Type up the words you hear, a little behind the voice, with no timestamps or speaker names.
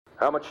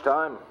How much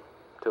time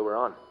till we're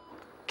on?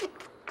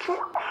 We're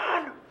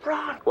on,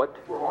 Ron. What?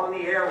 We're on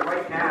the air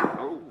right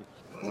now.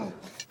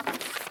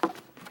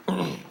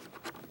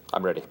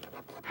 I'm ready.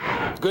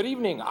 Good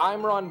evening,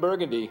 I'm Ron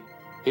Burgundy.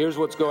 Here's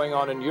what's going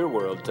on in your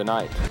world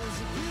tonight.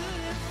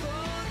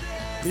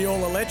 The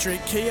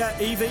all-electric Kia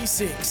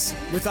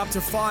EV6 with up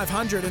to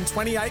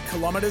 528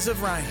 kilometres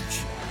of range.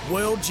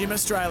 World Gym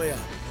Australia.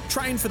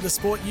 Train for the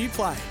sport you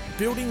play,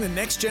 building the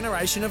next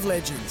generation of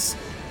legends.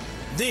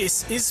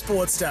 This is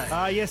Sports Day.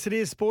 Yes, it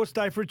is Sports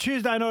Day for a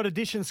Tuesday night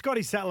edition.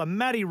 Scotty Sattler,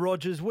 Matty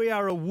Rogers. We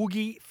are a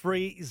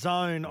woogie-free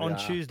zone on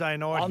Tuesday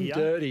night I'm here.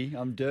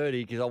 I'm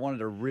dirty because I wanted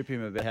to rip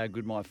him about how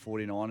good my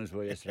 49ers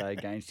were yesterday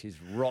against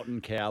his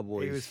rotten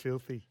Cowboys. He was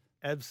filthy.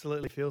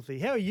 Absolutely filthy.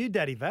 How are you,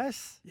 Daddy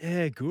Vass?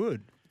 Yeah,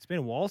 good. It's been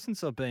a while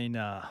since I've been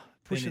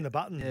Pushing the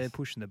buttons. Yeah,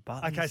 pushing the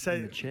buttons. Okay, so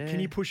in the chair. can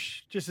you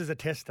push, just as a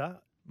tester,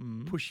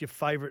 push your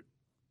favourite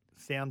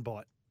sound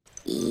bite?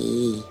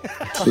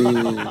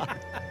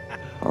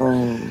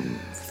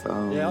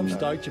 Yeah, I'm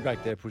stoked you're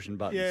back there pushing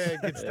buttons. Yeah,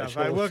 good stuff.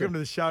 sure, Hey, welcome sure. to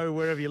the show,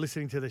 wherever you're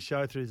listening to the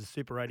show through the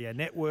Super Radio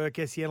Network,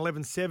 SEN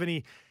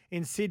 1170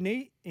 in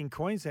Sydney, in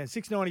Queensland,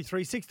 693,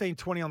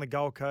 1620 on the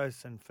Gold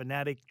Coast, and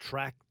Fanatic,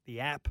 Track, the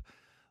app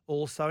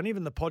also, and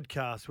even the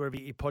podcast, wherever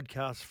you get your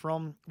podcasts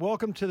from.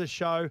 Welcome to the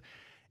show,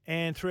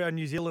 and through our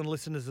New Zealand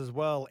listeners as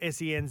well,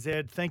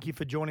 SENZ, thank you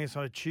for joining us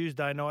on a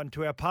Tuesday night. And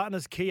to our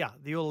partners, Kia,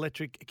 the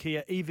all-electric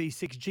Kia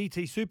EV6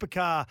 GT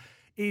supercar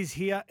is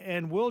here,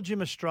 and World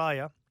Gym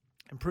Australia,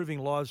 improving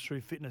lives through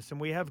fitness.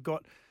 And we have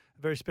got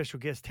a very special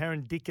guest,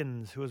 Taryn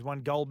Dickens, who has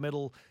won gold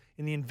medal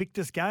in the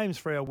Invictus Games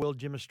for our World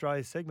Gym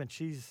Australia segment.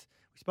 We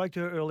spoke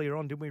to her earlier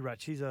on, didn't we,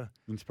 Rat? She's a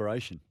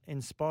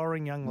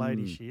inspiring young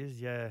lady, she is,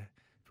 yeah.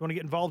 If you want to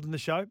get involved in the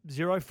show,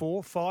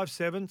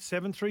 0457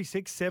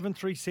 736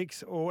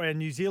 736, or our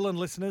New Zealand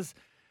listeners,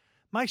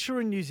 make sure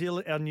our New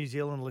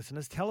Zealand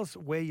listeners, tell us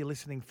where you're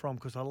listening from,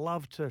 because I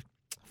love to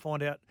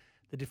find out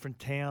the different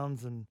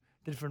towns and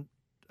the different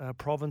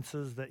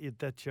provinces that you're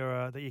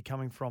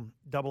coming from.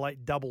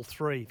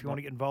 8833 if you want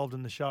to get involved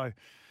in the show.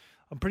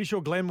 I'm pretty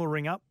sure Glenn will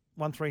ring up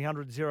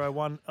 1300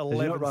 01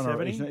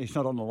 1170. He's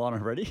not on the line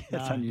already.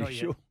 That's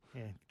unusual.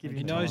 Yeah,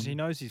 He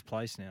knows his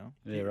place now.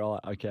 Yeah, right.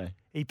 Okay.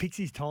 He picks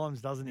his times,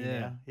 doesn't he? Yeah.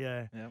 Now?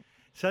 Yeah. Yep.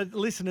 So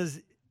listeners,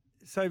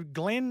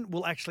 Glenn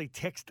will actually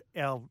text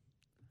our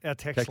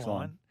text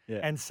line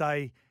and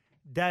say,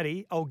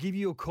 "Daddy, I'll give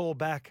you a call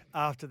back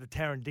after the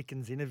Taryn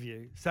Dickens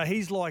interview." So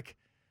he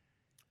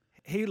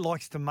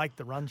likes to make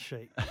the run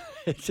sheet.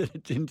 It's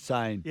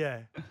insane. Yeah.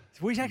 So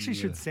we actually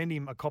should send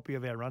him a copy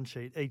of our run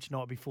sheet each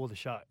night before the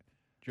show,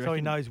 so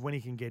he knows when he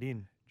can get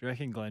in. Do you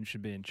reckon Glenn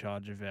should be in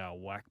charge of our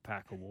Whack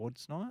Pack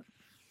Awards night?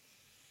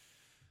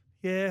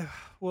 Yeah.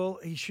 Well,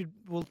 he should.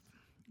 Well,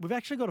 we've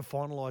actually got to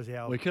finalise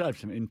our. We could have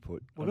some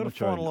input. We've got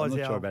to finalise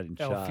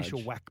our our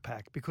official Whack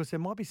Pack, because there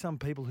might be some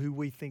people who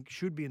we think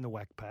should be in the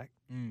Whack Pack,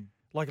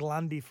 like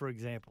Lundy, for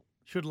example.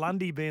 Should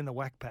Lundy be in the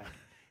Whack Pack?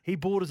 He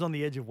borders on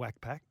the edge of Whack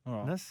Pack.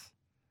 All right.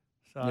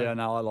 So, Yeah,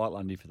 no, I like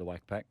Lundy for the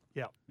Whack Pack.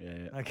 Yeah.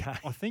 Yeah. Okay.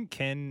 I think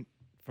Ken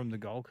from the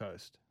Gold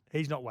Coast.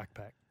 He's not Whack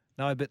Pack.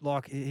 No, but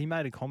like he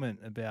made a comment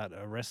about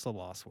a wrestler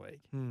last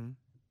week. Mm.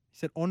 He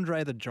said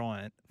Andre the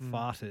Giant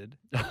farted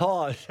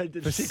Oh, so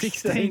did for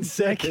 16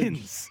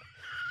 seconds.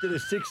 Did a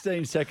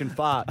 16-second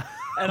fart.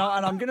 And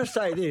I'm going to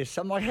say this.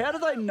 I'm like, how do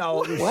they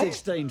know it was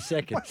 16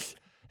 seconds?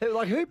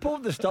 Like, who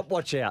pulled the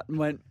stopwatch out and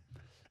went,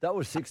 that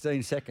was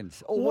 16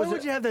 seconds? Or Why was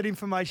would you have that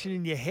information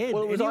in your head?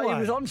 Well, it was anyway? he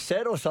was on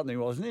set or something,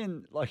 wasn't he?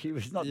 And, like, he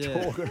was not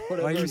talking or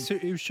whatever. Well, he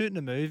was shooting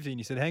a movie and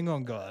he said, hang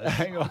on, guys.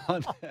 Hang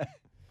on.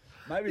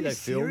 Maybe they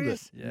filmed it.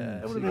 Yeah.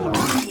 That would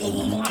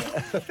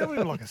have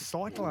been like a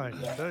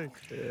cyclone. Dude.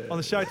 On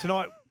the show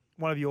tonight,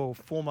 one of your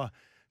former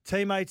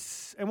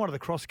teammates and one of the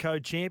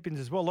cross-code champions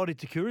as well, Lottie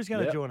Takura, is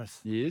going to join us.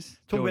 Yes.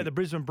 Talk about the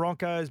Brisbane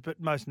Broncos, but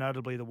most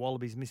notably the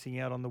Wallabies missing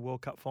out on the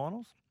World Cup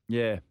finals.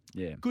 Yeah.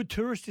 Good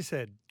tourist, you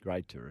said.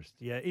 Great tourist.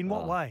 Yeah. In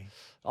what way?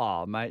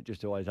 Oh, mate,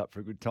 just always up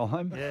for a good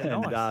time. Yeah,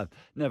 and nice.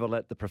 Never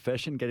let the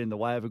profession get in the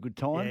way of a good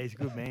time. Yeah, he's a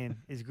good man.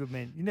 He's a good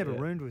man. You never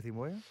roomed with him,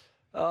 were you?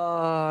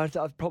 I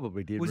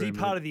probably did. Was he room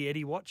part with- of the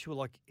Eddie watch?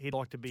 He'd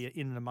like to be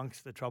in and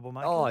amongst the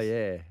troublemakers? Oh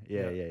yeah.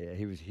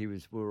 He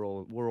was. We're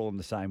all in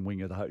the same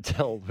wing of the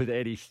hotel with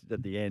Eddie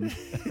at the end.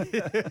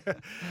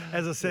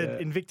 As I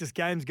said, Invictus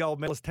Games gold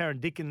medalist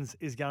Taryn Dickens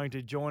is going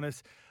to join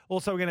us.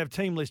 Also, we're going to have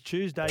Team List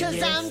Tuesday.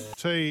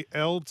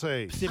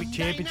 TLT. Pacific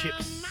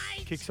Championships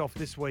kicks off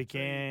this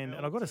weekend.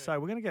 And I've got to say,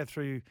 we're going to go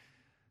through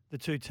the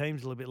two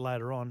teams a little bit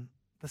later on.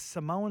 The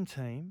Samoan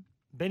team,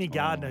 Benny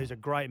Gardner, who's a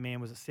great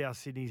man, was at South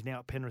Sydney. He's now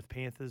at Penrith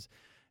Panthers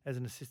as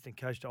an assistant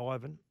coach to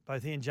Ivan.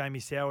 Both he and Jamie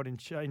Soward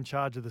in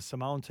charge of the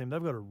Samoan team.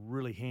 They've got a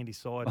really handy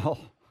side.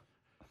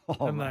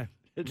 Haven't mate.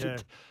 they?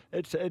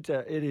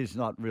 It is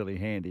not really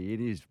handy.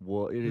 It is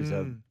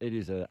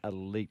a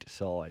elite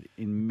side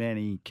in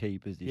many key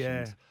positions.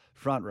 Yeah.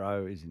 Front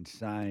row is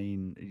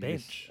insane.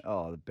 Bench.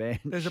 The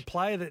bench. There's a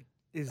player that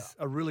is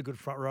a really good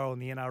front row in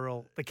the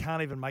NRL. They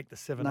can't even make the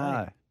 7-8.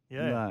 No.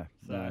 Yeah.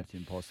 No, it's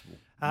impossible.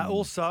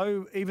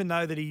 Also, even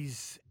though that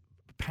he's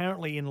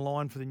apparently in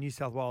line for the New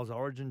South Wales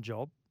Origin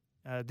job,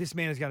 This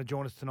man is going to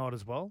join us tonight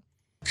as well.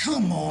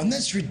 Come on,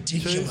 that's Sue's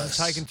ridiculous.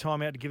 taking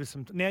time out to give us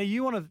some. Now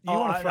you want to throw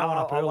one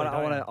up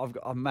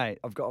early,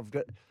 I've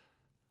got.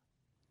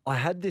 I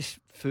had this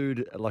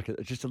food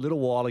just a little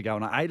while ago,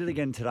 and I ate it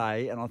again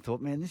today, and I thought,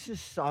 man, this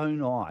is so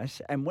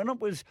nice. And when it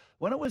was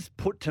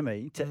put to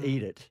me to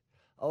eat it,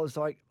 I was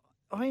like,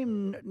 I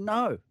am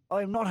not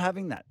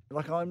having that.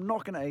 Like, I'm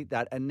not going to eat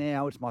that. And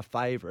now it's my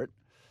favourite.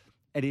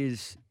 It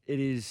is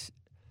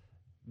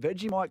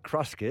Vegemite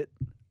crusket.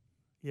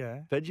 Yeah.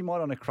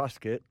 Vegemite on a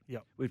crusket.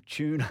 Yep. With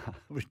tuna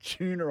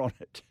on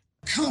it.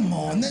 Come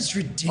on, that's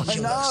ridiculous.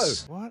 I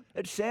know. What?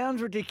 It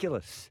sounds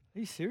ridiculous. Are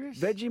you serious?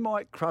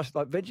 Vegemite crust,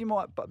 like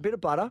Vegemite, a bit of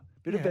butter,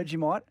 bit of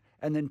Vegemite,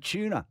 and then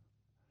tuna.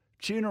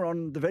 Tuna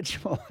on the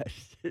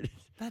Vegemite.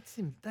 That's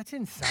insane.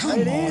 Come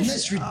on,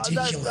 that's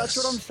ridiculous. That's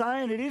what I'm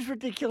saying. It is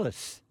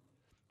ridiculous.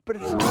 But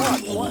it's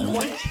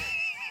not.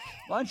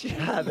 Once you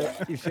have it,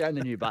 you've found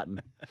the new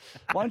button.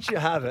 Once you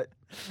have it,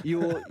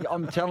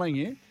 I'm telling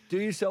you, do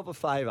yourself a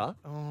favour.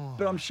 Oh.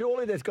 But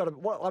surely there's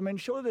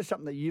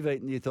something that you've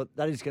eaten that you thought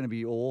that is going to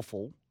be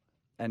awful,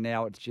 and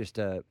now it's just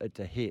a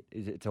hit.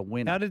 It's a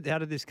winner. How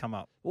did this come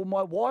up? Well,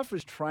 my wife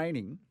was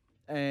training,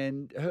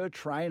 and her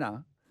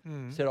trainer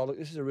said, "Oh, look,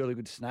 this is a really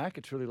good snack.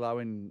 It's really low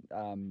in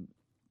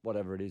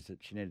whatever it is that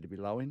she needed to be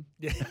low in.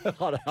 Yeah. I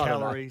don't know.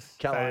 Calories,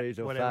 Calories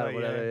fat, or whatever, fat,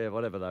 whatever,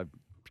 whatever though,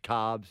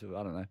 carbs.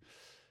 I don't know."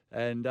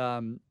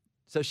 And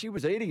so she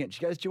was eating it. She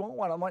goes, "Do you want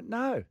one?" I'm like,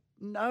 "No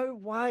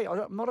way.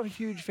 I'm not a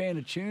huge fan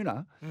of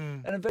tuna."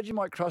 And a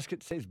Vegemite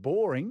crusket says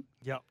boring.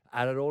 Yep.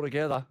 Add it all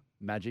together,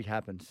 magic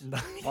happens.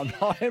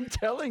 I am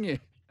telling you.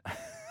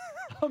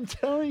 I'm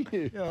telling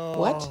you.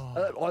 What?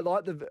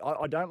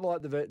 I don't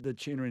like the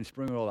tuna in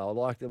spring oil. Though. I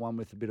like the one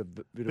with a bit of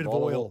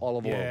oil.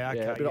 olive oil. Yeah,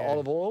 okay, a bit of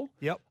olive oil.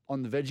 Yep.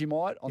 On the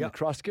Vegemite, on Yep. the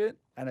crusket,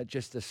 and it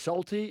just the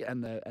salty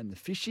and the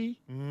fishy,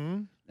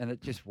 and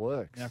it just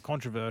works. Now,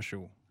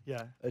 controversial.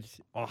 Yeah.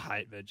 I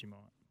hate Vegemite.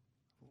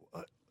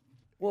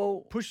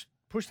 Well,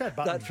 Push that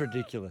button. that's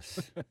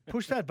ridiculous.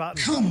 Push that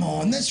button. Come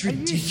on, that's Are you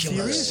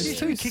ridiculous. serious? It's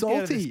too kicked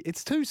out of this- salty.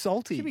 It's too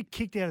salty. Should be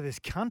kicked out of this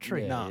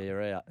country. Yeah,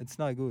 you're out. It's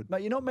no good.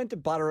 Mate, you're not meant to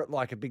butter it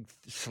like a big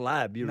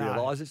slab. You No.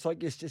 realise it's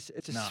like it's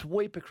a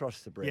sweep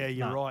across the bread. Yeah,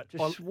 you're right.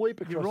 Just sweep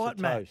across You're right,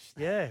 the Matt. toast.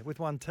 Yeah, with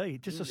one T.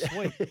 Just a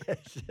sweep.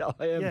 Yes,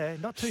 I am. Yeah,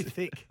 not too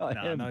thick. I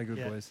No, am. no good,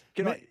 Yeah. boys.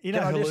 Can I, You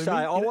can know I just say,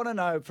 halloumi? I want to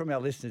know from our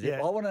listeners. Yeah.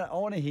 I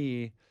want to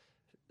hear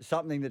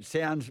something that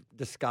sounds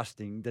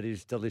disgusting that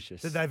is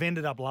delicious. That they've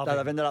ended up loving. That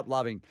I've ended up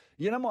loving.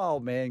 You know, my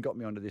old man got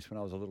me onto this when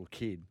I was a little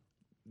kid.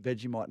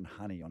 Vegemite and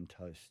honey on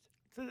toast.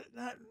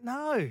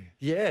 No.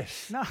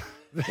 Yes. No.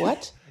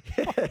 What?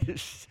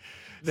 Yes.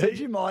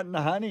 Vegemite and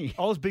honey.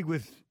 I was big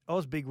with.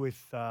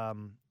 I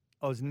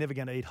was never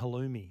going to eat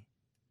halloumi.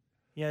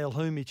 You know,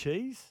 halloumi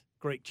cheese,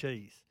 Greek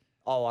cheese,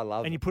 Oh, I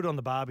love and it. you put it on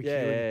the barbecue.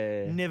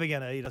 Yeah. Never going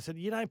to eat. I said,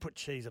 you don't put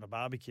cheese on a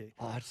barbecue.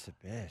 Oh, it's the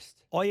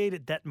best. I eat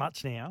it that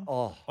much now.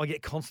 Oh. I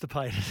get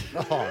constipated.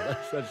 Oh,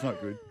 that's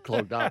not good.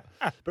 Clogged up.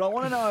 But I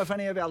want to know if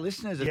any of our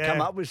listeners have come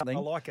up with something. I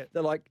like it.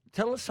 They're like,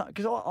 tell us something,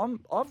 because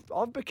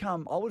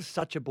I was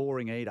such a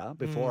boring eater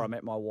before I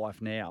met my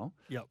wife. Now,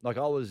 Yep. like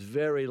I was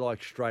very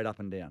like straight up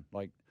and down,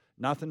 like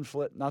nothing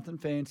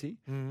fancy.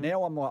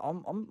 Now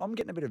I'm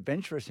getting a bit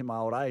adventurous in my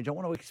old age. I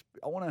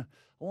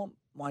want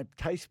my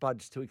taste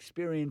buds to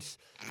experience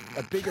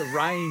a bigger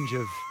range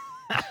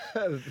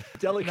of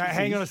delicacies. No,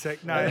 hang on a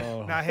sec.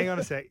 No, hang on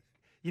a sec.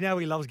 You know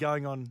he loves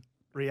going on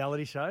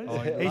reality shows. Oh,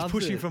 he he's loves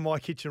pushing it. for My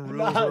Kitchen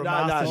Rules or a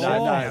master chef.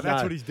 no.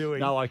 That's what he's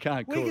doing. No, I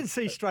can't cook. We can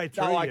see straight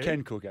through No, I you.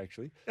 can cook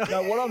actually.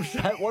 No, what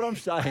I'm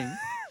saying,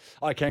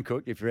 I can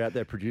cook if you're out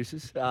there,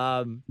 producers.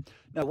 No,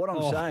 what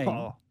I'm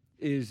saying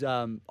is,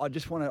 I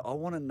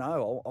want to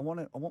know. I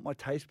want my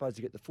taste buds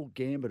to get the full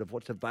gambit of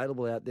what's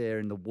available out there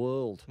in the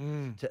world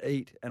to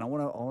eat, and I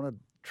want to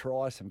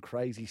try some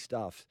crazy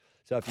stuff.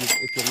 So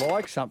if you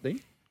like something,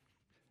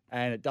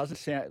 and it doesn't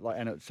sound like,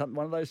 and it's one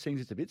of those things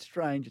that's a bit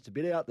strange, it's a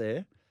bit out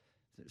there,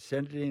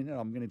 send it in,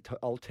 and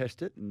I'll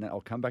test it, and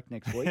I'll come back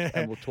next week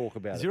and we'll talk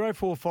about it.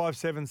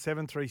 0457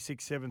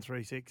 736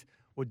 736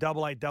 or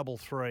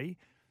 8833.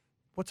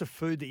 What's a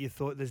food that you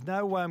thought, there's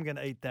no way I'm going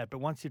to eat that, but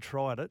once you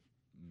tried it,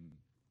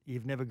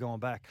 you've never gone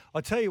back?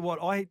 I tell you what,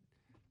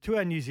 to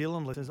our New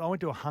Zealand listeners, I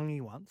went to a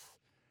hungy once,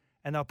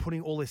 and they were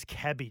putting all this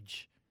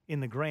cabbage in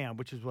the ground,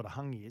 which is what a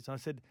hungy is. And I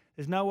said,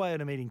 there's no way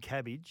I'm eating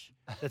cabbage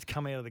that's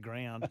come out of the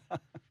ground.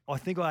 I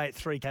think I ate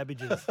 3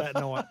 cabbages that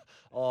night.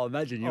 Oh,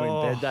 imagine you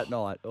in bed that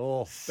night.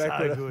 Oh,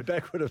 good.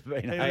 Beck would have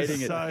been It hating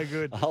was it. so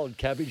good. Old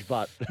cabbage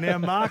butt. Now,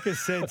 Marcus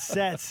said,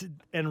 Sats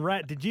and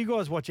Rat, did you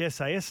guys watch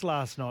SAS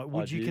last night?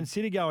 Would you did.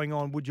 consider going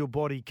on? Would your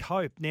body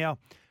cope? Now,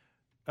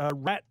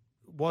 Rat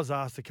was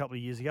asked a couple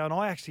of years ago, and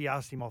I actually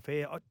asked him off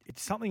air.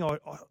 It's something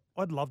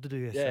I'd love to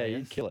do. SAS. Yeah,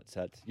 you'd kill it,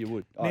 Sats. You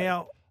would.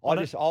 Now, I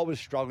was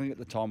struggling at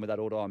the time with that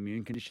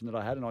autoimmune condition that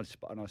I had, and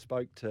I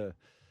spoke to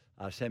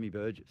Sammy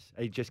Burgess.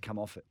 He'd just come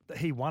off it.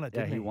 He won it,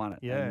 didn't he? He won it.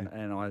 Yeah.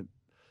 And I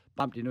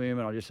bumped into him,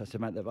 and I said,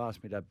 mate, they've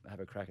asked me to have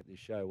a crack at this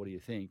show. What do you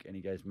think? And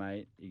he goes,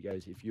 mate,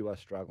 if you are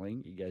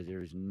struggling,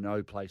 there is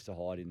no place to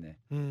hide in there.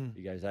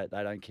 He goes, they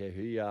don't care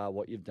who you are,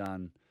 what you've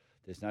done.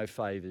 There's no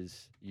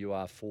favours. You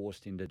are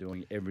forced into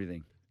doing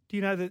everything. Do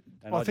you know that?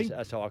 And I think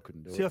that's how I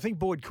couldn't do See, it. I think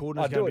Boyd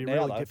Cordner's I'd going do to be it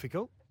now, really though.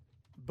 difficult.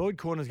 Boyd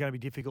Cordner's going to be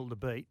difficult to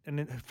beat. And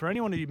then for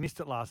anyone who missed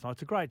it last night,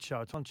 it's a great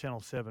show. It's on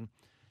Channel 7.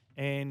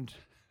 And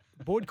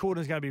Boyd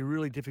Cordner's going to be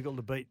really difficult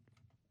to beat.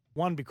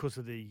 One, because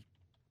of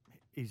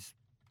his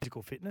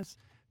physical fitness.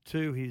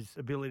 Two, his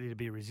ability to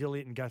be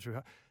resilient and go through.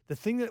 The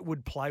thing that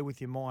would play with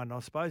your mind, I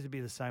suppose it'd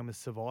be the same with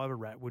Survivor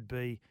Rat, would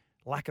be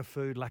lack of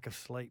food, lack of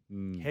sleep.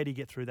 How do you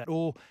get through that?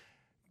 Or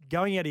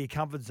going out of your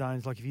comfort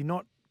zones, like if you're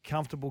not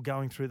comfortable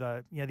going through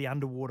the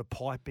underwater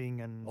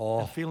piping and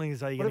feeling as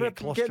though you're going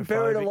to get getting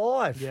buried claustrophobic.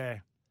 alive? Yeah.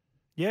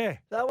 Yeah.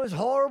 That was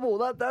horrible.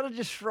 That'd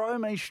just throw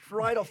me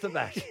straight off the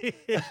bat.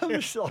 I'm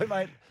just like,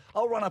 mate,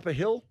 I'll run up a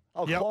hill.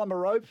 I'll climb a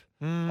rope.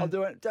 I'll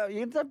do it.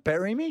 Don't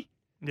bury me.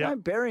 Yep.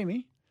 Don't bury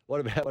me. What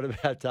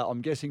about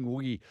I'm guessing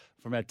Woogie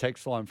from our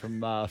text line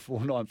from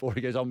 494. He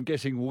goes, I'm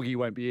guessing Woogie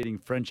won't be eating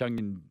French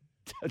onion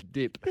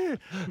dip.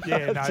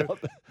 Yeah, no.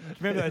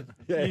 Remember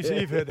that?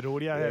 You've heard that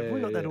audio. Yeah, Have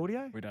we got that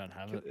audio? We don't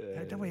have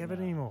it. Don't we have it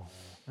anymore?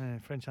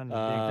 French onion.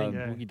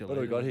 Woogie What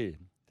do we got here?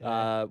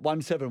 Yeah.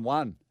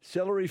 171.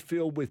 Celery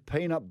filled with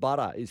peanut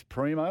butter is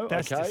primo.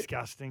 That's okay.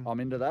 disgusting. I'm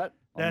into that.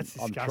 That's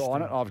I'm disgusting.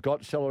 trying it. I've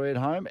got celery at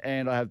home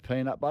and I have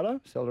peanut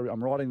butter. Celery.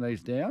 I'm writing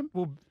these down.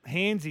 Well,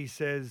 Hansy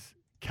says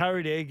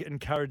curried egg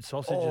and curried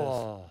sausages.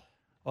 Oh,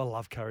 I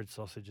love curried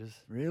sausages.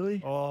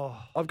 really? Oh,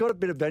 I've got a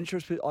bit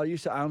adventurous. I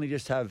used to only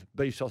just have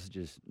beef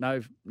sausages.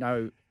 No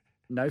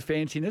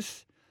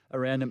fanciness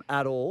around them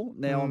at all.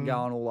 Now I'm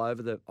going all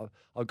over the.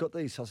 I got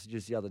these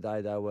sausages the other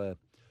day. They were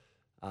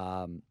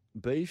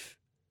beef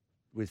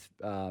with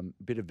a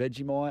bit of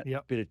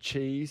Vegemite, bit of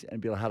cheese, and a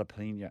bit of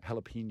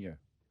jalapeno.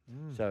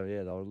 So yeah,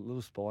 they were a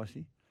little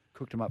spicy.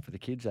 Cooked them up for the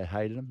kids. They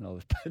hated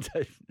them.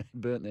 They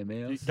burnt their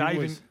mouths.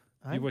 Dave,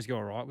 You always go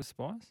all right with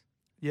spice?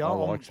 yeah, I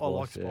like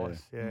spice,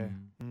 spice. Yeah.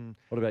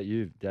 What about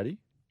you, Daddy?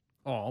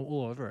 Oh, I'm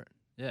all over it.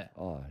 Yeah.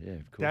 Oh yeah,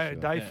 of course. you are.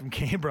 Dave from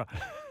Canberra.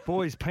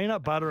 Boys,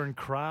 peanut butter and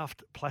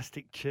Kraft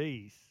plastic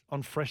cheese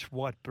on fresh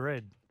white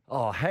bread.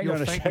 Oh, hang You'll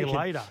on a thank second. me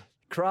later.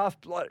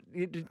 Kraft,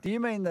 do you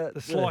mean the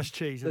sliced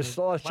cheese? The in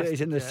sliced cheese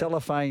in the plastic,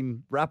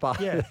 cellophane wrapper.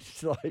 Yeah.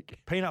 It's like,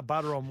 peanut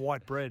butter on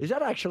white bread. is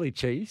that actually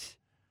cheese?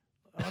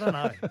 I don't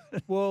know.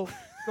 Well,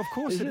 of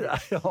course Is it it?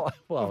 is. Well,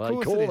 Of they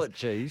course call is. it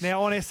cheese.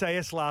 Now, on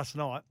SAS last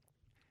night,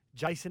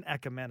 Jason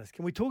Ackermanis.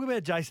 Can we talk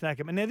about Jason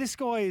Ackermanis? Now, this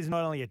guy is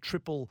not only a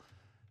triple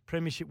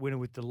premiership winner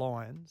with the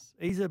Lions,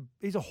 he's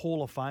a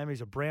Hall of Fame. He's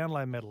a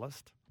Brownlow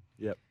medalist.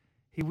 Yep.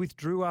 He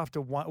withdrew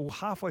after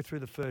halfway through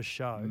the first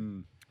show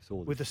Saw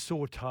with a this.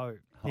 sore toe.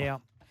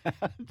 Now,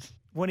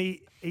 when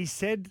he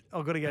said,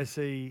 I've got to go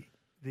see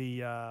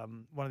the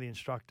one of the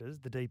instructors,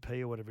 the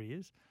DP or whatever he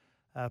is,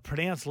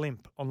 pronounced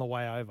limp on the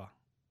way over.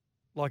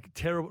 Like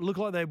terrible. Looked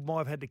like they might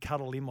have had to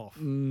cut a limb off.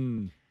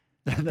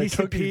 They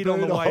took his Disappeared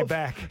on the boot way off.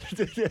 back. What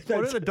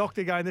did the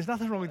doctor going, there's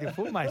nothing wrong with your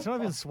foot, mate. It's not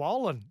even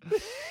swollen.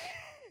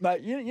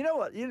 Mate, you know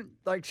what?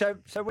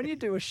 So when you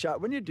do a show,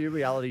 when you do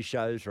reality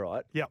shows,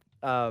 right? Yep.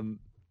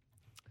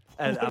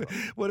 And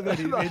What about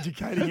him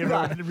educating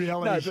everyone in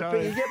reality shows?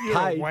 but you get You're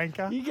a paid.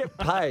 wanker. You get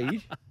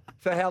paid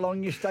for how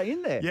long you stay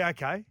in there. Yeah,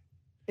 okay.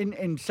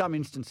 In some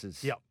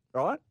instances. Yep.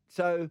 Right?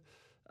 So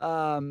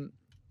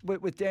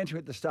with Dancing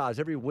with the Stars,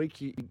 every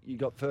week you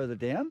got further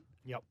down.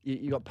 Yep.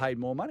 You got paid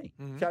more money.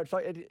 So it's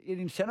like it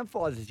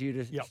incentivizes you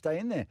to Yep. stay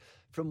in there.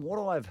 From what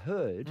I've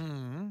heard,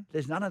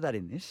 there's none of that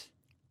in this.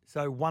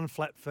 So one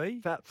flat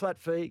fee. Flat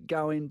fee,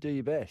 go in, do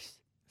your best.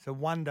 So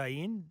one day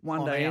in.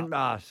 One I'm day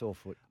out. in, sore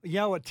foot. You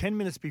know what? 10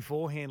 minutes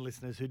beforehand,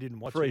 listeners who didn't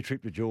watch Free it,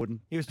 trip to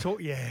Jordan. he was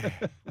talking. Yeah,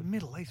 the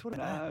Middle East. What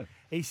about No. that?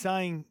 He's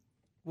saying,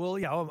 well,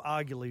 yeah, I've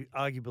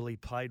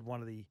arguably played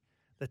one of the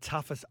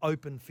toughest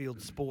open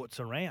field sports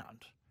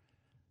around.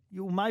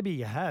 Maybe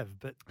you have,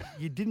 but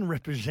you didn't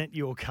represent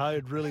your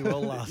code really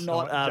well last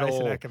Not night, at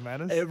Jason all.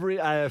 Ackermanis. Every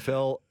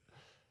AFL,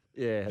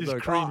 yeah. Just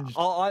Look, cringed.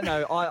 I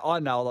know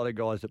a lot of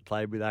guys that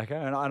played with Acker,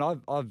 and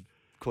I've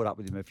caught up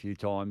with him a few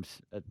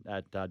times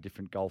at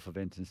different golf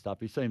events and stuff.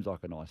 He seems like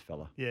a nice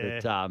fella. Yeah.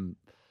 But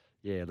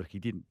yeah. Look, he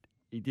didn't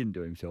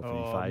do himself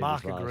any favours.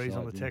 Mark last agrees on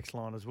night, the did he? text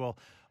line as well.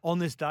 On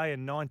this day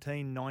in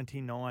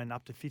 1999,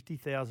 up to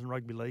 50,000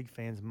 rugby league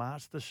fans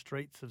marched the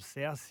streets of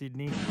South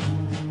Sydney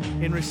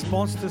in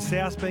response to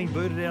South being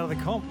booted out of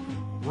the comp.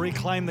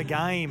 Reclaim the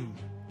game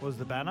was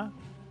the banner.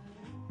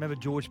 Remember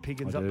George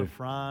Piggins I up do. the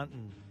front,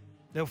 and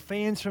there were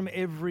fans from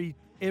every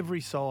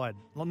side,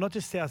 not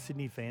just South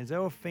Sydney fans.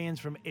 There were fans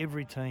from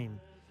every team.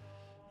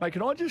 Mate,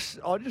 can I just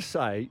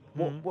say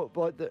what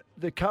like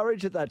the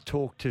courage that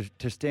took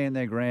to stand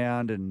their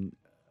ground, and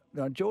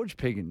George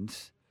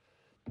Piggins,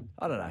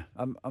 I don't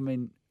know. I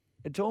mean,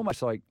 it's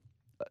almost like,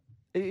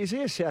 is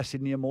he a South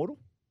Sydney immortal?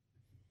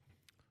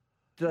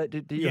 Do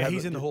you Yeah, have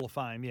he's it- in the Hall of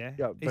Fame. Yeah,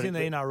 Yeah, he's but in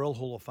the it- NRL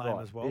Hall of Fame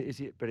right, as well. Is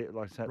it? But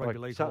Rugby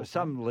League Hall of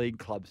some league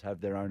clubs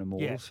have their own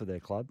immortals Yeah. for their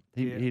club.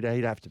 Yeah. He'd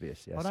have to be a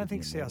South. I don't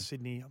think Sydney South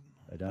Sydney.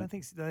 They I don't? don't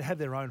think they have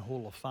their own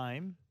Hall of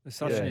Fame. It's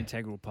such Yeah. an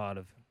integral part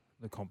of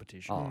the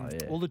competition. Oh,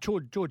 yeah. Well, the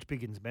George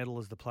Piggins medal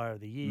is the Player of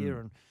the Year,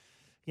 and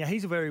Yeah,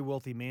 he's a very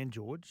wealthy man,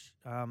 George,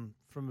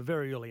 from a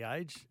very early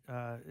age.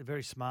 A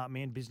very smart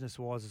man,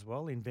 business-wise as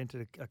well. He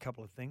invented a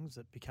couple of things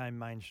that became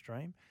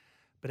mainstream.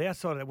 But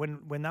outside of that,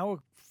 when they were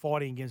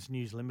fighting against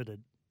News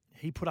Limited,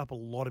 he put up a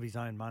lot of his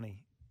own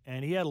money.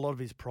 And he had a lot of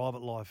his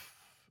private life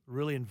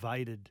really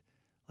invaded,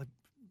 like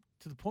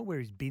to the point where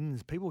his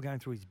bins, people were going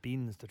through his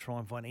bins to try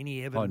and find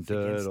any evidence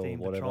against him,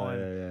 whatever.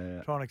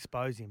 to try and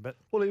expose him. But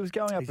Well, he was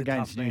going up he's a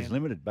against tough News man.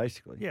 Limited,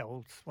 basically. Yeah,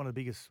 well, it's one of the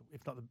biggest,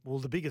 if not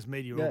the biggest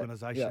media Yeah,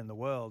 organisation yeah. in the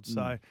world.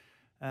 So,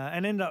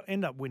 and end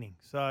up winning.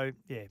 So,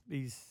 yeah,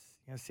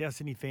 South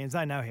Sydney fans,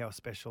 they know how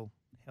special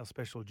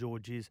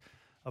George is,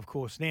 of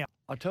course. Now,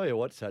 I tell you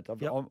what, Sat,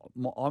 Yep.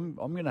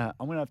 I'm gonna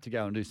have to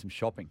go and do some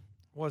shopping.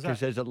 what was Because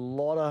that?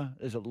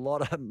 there's a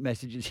lot of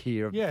messages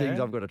here of Yeah. things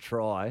I've got to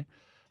try.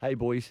 Hey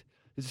boys,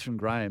 this is from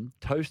Graham.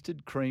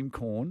 Toasted cream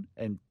corn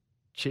and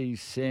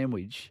cheese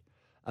sandwich,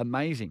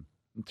 amazing.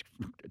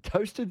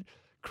 Toasted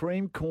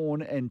cream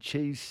corn and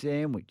cheese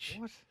sandwich.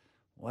 What?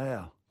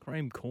 Wow,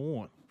 Cream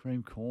corn.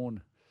 cream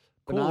corn.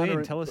 Call in.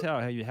 and- Tell us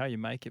how you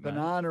make it, man.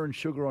 banana and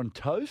sugar on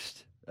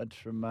toast. That's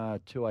from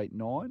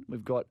 289.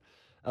 We've got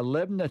a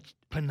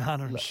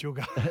Banana and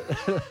sugar.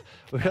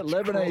 We've got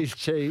Lebanese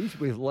cheese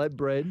with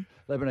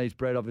Lebanese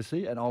bread,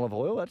 obviously, and olive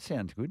oil. That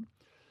sounds good.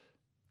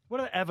 What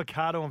about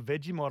avocado and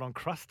Vegemite on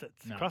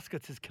Crustits? No.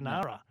 Crustits is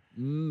Canara.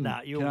 Mm,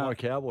 Nah, you're Canara right.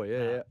 Cowboy, yeah,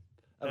 Nah, yeah.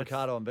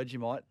 Avocado and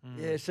Vegemite. Mm.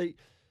 Yeah, see,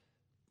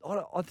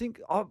 I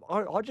think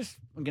I just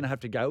am going to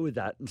have to go with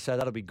that and say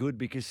that'll be good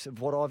because of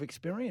what I've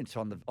experienced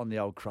on the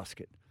old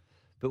Crusket.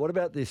 But what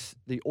about this?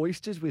 The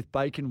oysters with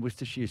bacon,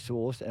 Worcestershire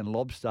sauce, and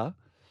lobster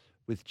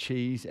with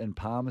cheese and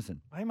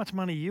parmesan. How much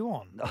money are you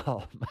on?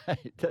 Oh,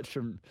 mate, that's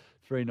from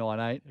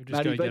 398. You just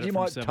Matty, go get it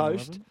from Vegemite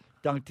toast,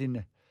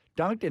 7-Eleven.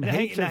 dunked in Now,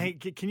 heaps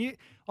of... can you?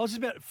 I was just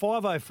about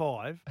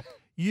 5:05.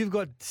 You've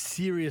got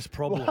serious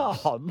problems.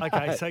 Oh,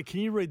 Okay, mate. so can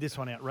you read this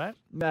one out, Rat?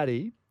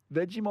 Matty,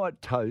 Vegemite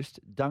toast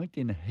dunked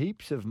in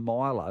heaps of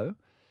Milo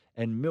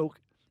and milk.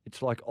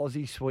 It's like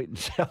Aussie sweet and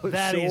sour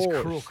That is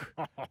sauce. crook.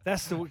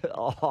 That's the.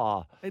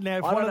 Oh, Now,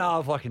 if I one don't of- know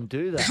if I can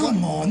do that.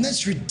 Come on,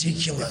 that's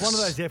ridiculous. If one of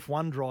those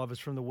F1 drivers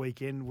from the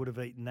weekend would have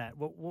eaten that,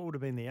 what would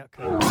have been the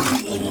outcome?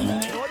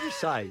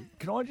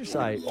 Can I just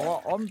say,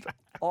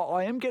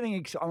 I am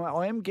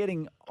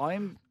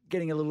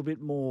getting a little bit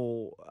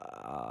more.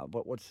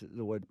 What's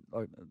the word?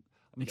 I'm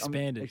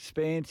Expanded.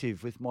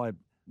 expansive with my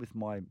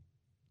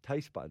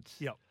taste buds.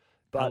 Yep.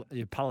 But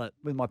Your palate.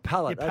 with my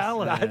palate. Your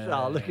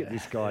palate. Look at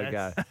this guy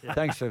go. That's-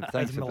 Thanks for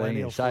being millennial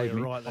here. for Save you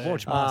me. right I've there.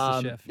 watched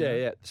MasterChef.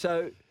 Yeah.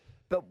 So,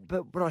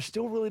 but I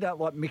still really don't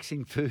like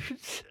mixing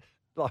foods.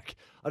 Like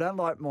I don't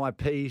like my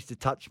peas to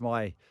touch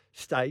my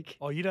steak,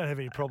 Oh, you don't have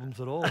any problems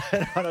at all.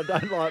 and I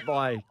don't like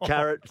my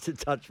carrots to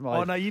touch my.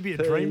 Oh, no, you'd be a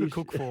dream to peas.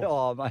 cook for.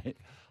 Oh, mate,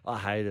 I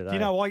hate it. Do you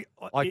know,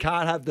 I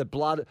can't have the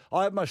blood.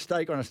 I have my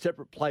steak on a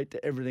separate plate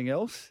to everything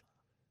else.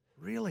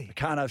 Really? I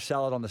can't have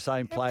salad on the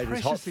same How plate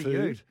as hot precious are you?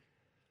 food.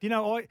 Do you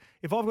know,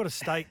 if I've got a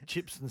steak,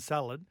 chips, and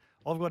salad,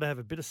 I've got to have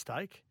a bit of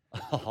steak,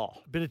 Oh,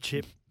 a bit of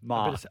chip,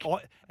 Mark.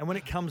 and when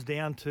it comes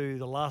down to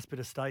the last bit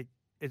of steak,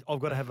 I've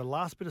got to have a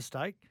last bit of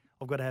steak.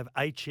 I've got to have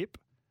a chip,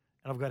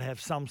 and I've got to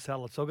have some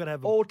salad. So I've got to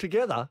have. all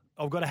together.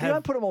 I've got to You have.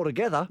 don't put them all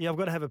together. Yeah, I've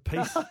got to have a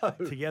piece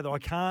together. I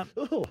can't.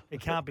 Ooh.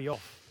 It can't be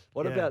off.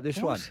 What Yeah. about this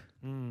one?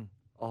 Mm.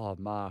 Oh,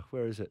 Mark,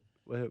 where is it?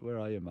 Where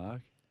are you,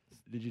 Mark?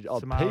 Did you? Oh,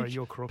 Samara, peach,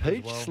 you're crook as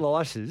peach well.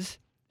 slices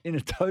in a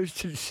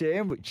toasted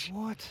sandwich.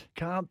 What?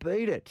 Can't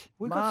beat it.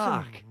 We've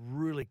Mark. got some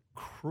really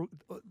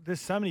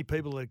there's so many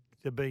people that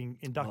are being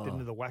inducted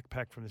into the whack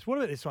pack from this. What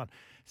about this one?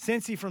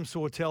 Sensi from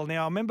Sawtell.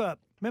 Now, I remember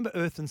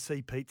Earth and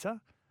Sea Pizza?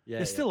 Yeah,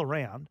 They're still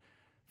around.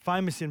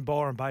 Famous in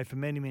Byron Bay for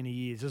many, many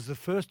years. It was the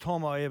first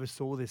time I ever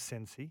saw this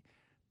Sensi.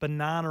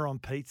 Banana on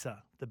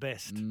pizza, the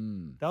best.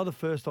 They were the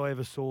first I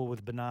ever saw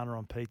with banana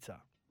on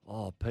pizza.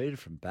 Oh, Peter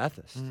from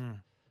Bathurst.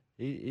 Mm.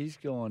 He's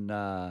gone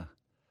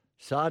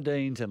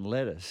sardines and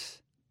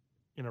lettuce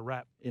In a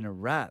wrap. in a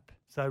wrap.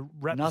 So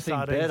wrap the Nothing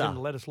sardines better. in the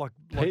lettuce like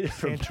Peter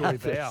from Sanctuary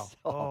Bathurst.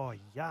 Bow. Oh,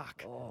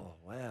 yuck. Oh,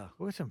 wow.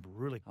 We've got some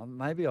really...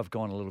 Maybe I've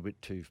gone a little bit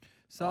too.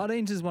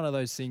 Sardines is one of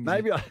those things.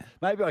 Maybe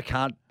I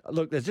can't.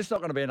 Look, there's just not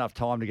going to be enough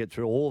time to get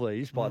through all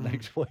these by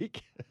next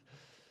week.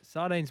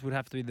 Sardines would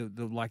have to be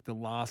the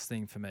last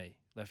thing for me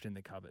left in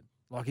the cupboard.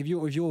 Like if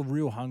you're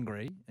real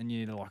hungry and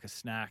you need like a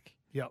snack,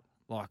 Yep.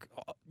 like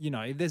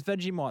if there's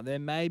Vegemite there,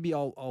 maybe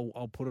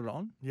I'll put it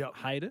on. Yep.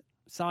 Hate it.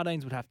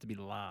 Sardines would have to be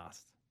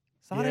last.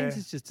 Sardines Yeah.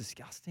 is just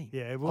disgusting.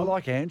 Yeah, I well,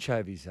 like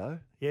anchovies though.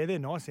 yeah, they're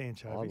nice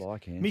anchovies. I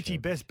like Mitchy anchovies.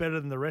 Best Better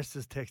Than the Rest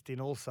is texting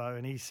also,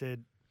 and he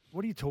said,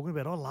 "What are you talking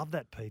about? I love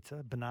that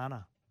pizza,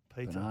 banana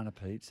pizza. Banana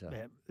pizza.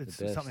 Yeah, it's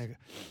the best. something.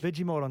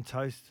 Vegemite on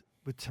toast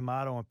with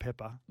tomato and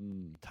pepper.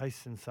 Mm.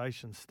 Taste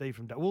sensation." Steve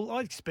from well,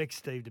 I expect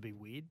Steve to be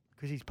weird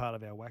because he's part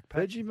of our whack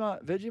pack.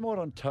 Vegemite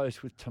on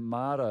toast with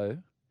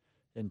tomato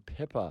and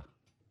pepper.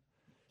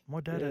 My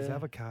dad has Yeah.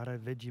 avocado,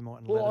 Vegemite,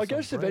 and Well, I lettuce on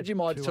guess the bread,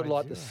 Vegemite's sort of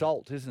like the 280.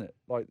 salt, isn't it?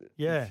 Like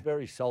Yeah. it's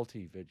very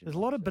salty Vegemite. There's a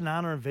lot of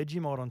banana and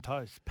Vegemite on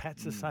toast.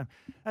 Pat's the same.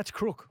 That's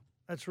crook.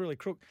 That's really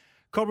crook.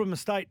 Cobram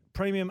Estate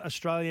Premium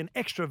Australian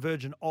Extra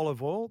Virgin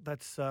Olive Oil.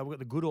 That's we've got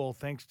the good oil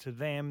thanks to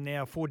them.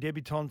 Now 4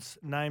 debutants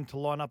named to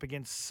line up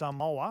against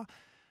Samoa.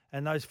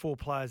 And those 4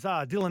 players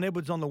are Dylan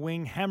Edwards on the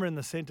wing, Hammer in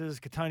the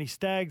centres, Katoni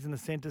Staggs in the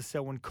centres,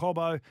 Selwyn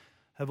Cobbo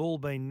have all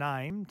been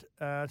named.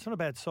 It's not a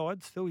bad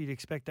side. Still, you'd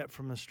expect that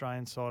from an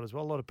Australian side as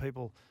well. A lot of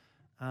people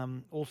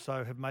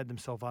also have made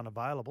themselves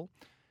unavailable.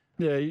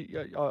 Yeah,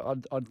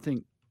 I'd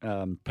think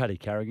Paddy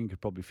Carrigan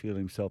could probably feel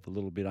himself a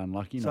little bit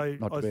unlucky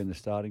not to be in the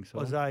starting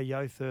side. Isaiah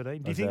Yeo,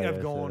 13. Do you think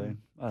they've gone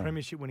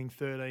premiership winning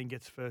 13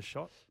 gets first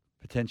shot?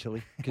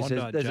 Potentially, because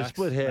there's a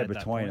split hair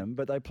between them,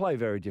 but they play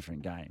very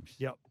different games.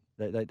 Yep.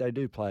 They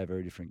do play a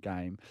very different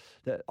game.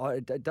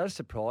 It does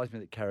surprise me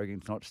that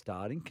Carrigan's not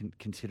starting,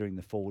 considering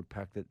the forward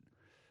pack that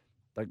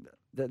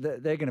they're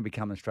going to be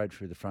coming straight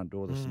through the front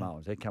door. The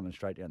Samoans, they're coming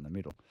straight down the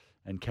middle,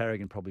 and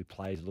Carrigan probably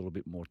plays a little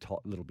bit more, a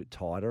little bit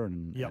tighter,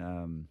 and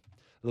a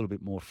little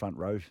bit more front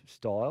row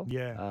style.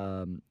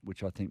 Yeah,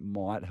 which I think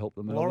might help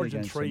them.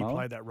 Origin 3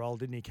 played that role,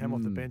 didn't he? Came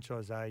off the bench,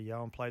 Isaiah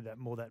Yeo, and played that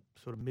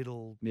sort of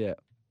middle. Yeah.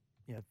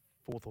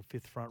 Fourth or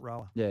fifth front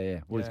rower.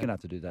 Yeah. Well, he's going to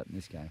have to do that in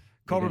this game.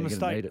 Cobram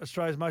Estate,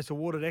 Australia's most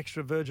awarded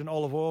extra virgin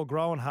olive oil,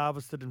 grown,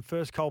 harvested, and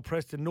first cold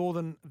pressed in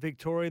northern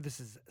Victoria. This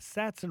is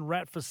Sats and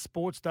Rat for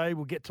Sports Day.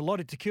 We'll get to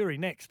Lottie Takuri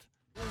next.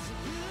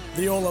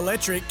 The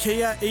all-electric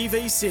Kia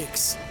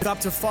EV6 with up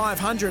to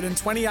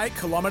 528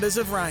 kilometres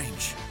of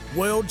range.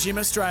 World Gym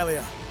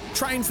Australia.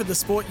 Train for the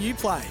sport you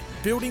play,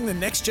 building the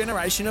next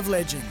generation of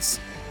legends.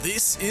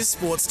 This is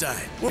Sports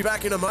Day. We'll be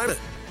back in a moment.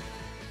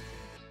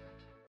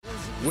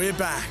 We're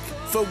back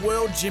for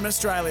World Gym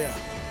Australia.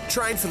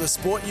 Train for the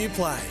sport you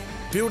play,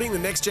 building the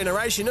next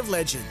generation of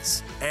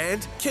legends.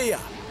 And Kia,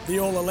 the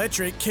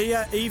all-electric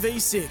Kia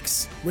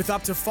EV6 with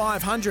up to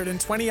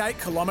 528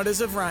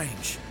 kilometres of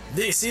range.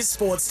 This is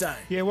Sports Day.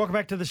 Yeah, welcome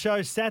back to the show.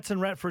 Sats and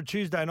Rat for a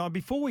Tuesday night.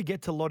 Before we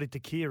get to Lottie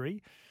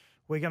Takiri,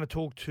 we're going to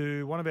talk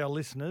to one of our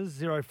listeners,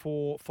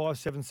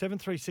 0457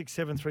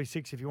 367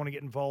 736 if you want to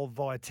get involved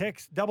via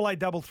text.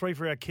 8833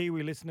 for our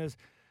Kiwi listeners.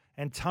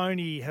 And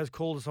Tony has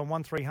called us on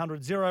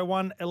 1300 01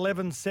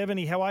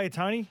 1170. How are you,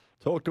 Tony?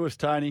 Talk to us,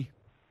 Tony.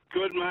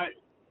 Good, mate.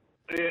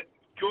 Yeah,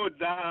 good.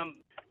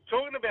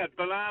 Talking about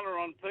banana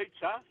on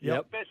pizza.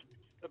 Yep.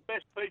 The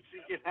best pizza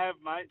you can have,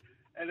 mate.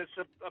 And it's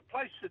a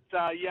place at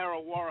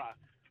Yarrawarra,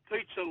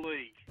 Pizza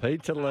League.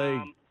 Pizza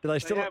League. Do they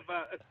still have?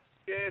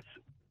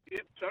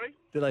 Sorry.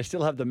 Do they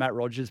still have the Matt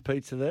Rogers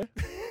pizza there?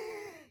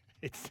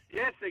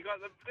 Yes, they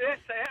got the. Yes,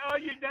 oh,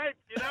 you know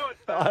it.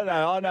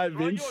 I know,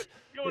 Vince.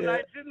 Your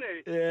name's in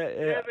there.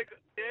 Yeah.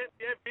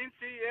 Yeah,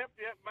 Vincey. Yep,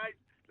 mate.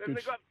 Then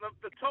they got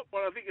the top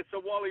one. I think it's a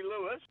Wally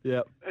Lewis.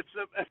 Yep.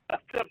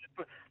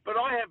 But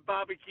I have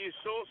barbecue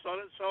sauce on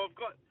it, so I've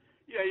got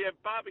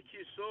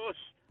barbecue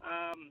sauce,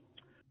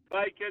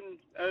 bacon,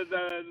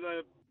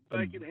 the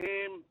bacon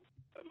ham,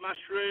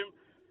 mushroom,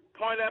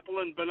 pineapple,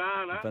 and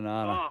banana.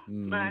 Banana.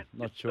 Matt,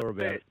 not sure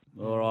about it.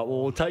 All right,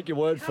 well, we'll take your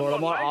word for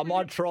it. I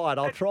might try it.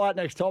 I'll try it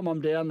next time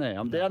I'm down there.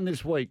 I'm down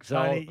this week. So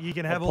Tony, you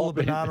can have all the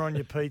banana on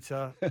your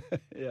pizza,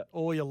 yeah,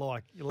 all you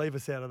like. You leave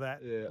us out of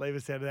that. Yeah. Leave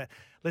us out of that.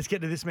 Let's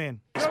get to this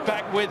man. It's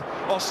back with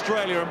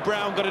Australia, and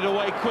Brown got it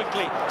away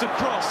quickly to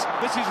Cross.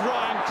 This is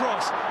Ryan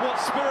Cross. What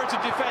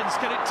spirited defence.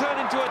 Can it turn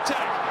into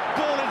attack?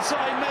 Ball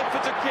inside net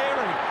for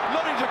Takiri.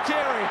 Lottie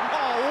Takiri.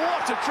 Oh,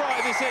 what a try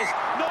this is.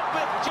 Not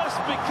just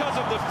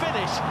because of the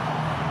finish,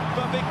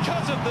 but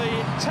because of the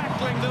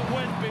tackling that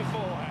went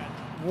beforehand.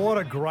 What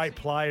a great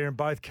player in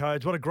both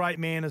codes. What a great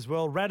man as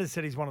well. Rad has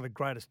said he's one of the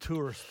greatest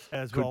tourists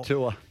as well. Good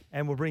tour.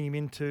 And we'll bring him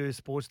into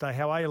Sports Day.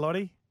 How are you,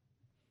 Lottie?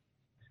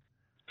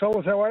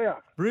 Fellas, how are you?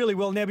 Really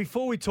well. Now,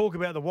 before we talk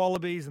about the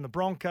Wallabies and the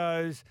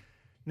Broncos,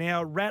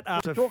 now, Rat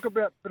after... Talk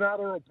about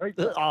banana on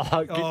pizza.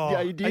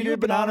 Do you do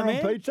banana on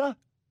pizza?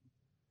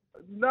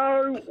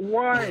 No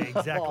way. Yeah,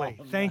 exactly.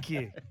 Thank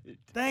you.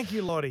 Thank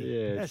you, Lottie.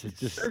 Yeah, it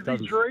just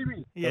doesn't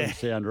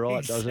sound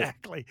right, does it?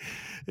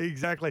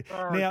 Exactly.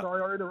 Sorry, I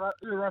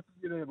interrupted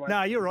you there, mate.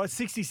 No, you're right.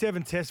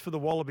 67 tests for the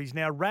Wallabies.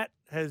 Now, Rat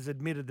has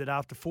admitted that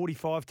after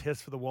 45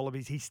 tests for the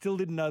Wallabies, he still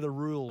didn't know the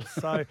rules.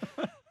 So,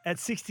 at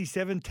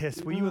 67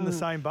 tests, were you in the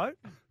same boat?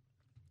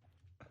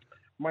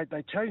 Mate,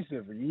 they changed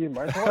every year,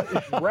 mate.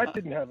 If Rat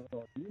didn't have an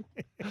idea,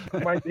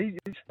 mate, he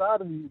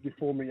started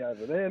before me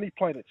over there, and he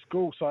played at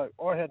school, so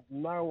I had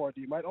no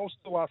idea, mate. I was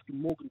still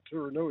asking Morgan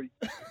Turanui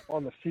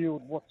on the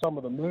field what some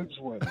of the moves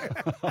were.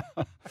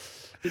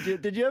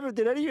 Did any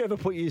of you ever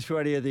put you through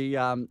any of the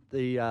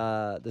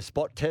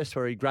spot tests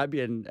where he grab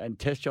you and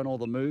test you on all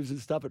the moves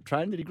and stuff at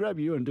training? Did he grab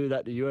you and do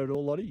that to you at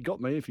all, Lottie? He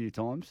got me a few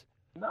times.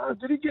 No,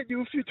 did he get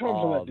you a few times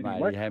on that, did he,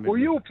 mate? Well,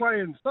 you were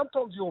playing,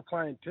 sometimes you were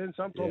playing 10,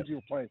 sometimes you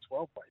were playing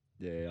 12, mate.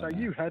 Yeah, so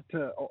you had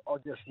to, I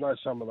guess, know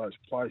some of those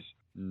plays.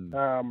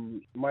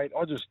 Mate,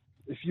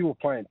 if you were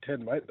playing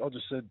 10, mate, I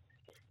just said,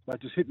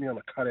 mate, just hit me on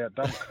a cutout,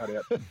 dumb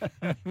cutout.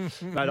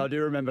 Mate, I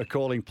do remember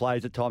calling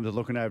plays at times and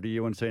looking over to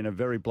you and seeing a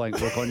very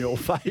blank look on your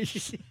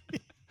face.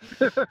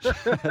 They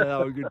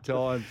were good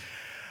times.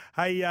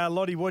 Hey,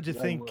 Lottie, what do you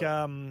think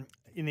in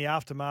the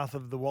aftermath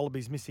of the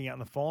Wallabies missing out in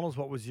the finals?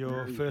 What was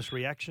your first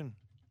reaction?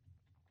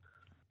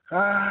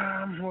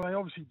 Well, they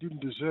obviously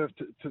didn't deserve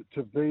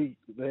to be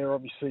there.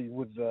 Obviously,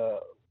 with the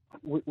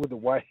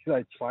way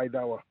they played, they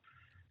were.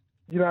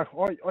 You know,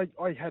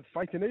 I had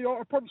faith in Eddie.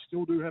 I probably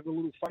still do have a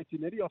little faith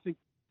in Eddie. I think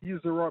he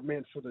is the right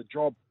man for the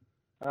job.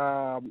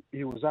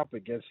 He was up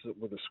against it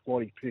with the squad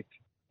he picked.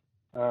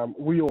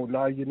 We all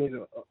know you need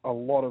a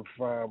lot of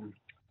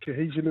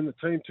cohesion in the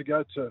team to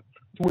go to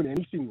win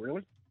anything,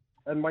 really.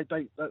 And mate,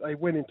 they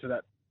went into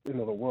the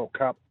World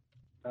Cup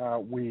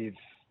with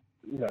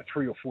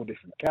 3 or 4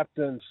 different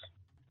captains,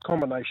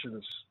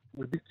 combinations,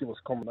 ridiculous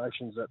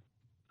combinations that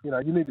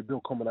you need to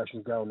build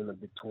combinations going in the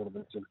big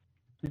tournaments, and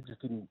he just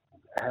didn't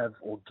have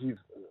or give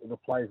the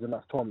players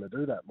enough time to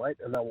do that, mate.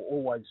 And they were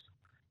always,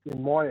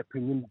 in my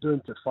opinion,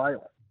 doomed to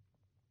fail.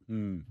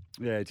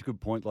 Yeah, it's a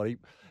good point, Lottie.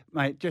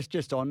 Mate,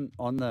 just on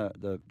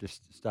the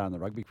just stay on the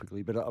rugby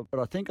quickly, but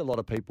I think a lot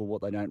of people,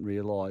 what they don't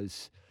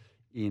realise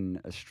in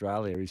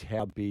Australia is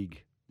how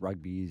big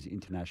rugby is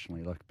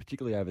internationally, like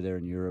particularly over there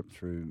in Europe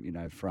through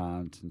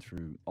France and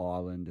through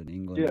Ireland and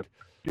England.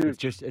 Yeah,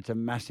 it's a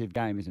massive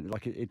game, isn't it?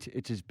 Like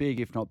it's as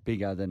big, if not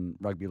bigger, than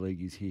rugby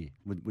league is here.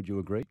 Would you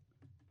agree?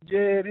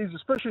 Yeah, it is,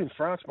 especially in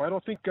France, mate. I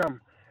think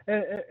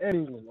and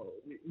England.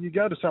 You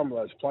go to some of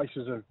those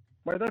places and,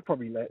 mate, they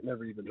probably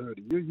never even heard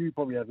of you. You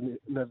probably haven't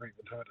never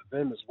even heard of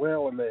them as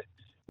well, and they're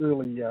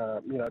really,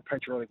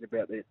 patriotic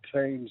about their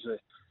teams.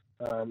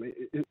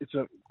 It's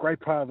a great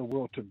part of the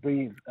world to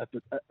be in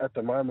at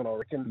the moment, I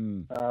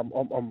reckon.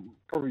 I'm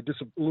probably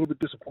a little bit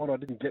disappointed I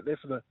didn't get there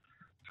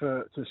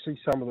to see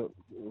some of the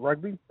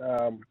rugby.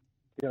 And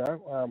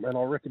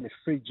I reckon if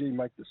Fiji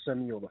make the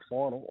semi or the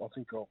final, I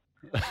think I'll.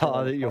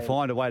 I think you'll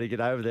find a way to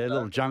get over there. A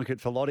little junket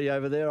for Lottie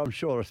over there. I'm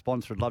sure a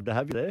sponsor would love to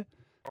have you there.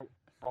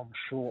 I'm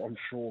sure,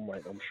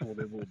 mate. I'm sure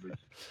there will be.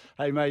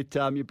 Hey, mate,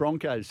 your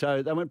Broncos.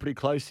 So they went pretty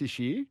close this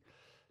year,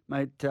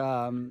 mate. They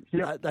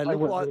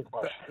look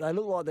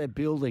like they're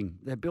building.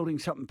 They're building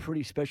something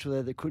pretty special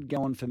there that could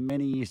go on for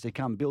many years to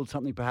come. Build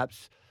something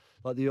perhaps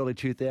like the early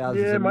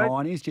 2000s and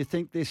 90s. Do you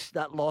think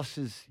that loss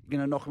is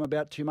going to knock them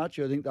about too much,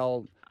 or do you think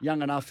they're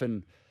young enough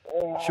and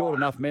short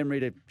enough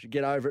memory to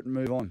get over it and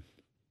move on?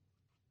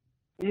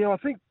 Yeah, I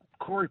think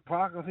Corey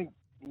Park. I think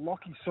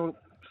Lockie sort of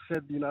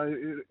said,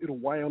 it'll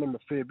weigh on them a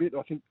fair bit.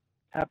 I think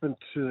happened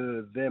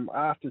to them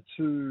after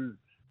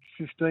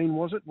 2015,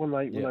 was it, when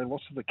they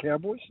lost to the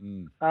Cowboys?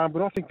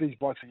 But I think these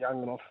blokes are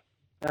young enough,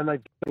 and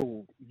they've got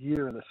all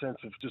year in the sense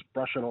of just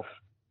brushing off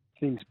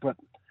things. But,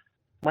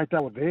 mate, they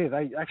were there.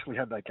 They actually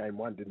had that game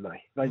won, didn't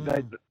they?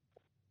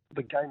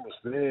 The game was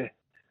there.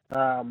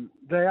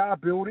 They are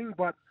building,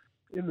 but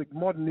in the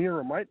modern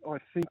era, mate, I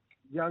think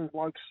young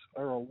blokes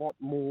are a lot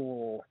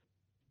more,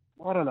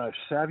 I don't know,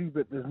 savvy,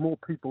 but there's more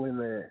people in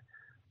their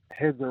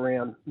heads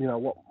around,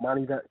 what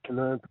money that can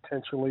earn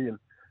potentially, and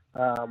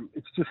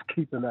it's just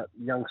keeping that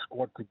young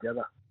squad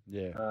together.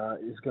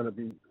 Is going to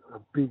be a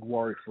big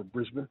worry for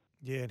Brisbane.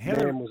 Yeah, and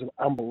Sam was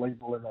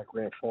unbelievable in that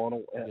grand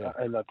final,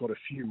 and they've got a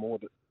few more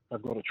that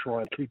they've got to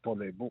try and keep on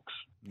their books.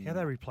 How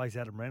they replace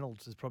Adam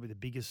Reynolds is probably the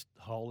biggest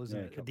hole, isn't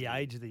it? At the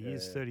age of the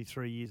years,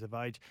 33 years of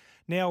age.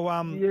 Now,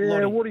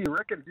 Lottie, what do you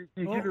reckon? Do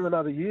you give him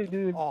another year? Do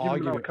you give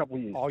him another couple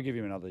of years? I'll give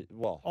him another.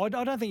 Well, I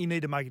don't think you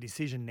need to make a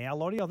decision now,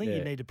 Lottie. I think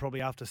you need to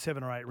probably after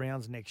 7 or 8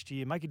 rounds next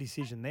year make a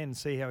decision then,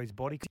 see how his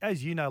body.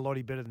 As you know,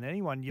 Lottie, better than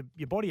anyone,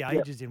 your body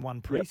ages in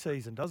one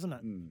pre-season, doesn't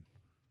it?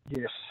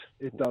 Yes,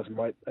 it does,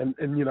 mate. And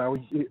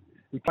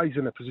he plays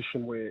in a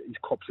position where his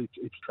cops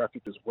each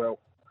traffic as well.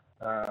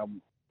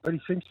 But he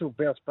seems to have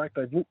bounced back.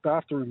 They've looked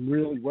after him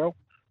really well.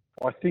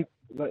 I think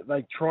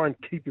they try and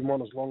keep him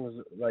on as long as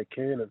they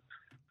can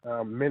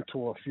and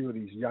mentor a few of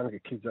these younger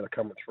kids that are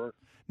coming through.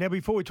 Now,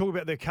 before we talk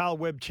about the Carl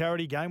Webb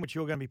charity game, which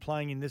you're going to be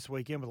playing in this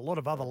weekend with a lot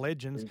of other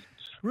legends,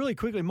 really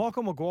quickly,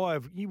 Michael Maguire,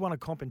 you won a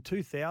comp in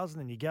 2000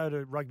 and you go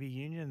to rugby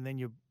union and then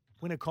you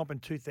win a comp in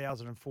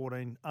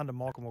 2014 under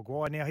Michael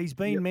Maguire. Now, he's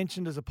been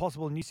mentioned as a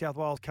possible New South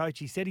Wales coach.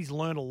 He said he's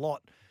learned a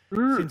lot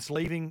since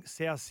leaving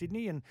South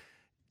Sydney. And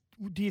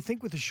do you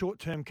think with the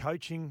short-term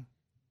coaching,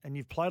 and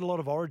you've played a lot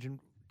of Origin,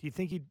 do you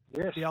think he'd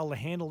be able to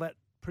handle that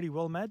pretty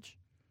well, Madge?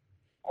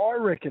 I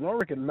reckon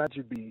Madge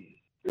would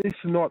be, if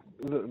not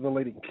the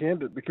leading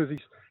candidate, because he's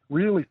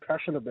really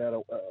passionate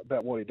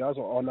about what he does.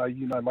 I know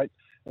you know, mate,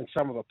 and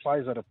some of the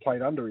players that have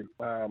played under him,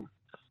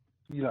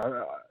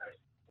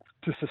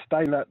 to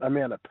sustain that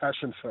amount of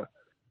passion for,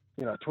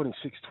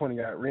 26,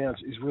 28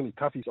 rounds is really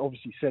tough. He's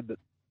obviously said that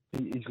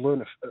he's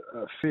learned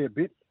a fair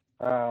bit.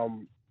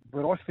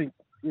 But I think,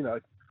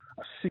 a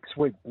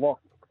 6-week block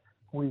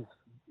with,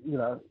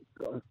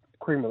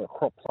 cream of the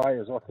crop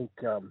players, I think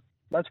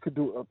Madge could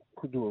do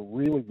a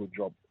really good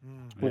job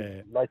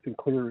with Nathan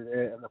Cleary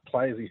there and the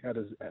players he had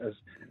as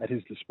at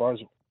his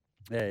disposal.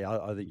 Yeah,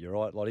 I think you're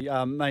right, Lottie.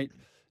 Mate,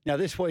 now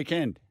this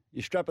weekend,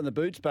 you're strapping the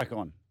boots back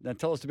on. Now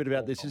tell us a bit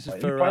about this. This is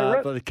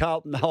for the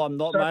Carlton. No, I'm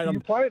not,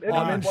 mate.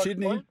 I'm in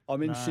Sydney.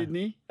 I'm in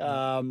Sydney.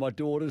 My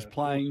daughter's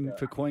playing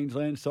for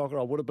Queensland soccer.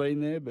 I would have been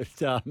there, but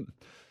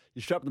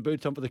you're strapping the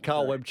boots on for the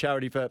Carl Webb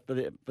charity for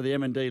the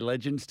M&D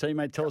Legends team,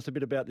 mate. Tell us a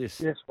bit about this.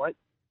 Yes, mate.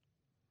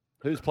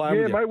 Who's playing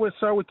with you? Yeah, mate.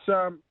 So it's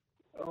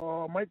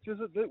Oh, mate,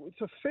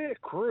 it's a fair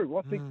crew.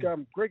 I think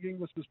Greg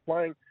Inglis was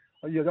playing.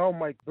 Your old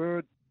mate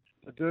Bird,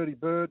 the Dirty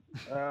Bird.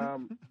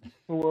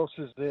 Who else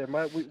is there,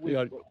 mate? We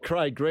got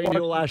Craig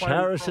Greenhill, Ash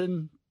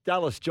Harrison,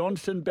 Dallas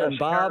Johnson, Ben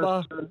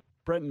Barber,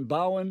 Brenton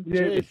Bowen.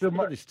 Yeah, Jeez, look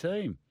at this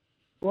team.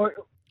 Well,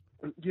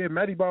 yeah,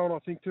 Matty Bowen, I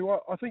think too.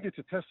 I think it's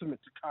a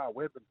testament to Carl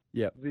Webb and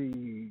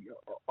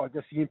I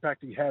guess the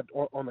impact he had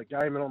on the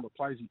game and on the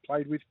players he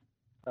played with.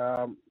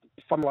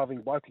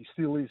 Fun-loving bloke, he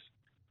still is.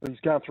 But he's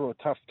going through a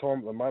tough time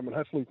at the moment.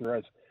 Hopefully, we can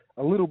raise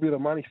a little bit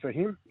of money for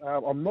him.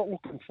 I'm not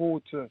looking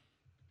forward to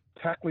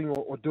tackling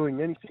or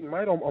doing anything,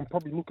 mate. I'm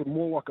probably looking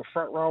more like a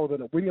front rower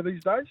than a winger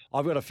these days.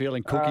 I've got a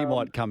feeling Cookie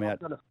might come out.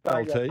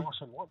 LT.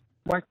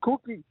 My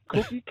Cookie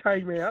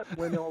came out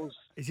when I was.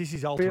 Is this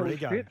his alter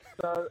ego? Fit,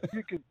 so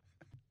you could.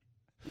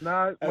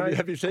 No.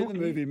 Have you seen the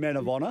movie Men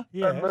of Honor?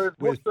 Yeah.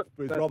 With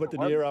Robert De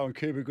Niro and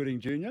Cuba Gooding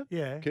Jr.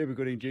 Yeah. Cuba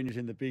Gooding Jr.'s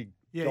in the big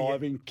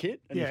diving kit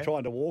and he's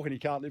trying to walk and he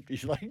can't lift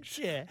his legs.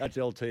 Yeah. That's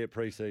LT at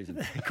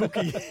pre-season.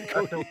 Cookie.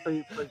 How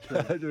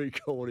do we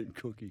call him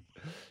Cookie?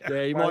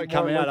 Yeah, he might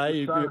come out,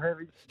 eh?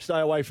 Stay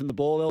away from the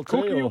ball, LT.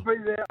 Cookie will be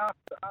there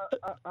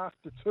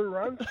after 2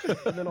 runs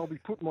and then I'll be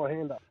putting my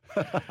hand up.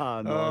 Nice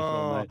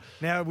one, mate.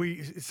 Now,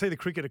 we see the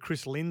cricketer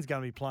Chris Lynn's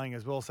going to be playing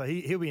as well, so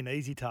he'll be an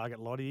easy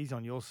target, Lottie. He's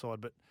on your side,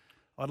 but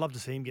I'd love to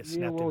see him get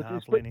snapped in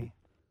half, Lenny.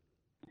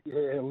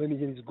 Yeah, Lenny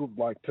is a good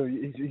bloke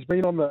too. He's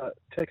been on the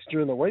text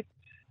during the week.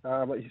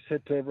 He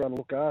said to everyone,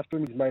 look after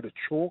him. He's made of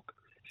chalk.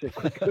 He said,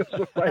 cricketers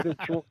are made of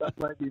chalk. That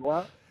made me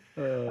laugh.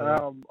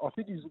 I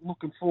think he's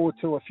looking forward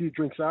to a few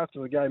drinks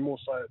after the game, more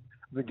so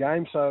the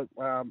game. So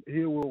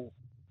he will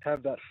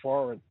have that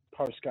foreign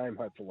post-game,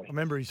 hopefully. I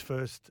remember his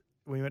first,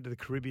 when he went to the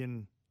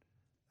Caribbean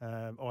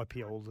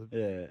IPL,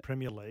 the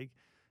Premier League.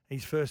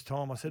 His first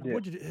time, I said,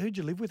 who'd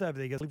you live with over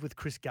there? He goes, I lived with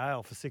Chris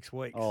Gale for 6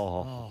 weeks.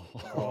 Oh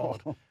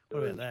God. What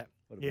about that?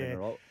 Yeah.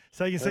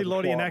 So you can see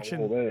Lottie in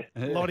action.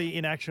 Lottie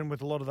in action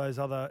with a lot of those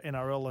other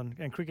NRL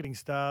and cricketing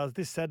stars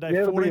this Saturday,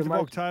 14th of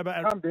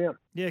October. Calm down.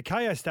 Yeah,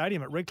 KO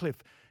Stadium at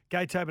Redcliffe.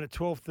 Gates open at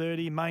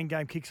 12:30. Main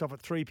game kicks off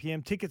at 3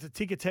 p.m. Tickets at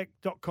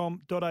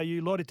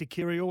tickettech.com.au. Lottie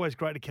Takiri, always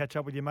great to catch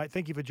up with you, mate.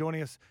 Thank you for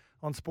joining us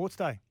on Sports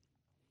Day.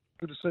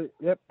 Good to see you.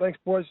 Yep, thanks,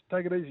 boys.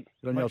 Take it easy.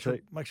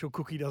 Make sure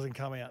Cookie doesn't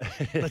come out.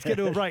 Let's get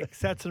to a break.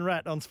 Sats and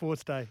Rat on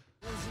Sports Day.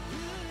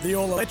 The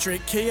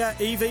all-electric Kia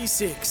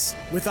EV6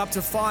 with up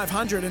to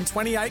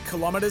 528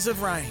 kilometres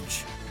of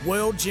range.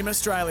 World Gym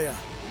Australia.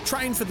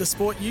 Train for the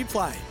sport you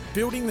play,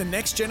 building the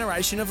next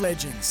generation of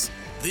legends.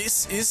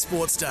 This is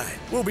Sports Day.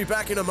 We'll be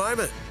back in a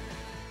moment.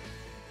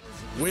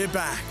 We're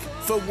back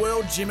for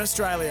World Gym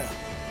Australia.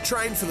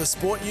 Train for the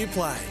sport you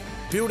play,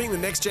 building the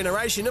next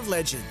generation of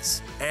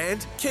legends.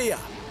 And Kia.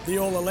 The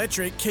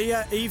all-electric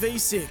Kia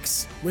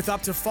EV6 with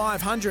up to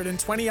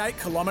 528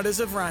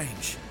 kilometres of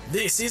range.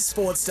 This is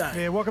Sports Day.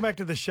 Yeah, welcome back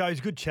to the show. He's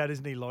a good chat,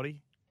 isn't he,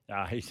 Lottie?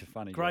 He's a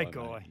funny guy. Great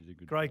guy. He's a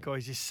good Great guy.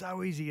 He's just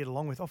so easy to get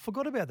along with. I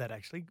forgot about that,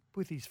 actually,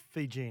 with his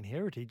Fijian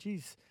heritage.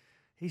 He's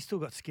still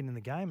got skin in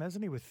the game,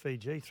 hasn't he, with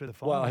Fiji through the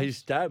finals? Well,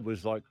 his dad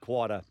was like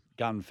quite a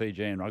gun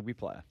Fijian rugby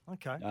player.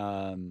 Okay.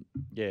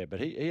 But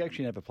he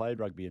actually never played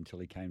rugby until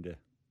he came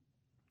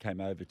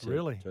over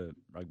to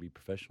rugby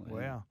professionally.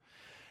 Wow.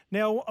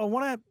 Now, I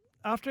want to,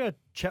 after our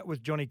chat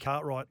with Johnny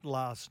Cartwright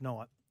last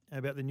night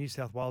about the New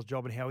South Wales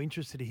job and how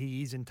interested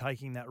he is in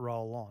taking that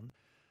role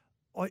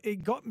on,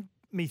 it got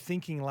me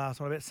thinking last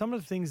night about some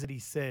of the things that he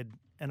said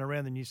and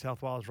around the New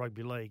South Wales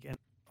Rugby League. And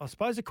I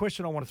suppose the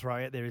question I want to throw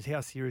out there is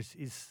how serious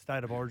is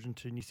State of Origin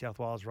to New South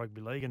Wales Rugby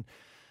League? And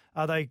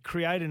are they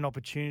creating an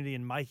opportunity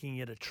and making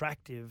it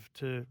attractive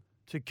to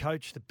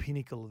coach the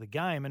pinnacle of the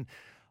game? And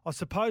I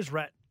suppose,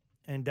 Rat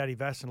and Daddy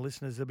Vass and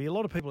listeners, there'll be a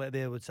lot of people out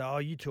there who would say, oh,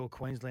 you two are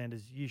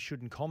Queenslanders, you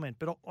shouldn't comment.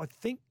 But I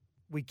think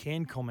we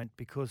can comment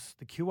because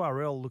the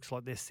QRL looks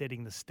like they're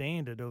setting the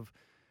standard of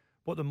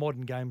what the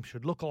modern game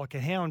should look like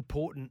and how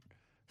important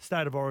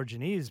State of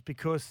Origin is,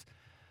 because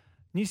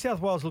New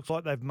South Wales looks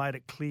like they've made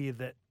it clear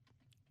that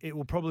it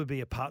will probably be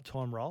a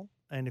part-time role.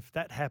 And if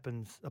that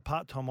happens, a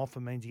part-time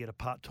offer means you get a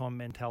part-time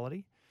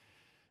mentality.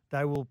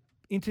 They will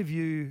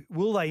interview a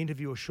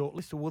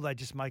shortlist, or will they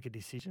just make a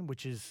decision,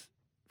 which is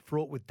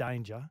fraught with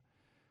danger?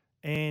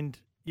 And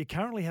you're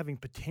currently having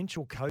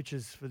potential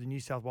coaches for the New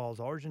South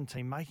Wales Origin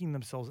team making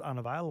themselves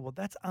unavailable.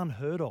 That's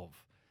unheard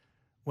of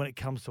when it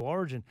comes to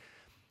Origin.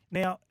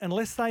 Now,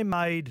 unless they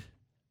made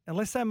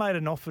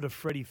an offer to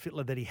Freddie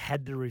Fittler that he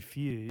had to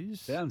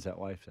refuse, sounds that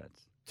way,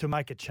 Fats, to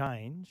make a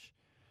change,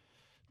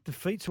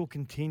 defeats will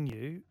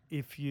continue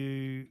if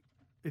you're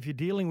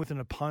dealing with an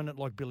opponent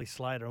like Billy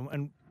Slater.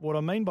 And what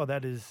I mean by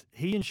that is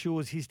he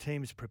ensures his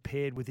team is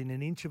prepared within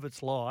an inch of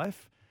its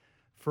life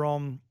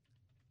from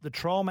the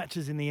trial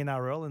matches in the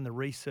NRL and the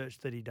research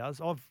that he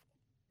does.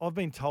 I've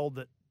been told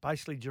that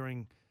basically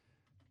during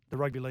the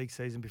rugby league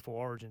season before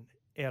Origin,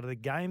 out of the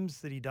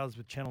games that he does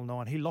with Channel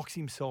 9, he locks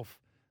himself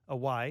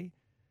away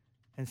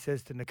and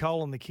says to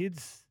Nicole and the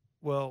kids,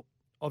 well,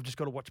 I've just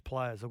got to watch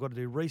players. I've got to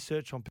do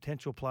research on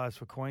potential players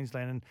for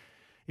Queensland. And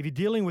if you're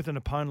dealing with an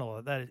opponent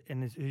like that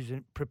and who's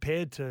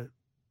prepared to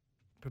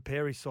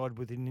prepare his side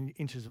within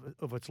inches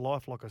of its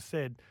life, like I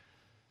said,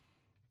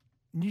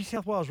 New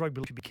South Wales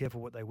Rugby League should be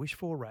careful what they wish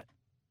for, Rat.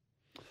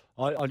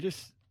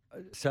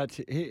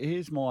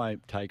 Here's my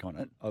take on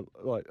it.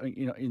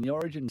 In the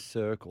Origin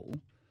circle,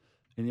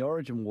 in the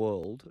Origin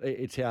world,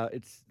 it's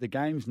the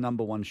game's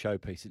number one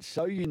showpiece. It's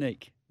so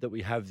unique that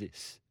we have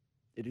this.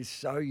 It is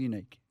so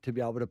unique to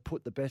be able to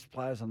put the best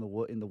players in the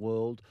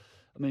world.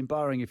 I mean,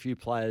 barring a few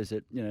players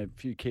a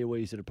few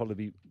Kiwis that'll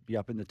probably be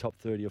up in the top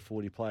 30 or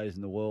 40 players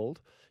in the world,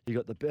 you've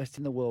got the best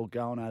in the world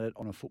going at it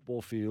on a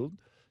football field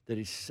that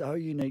is so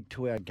unique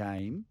to our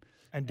game.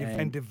 And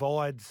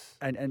divides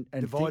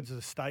the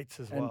states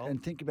as well.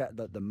 And think about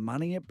the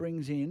money it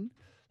brings in.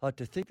 Like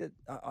to think that,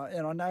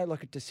 and I know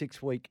it's a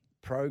 6-week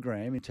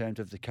program in terms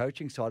of the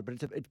coaching side,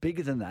 but it's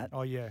bigger than that.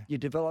 Oh yeah, your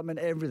development,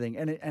 everything,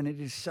 and it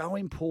is so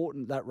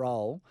important, that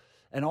role.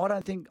 And I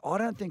don't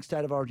think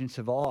State of Origin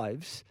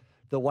survives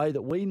the way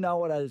that we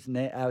know it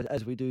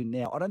as we do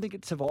now. I don't think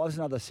it survives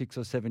another 6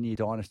 or 7 year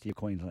dynasty of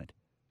Queensland.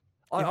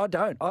 I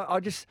don't.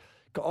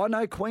 I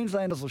know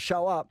Queenslanders will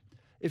show up.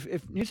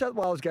 If New South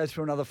Wales goes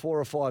through another 4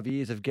 or 5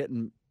 years of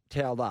getting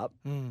towed up,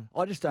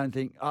 I just don't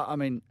think. I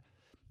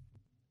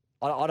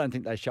don't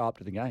think they show up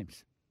to the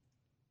games.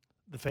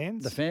 The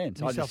fans? The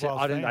fans.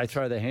 I think they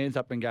throw their hands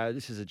up and go,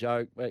 "This is a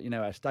joke."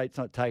 Our state's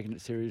not taking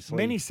it seriously.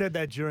 Many said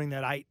that during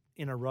that 8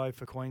 in a row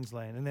for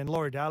Queensland, and then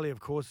Laurie Daly,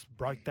 of course,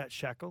 broke that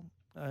shackle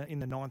in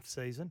the 9th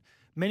season.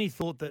 Many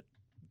thought that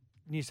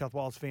New South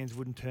Wales fans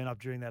wouldn't turn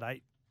up during that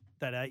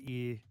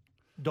 8-year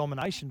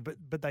domination,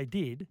 but they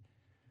did.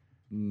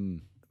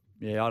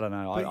 Yeah, I don't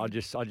know. I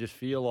just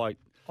feel like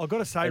I've got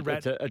to say,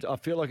 Rat, I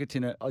feel like it's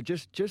in a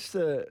just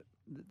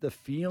the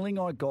feeling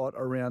I got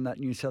around that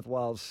New South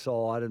Wales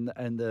side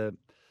and the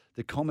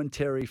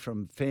commentary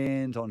from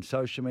fans on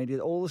social media,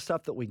 all the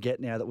stuff that we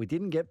get now that we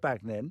didn't get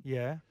back then.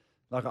 Yeah,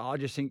 like I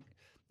just think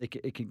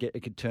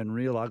it could turn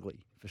real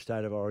ugly for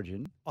State of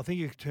Origin. I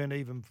think it could turn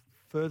even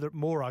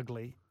more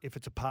ugly if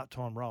it's a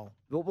part-time role.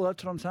 Well,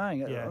 that's what I'm saying.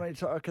 Yeah. I mean,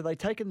 are they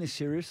taking this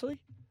seriously?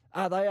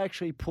 Are they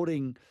actually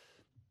putting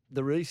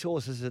the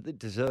resources that it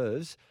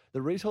deserves,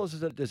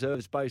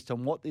 based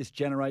on what this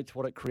generates,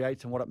 what it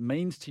creates, and what it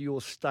means to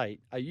your state?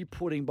 Are you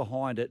putting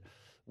behind it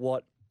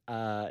what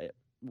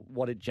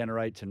it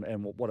generates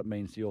and what it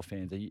means to your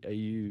fans? Are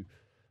you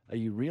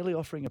really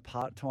offering a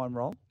part-time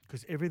role?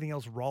 Because everything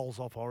else rolls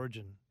off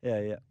Origin.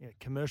 Yeah.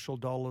 Commercial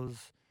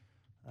dollars,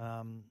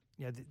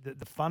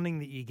 the funding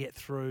that you get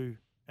through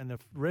and the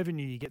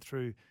revenue you get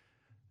through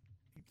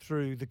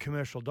the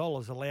commercial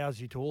dollars allows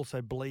you to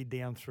also bleed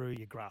down through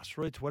your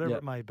grassroots, whatever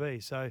it may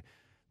be. So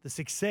the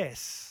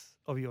success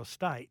of your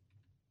state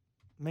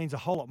means a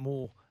whole lot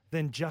more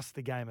than just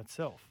the game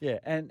itself. Yeah,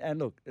 and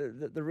look,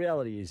 the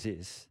reality is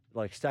this,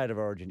 like State of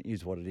Origin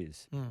is what it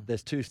is.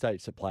 There's 2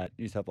 states that play it,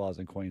 New South Wales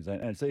and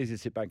Queensland, and it's easy to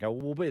sit back and go,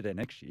 well, we'll be there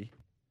next year.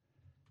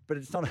 But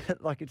it's not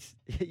like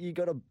you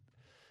got to,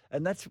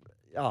 and that's,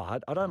 I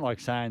don't like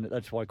saying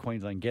that's why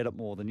Queensland get it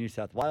more than New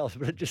South Wales,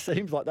 but it just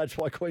seems like that's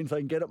why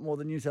Queensland get it more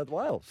than New South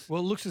Wales.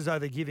 Well, it looks as though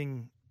they're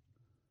giving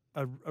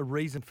a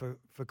reason for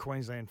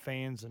Queensland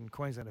fans and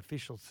Queensland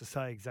officials to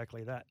say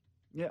exactly that.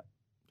 Yeah.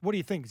 What do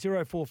you think?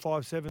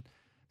 0457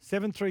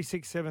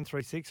 736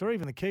 736, or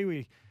even the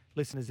Kiwi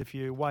listeners, if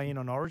you weigh in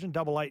on Origin,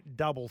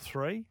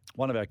 8833.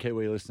 One of our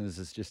Kiwi listeners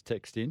has just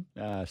texted in,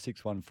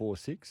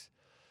 6146.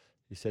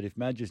 He said, if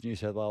Madge is New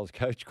South Wales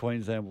coach,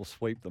 Queensland will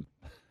sweep them.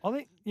 I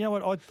think, you know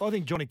what, I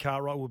think Johnny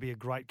Cartwright will be a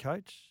great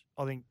coach.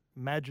 I think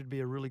Madge would be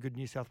a really good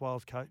New South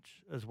Wales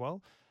coach as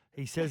well.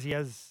 He says he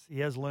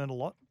has learned a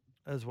lot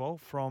as well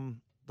from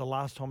the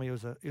last time he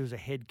was a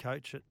head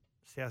coach at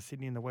South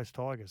Sydney and the West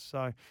Tigers.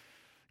 So,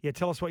 yeah,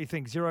 tell us what you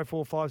think.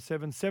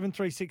 0457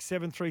 736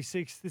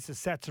 736. This is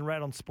Sats and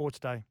Rat on Sports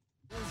Day.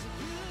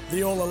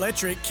 The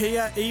all-electric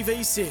Kia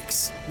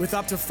EV6 with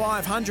up to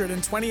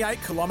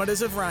 528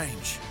 kilometres of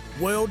range.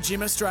 World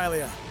Gym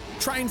Australia.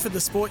 Train for the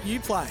sport you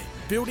play,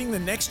 building the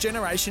next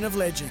generation of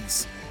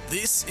legends.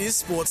 This is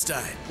Sports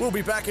Day. We'll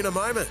be back in a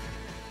moment.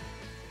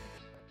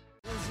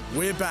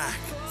 We're back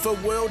for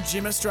World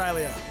Gym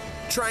Australia.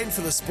 Train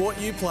for the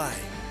sport you play,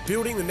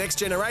 building the next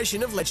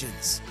generation of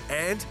legends.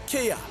 And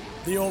Kia.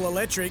 The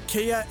all-electric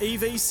Kia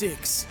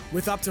EV6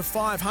 with up to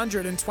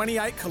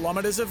 528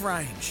 kilometres of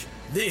range.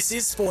 This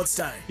is Sports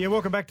Day. Yeah,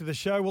 welcome back to the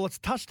show. Well, it's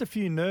touched a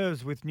few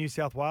nerves with New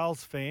South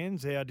Wales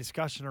fans. Our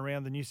discussion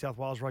around the New South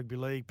Wales Rugby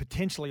League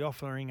potentially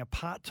offering a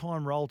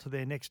part-time role to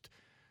their next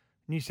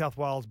New South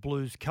Wales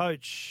Blues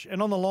coach.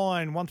 And on the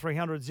line,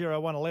 1300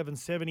 01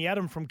 1170,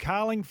 Adam from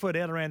Carlingford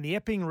out around the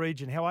Epping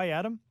region. How are you,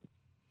 Adam?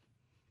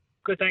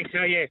 Good, thanks.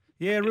 How are you?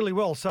 Yeah, really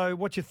well. So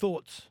what's your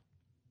thoughts?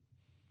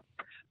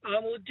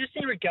 Well, just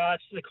in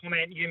regards to the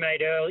comment you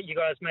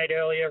guys made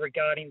earlier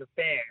regarding the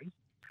fans.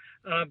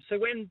 So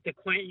when the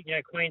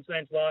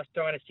Queensland's last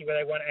dynasty where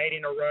they won 8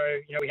 in a row,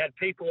 we had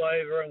people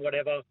over and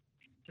whatever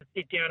to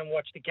sit down and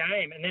watch the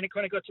game. And then it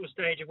kind of got to a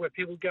stage of where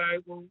people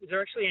go, well, is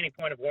there actually any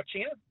point of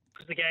watching it?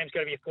 Because the game's got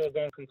to be a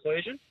foregone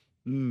conclusion.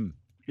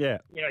 Yeah.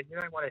 You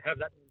don't want to have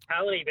that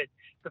mentality. But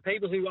for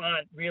people who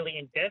aren't really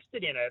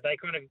invested in it, they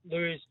kind of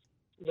lose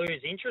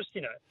interest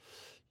in it.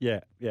 Yeah.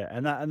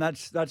 And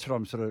that's what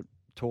I'm sort of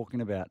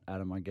talking about,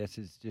 Adam, I guess,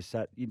 is just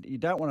that you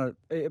don't want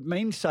to. It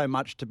means so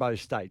much to both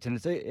states, and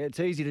it's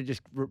easy to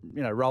just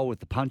roll with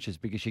the punches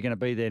because you're going to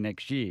be there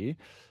next year.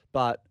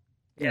 But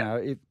you know,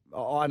 if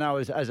I know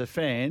as a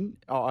fan,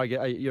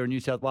 you're a New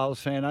South Wales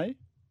fan, eh?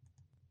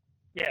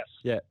 Yes.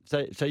 Yeah.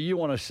 So you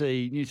want to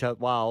see New South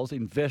Wales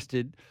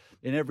invested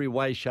in every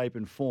way, shape,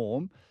 and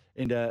form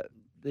into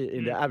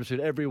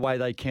absolute every way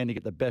they can to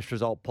get the best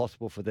result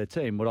possible for their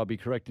team. Would I be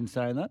correct in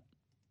saying that?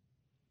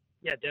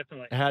 Yeah,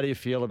 definitely. How do you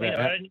feel about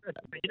that?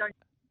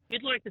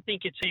 You'd like to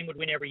think your team would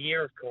win every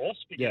year, of course,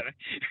 but you know.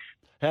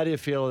 How do you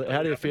feel?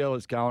 How do you feel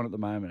it's going at the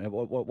moment?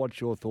 What's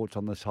your thoughts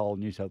on this whole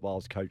New South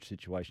Wales coach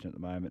situation at the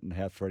moment, and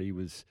how Freddie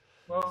was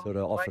sort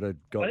of offered a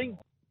job? I think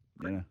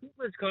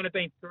it's kind of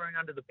been thrown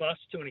under the bus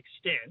to an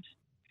extent,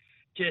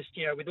 just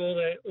with all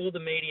the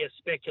media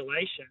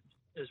speculation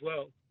as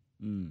well,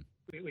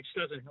 which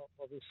doesn't help,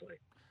 obviously.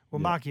 Well,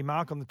 Marky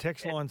Mark on the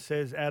text line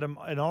says, Adam,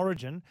 in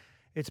Origin,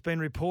 it's been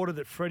reported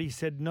that Freddie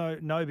said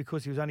no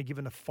because he was only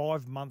given a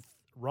 5-month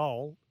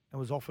role and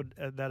was offered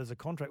that as a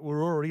contract.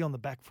 We're already on the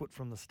back foot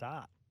from the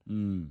start.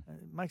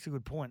 It makes a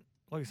good point.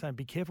 Like you're saying,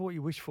 be careful what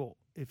you wish for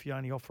if you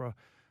only offer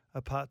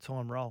a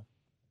part-time role.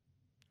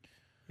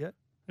 Yeah.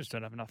 They just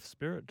don't have enough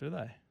spirit, do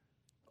they?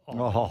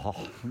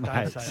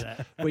 Mate, say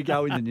that. We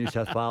go into New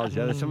South Wales.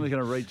 Someone's going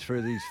to reach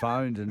through these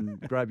phones and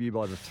grab you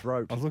by the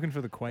throat. I was looking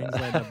for the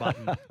Queenslander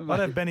button.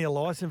 Might have Benny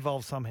Elias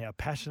involved somehow,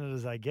 passionate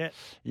as they get.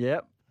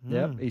 Yep,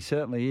 he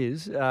certainly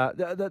is.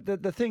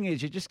 The thing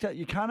is,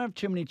 you can't have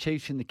too many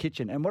chiefs in the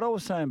kitchen. And what I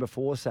was saying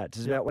before, Sats,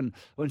 is about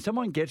when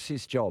someone gets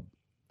this job,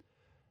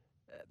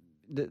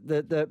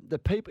 the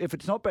people, if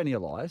it's not Benny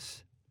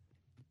Elias,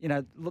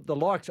 the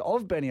likes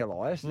of Benny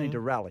Elias need to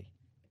rally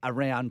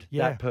around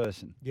that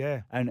person.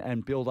 Yeah.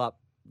 And build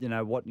up,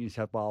 what New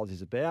South Wales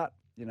is about,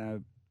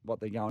 what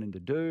they're going in to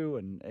do.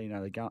 And,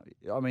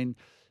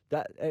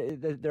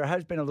 there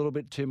has been a little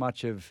bit too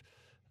much of,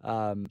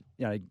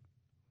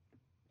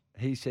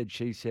 he said,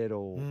 she said,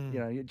 or,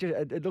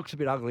 it looks a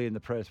bit ugly in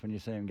the press when you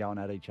see them going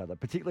at each other,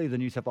 particularly the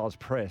New South Wales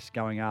press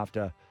going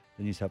after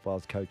the New South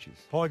Wales coaches.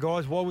 Hi,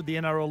 guys. Why would the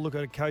NRL look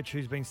at a coach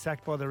who's been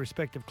sacked by their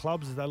respective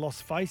clubs as they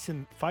lost faith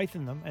in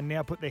them and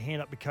now put their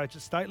hand up to coach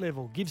at state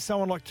level? Give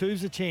someone like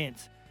Tooves a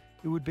chance.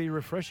 It would be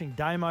refreshing.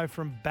 Damo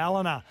from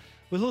Ballina.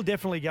 Well, he'll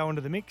definitely go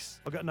into the mix.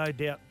 I've got no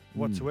doubt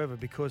whatsoever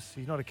because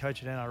he's not a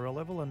coach at NRL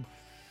level and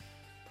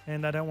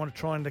they don't want to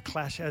try and to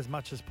clash as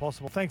much as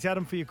possible. Thanks,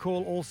 Adam, for your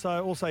call.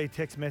 Also your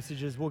text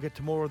messages. We'll get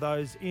to more of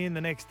those in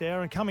the next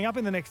hour. And coming up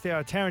in the next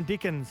hour, Taryn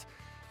Dickens,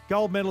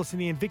 gold medalist in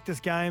the Invictus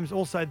Games.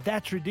 Also,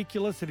 That's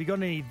Ridiculous. If you've got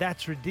any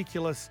That's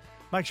Ridiculous,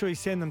 make sure you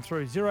send them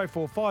through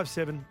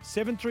 0457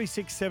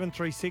 736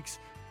 736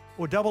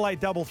 or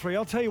 8833.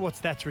 I'll tell you what's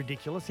That's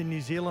Ridiculous. In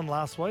New Zealand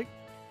last week,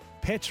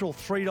 petrol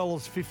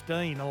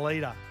 $3.15 a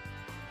litre.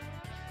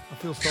 I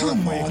feel sorry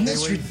Come for you, on,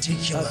 that's Kiwis.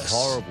 ridiculous. That's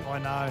horrible. I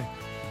know.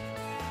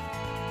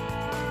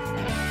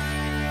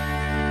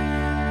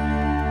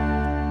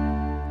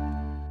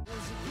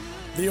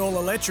 The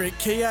all-electric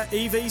Kia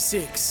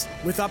EV6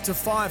 with up to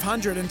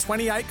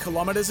 528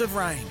 kilometres of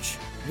range.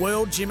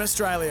 World Gym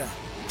Australia.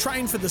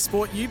 Train for the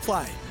sport you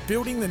play,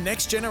 building the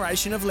next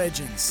generation of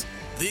legends.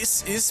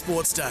 This is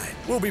Sportsday.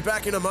 We'll be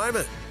back in a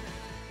moment.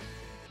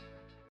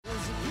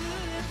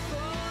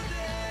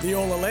 The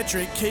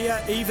all-electric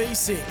Kia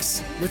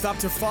EV6 with up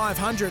to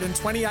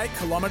 528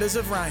 kilometres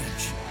of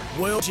range.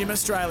 World Gym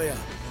Australia.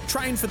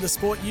 Train for the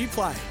sport you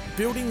play,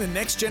 building the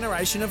next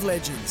generation of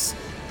legends.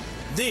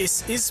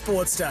 This is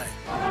Sports Day.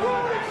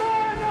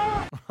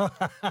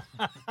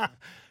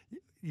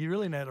 You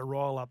really know to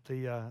rile up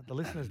the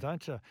listeners,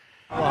 don't you?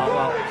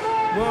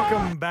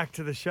 Welcome back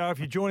to the show. If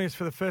you're joining us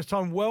for the first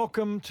time,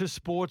 welcome to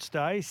Sports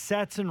Day.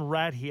 Sats and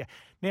Rat here.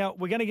 Now,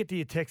 we're going to get to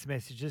your text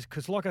messages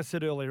because, like I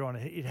said earlier on,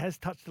 it has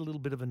touched a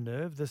little bit of a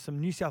nerve. There's some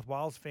New South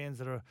Wales fans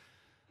that are...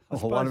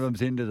 one of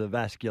them's into the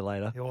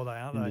vasculator. Yeah, they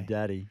aren't into they?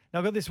 daddy. Now,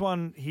 I've got this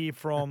one here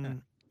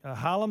from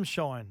Harlem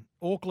Shine,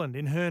 Auckland,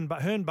 in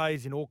Herne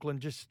Bay's in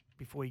Auckland, just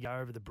before you go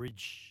over the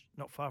bridge,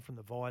 not far from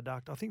the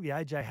viaduct. I think the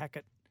AJ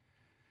Hackett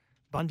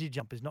bungee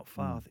jump is not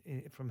far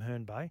from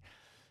Herne Bay.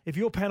 If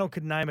your panel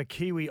could name a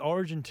Kiwi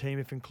Origin team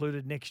if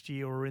included next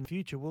year or in the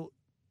future, well,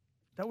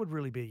 that would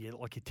really be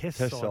like your test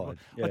side.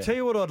 Yeah. I'll tell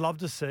you what I'd love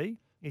to see.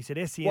 He said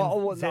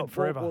SEN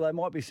forever. Well, they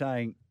might be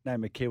saying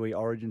name a Kiwi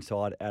Origin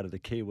side out of the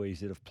Kiwis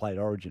that have played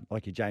Origin,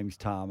 like your James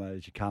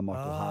Tarmers, your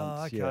Carmichael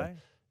Hunts. Okay.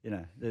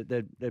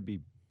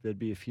 There'd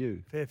be a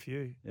few. Fair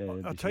few. Yeah,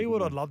 I'll tell you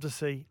what I'd love to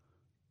see,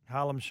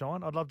 Harlem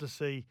Shine. I'd love to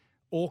see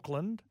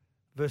Auckland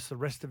versus the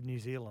rest of New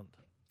Zealand.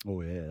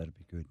 Oh, yeah, that'd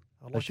be good.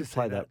 I'd They like should to see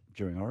play that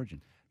during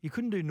Origin. You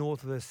couldn't do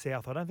North versus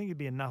South. I don't think it'd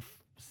be enough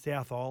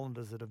South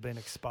Islanders that have been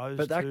exposed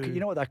But that, to... you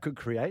know what that could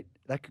create?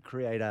 That could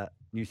create a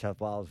New South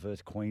Wales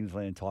versus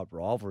Queensland type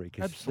rivalry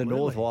because the Absolutely.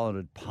 North Island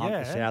would pump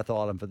the South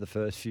Island for the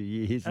first few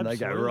years and they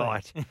go,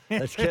 right,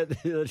 let's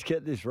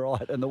get this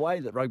right. And the way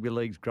that rugby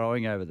league's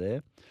growing over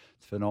there,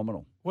 it's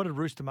phenomenal. What did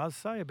Rooster Muzz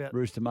say about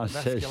Rooster Muzz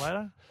says,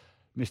 Vasculator?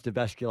 Mr.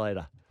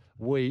 Vasculator,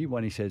 we,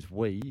 when he says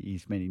we,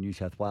 he's meaning New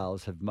South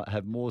Wales,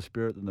 have more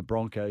spirit than the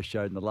Broncos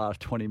showed in the last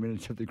 20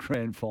 minutes of the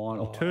grand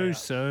final. Too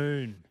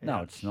soon. No,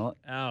 it's not.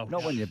 Ouch.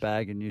 Not when you're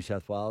bagging New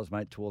South Wales,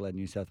 mate, to all our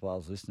New South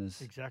Wales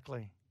listeners.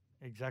 Exactly.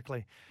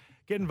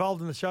 Get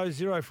involved in the show,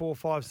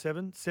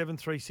 0457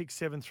 736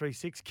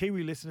 736.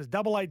 Kiwi listeners,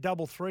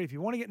 8833. If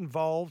you want to get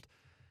involved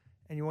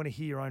and you want to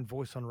hear your own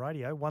voice on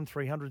radio,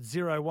 1300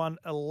 01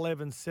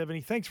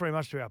 1170. Thanks very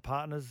much to our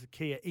partners, the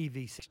Kia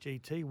EV6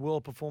 GT,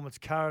 World Performance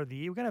Car of the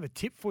Year. We're going to have a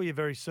tip for you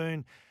very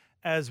soon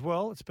as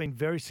well. It's been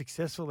very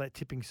successful, that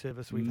tipping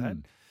service we've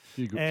had.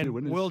 Few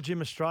winners. World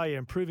Gym Australia,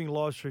 improving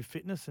lives through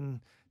fitness. And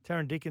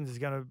Taryn Dickens is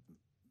going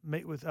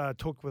to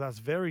talk with us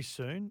very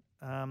soon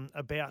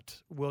about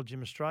World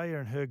Gym Australia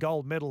and her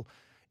gold medal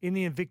in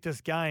the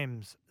Invictus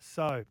Games.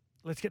 So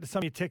let's get to some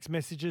of your text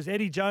messages.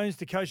 Eddie Jones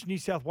to coach New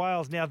South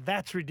Wales. Now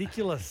that's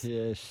ridiculous.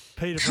 Yes.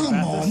 Peter from Come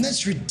Bathurst. on,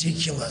 that's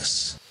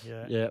ridiculous.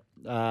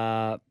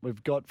 Yeah.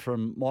 We've got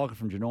from Michael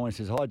from Genoa. He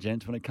says, hi,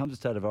 gents. When it comes to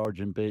State of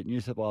Origin, be it New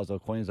South Wales or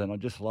Queensland, I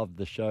just love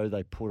the show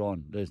they put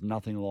on. There's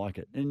nothing like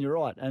it. And you're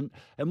right. And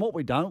what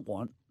we don't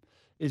want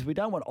is we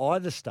don't want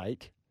either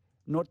state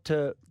not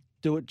to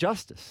do it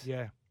justice.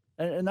 Yeah.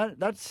 And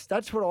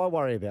that's what I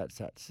worry about,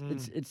 Sats.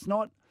 It's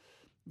not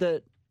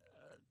that,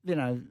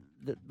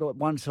 that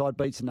one side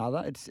beats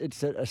another. It's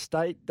that a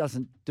state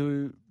doesn't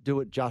do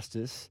it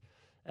justice.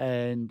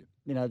 And,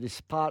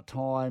 this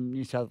part-time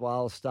New South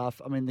Wales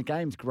stuff, I mean, the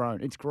game's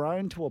grown. It's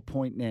grown to a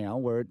point now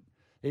where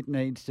it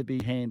needs to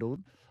be handled,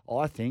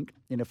 I think,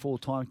 in a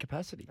full-time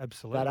capacity.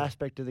 Absolutely. That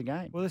aspect of the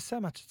game. Well, there's so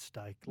much at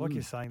stake. Like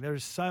you're saying, there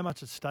is so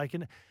much at stake.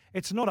 And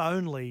it's not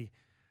only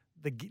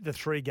the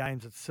three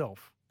games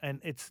itself, and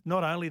it's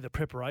not only the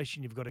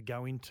preparation you've got to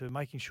go into,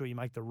 making sure you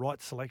make the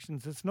right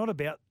selections. It's not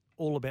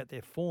all about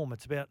their form.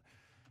 It's about,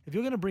 if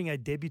you're going to bring a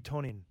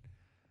debutant in,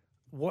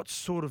 what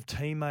sort of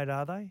teammate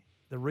are they?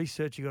 The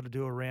research you've got to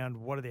do around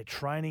what are their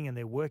training and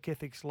their work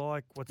ethics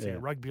like, what's their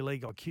rugby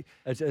league IQ.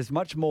 It's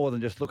much more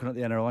than just looking at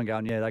the NRL and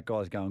going, yeah, that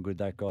guy's going good,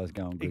 that guy's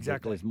going good.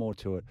 Exactly. There's more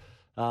to it.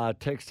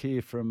 Text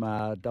here from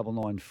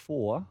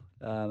 994.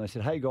 They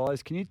said, hey,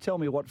 guys, can you tell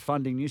me what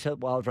funding New South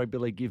Wales Rugby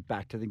League give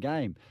back to the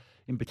game?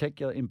 In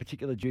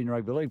particular, junior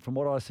rugby league. From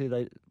what I see,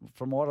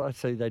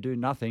 they do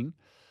nothing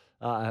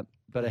but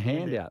a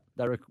handout.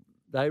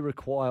 They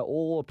require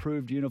all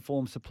approved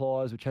uniform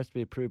suppliers, which has to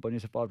be approved by New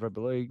South Wales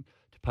Rugby League,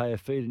 to pay a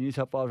fee to New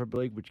South Wales Rugby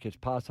League, which gets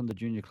passed on to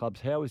junior clubs.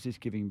 How is this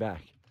giving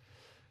back?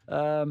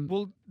 I'm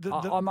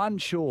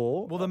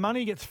unsure. Well, the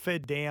money gets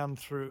fed down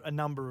through a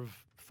number of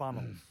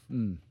funnels,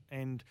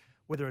 and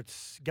whether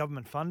it's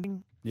government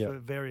funding for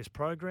various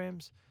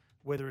programs,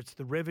 whether it's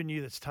the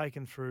revenue that's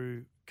taken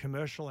through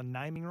commercial and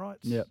naming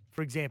rights. Yep.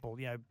 For example,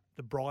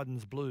 the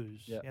Bryden's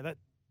Blues. Yep.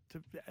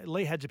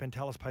 Lee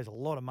Hadjipentelis pays a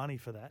lot of money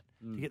for that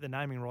to get the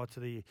naming rights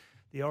of the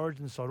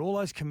Origin side. All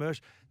those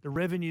commercial, the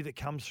revenue that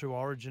comes through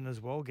Origin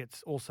as well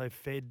gets also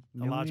fed.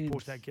 A large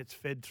portion of that gets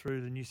fed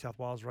through the New South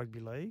Wales Rugby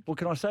League. Well,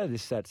 can I say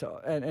this, Sats?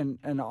 And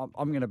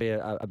I'm going to be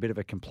a bit of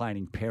a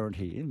complaining parent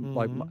here.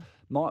 Like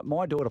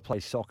my daughter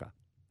plays soccer.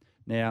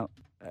 Now,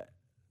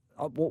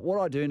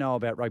 what I do know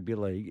about rugby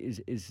league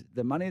is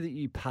the money that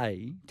you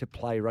pay to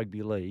play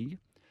rugby league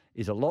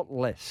is a lot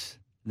less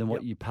than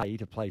what you pay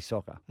to play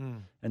soccer.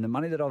 And the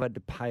money that I've had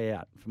to pay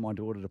out for my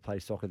daughter to play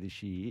soccer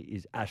this year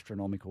is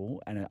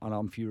astronomical, and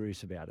I'm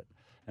furious about it.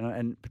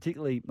 And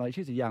particularly, like,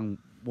 she's a young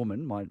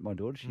woman, my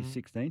daughter. She's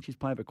 16. She's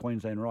playing for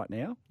Queensland right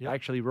now.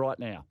 Actually, right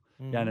now,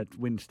 down at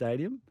Wynn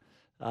Stadium.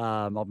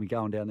 I'll be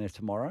going down there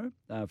tomorrow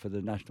for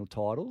the national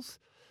titles.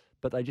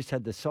 But they just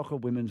had the Soccer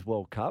Women's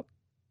World Cup.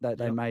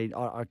 They made.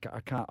 I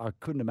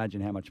couldn't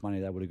imagine how much money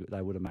they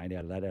would have made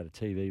out of that, out of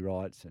TV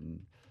rights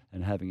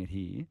and having it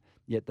here.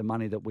 Yet the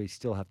money that we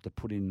still have to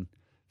put in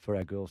for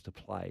our girls to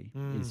play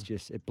is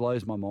just, it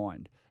blows my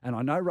mind. And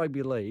I know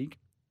rugby league,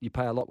 you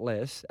pay a lot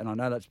less, and I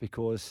know that's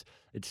because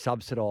it's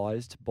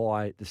subsidised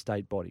by the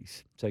state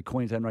bodies. So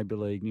Queensland Rugby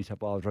League, New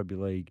South Wales Rugby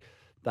League,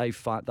 they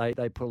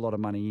put a lot of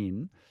money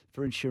in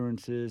for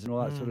insurances and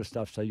all that sort of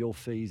stuff. So your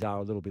fees are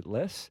a little bit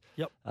less.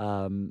 Yep.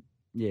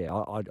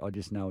 I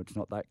just know it's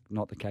not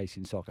the case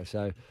in soccer.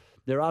 So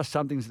there are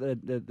some things that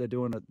they're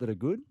doing that are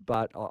good,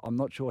 but I'm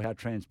not sure how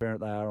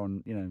transparent they are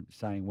on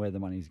saying where the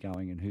money's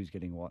going and who's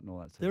getting what and all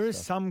that sort of stuff. There is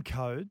some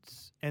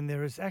codes, and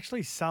there is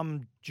actually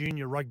some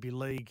junior rugby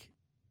league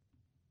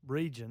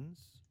regions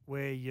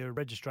where your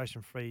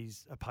registration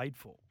fees are paid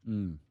for.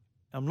 I'm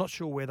not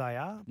sure where they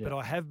are, but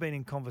I have been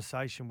in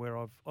conversation where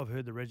I've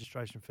heard the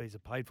registration fees are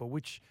paid for,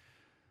 which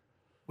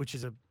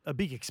is a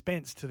big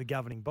expense to the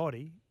governing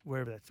body,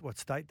 wherever what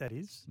state that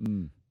is.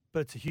 But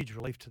it's a huge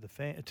relief to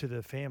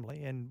the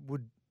family, and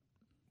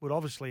would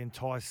obviously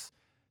entice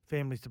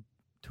families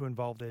to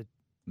involve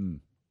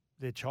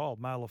their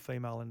child, male or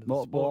female, into the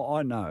sport. Well,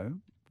 I know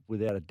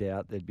without a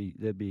doubt there'd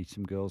be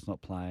some girls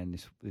not playing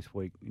this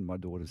week in my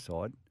daughter's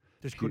side.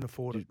 Just couldn't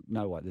afford it.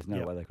 No way. There's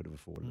no way they could have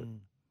afforded it,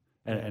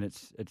 and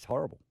it's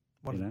horrible.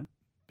 One of the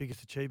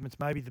biggest achievements,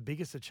 maybe the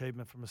biggest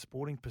achievement from a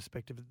sporting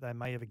perspective that they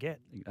may ever get.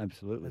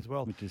 Absolutely, as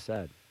well, which is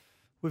sad.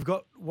 We've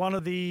got one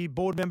of the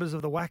board members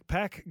of the WAC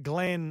Pack,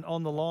 Glenn,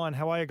 on the line.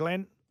 How are you,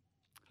 Glenn?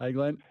 Hey,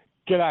 Glenn.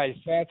 G'day,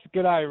 Sats.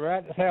 G'day,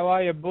 Rat. How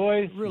are you,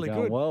 boys? Really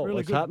Going good. well. Really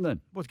What's good.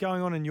 happening? What's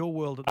going on in your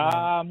world at the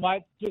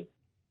moment? Mate,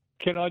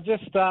 can I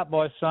just start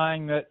by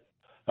saying that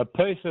a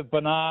piece of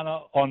banana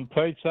on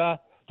pizza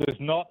does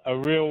not a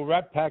real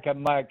Rat Packer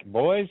make,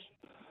 boys.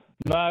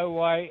 No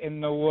way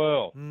in the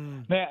world.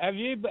 Now, have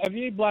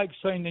you blokes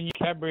seen the new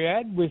Cadbury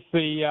ad with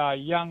the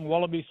young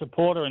Wallaby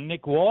supporter and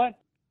Nick White?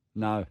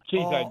 No.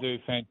 Geez, they do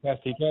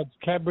fantastic ads.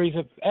 Cadbury's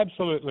are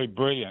absolutely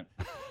brilliant.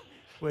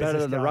 Better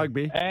than the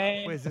rugby.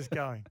 And, Where's this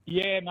going?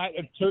 Yeah, mate.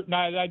 It's true.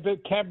 No, they do.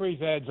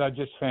 Cadbury's ads are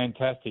just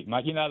fantastic,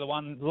 mate. You know the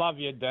one, love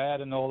your dad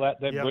and all that.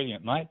 They're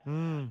brilliant, mate.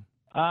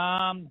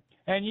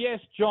 And yes,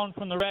 John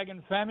from the Rag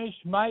and Famish,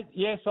 mate.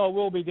 Yes, I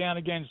will be down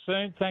again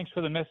soon. Thanks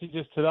for the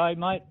messages today,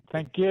 mate.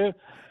 Thank you.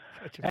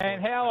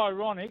 And how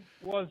ironic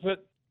was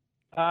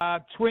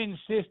that twin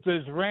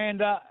sisters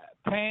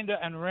Panda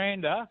and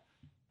Randa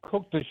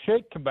cooked a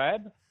sheep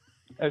kebab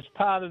as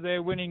part of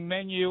their winning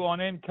menu on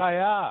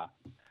MKR.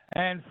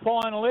 And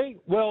finally,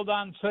 well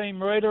done,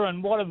 Team Reader,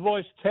 and what a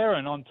voice,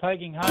 Terran, on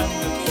taking home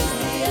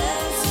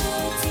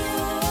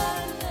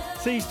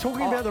See, he's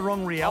talking about the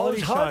wrong reality I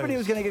was hoping shows. he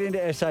was going to get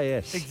into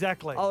SAS.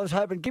 Exactly. I was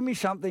hoping, give me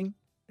something.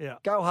 Yeah.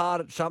 Go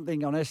hard at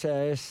something on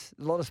SAS.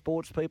 A lot of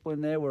sports people in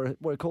there.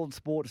 We're called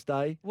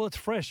Sportsday. Well, it's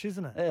fresh,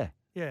 isn't it? Yeah.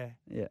 Yeah.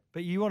 Yeah.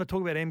 But you want to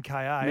talk about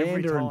MKR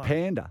every Manda time. and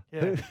Panda.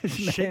 Yeah. Who's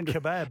Sheep Manda?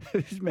 kebab.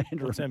 Who's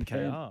Manda What's and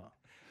MKR?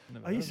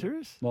 Panda? Are you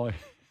serious? My,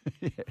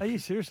 Are you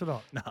serious or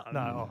not?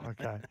 No. Oh,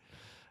 okay.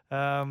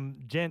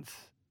 Gents,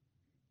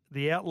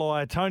 the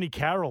outlier, Tony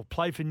Carroll,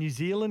 played for New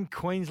Zealand,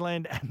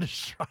 Queensland and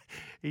Australia.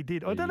 He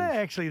did. I don't know how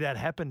actually that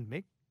happened,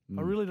 Mick.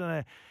 I really don't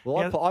know.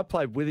 Well, I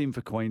played with him for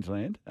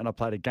Queensland, and I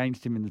played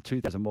against him in the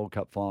 2000 World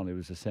Cup final. He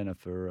was the centre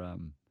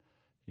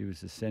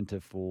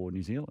for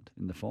New Zealand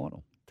in the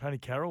final. Tony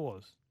Carroll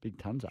was. Big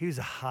tons up. He was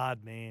a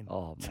hard man.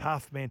 Oh,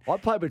 tough man. I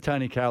played with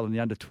Tony Carroll in the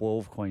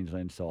under-12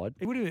 Queensland side.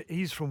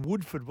 He's from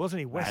Woodford,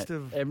 wasn't he? West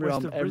of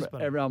everyone, Brisbane.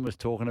 Everyone was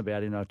talking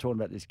about him. I was talking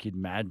about this kid,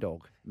 Mad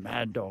Dog.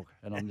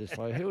 And I'm just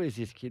like, who is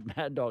this kid,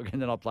 Mad Dog?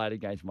 And then I played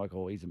against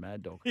Michael. He's a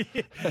Mad Dog.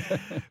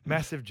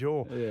 Massive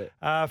jaw.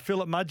 Yeah.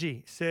 Philip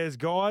Mudgee says,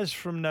 guys,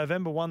 from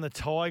November 1, the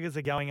Tigers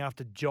are going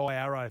after Jai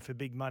Arrow for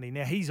big money.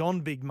 Now, he's on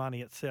big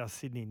money at South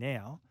Sydney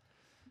now,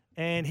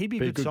 and he'd be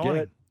a good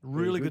signing.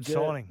 Really good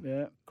signing.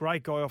 Yeah.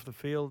 Great guy off the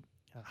field,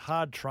 a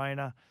hard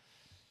trainer,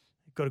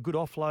 got a good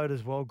offload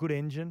as well, good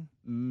engine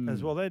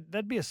as well.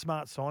 That'd be a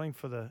smart signing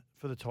for the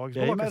Tigers.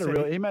 Yeah,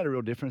 Well, he made a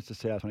real difference to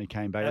South when he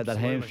came back. Had that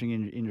hamstring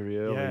injury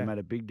early. Yeah. He made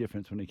a big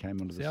difference when he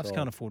came onto the side. Souths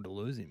can't afford to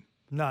lose him.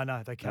 No,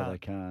 they can't. No, they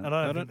can't. And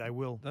I don't think they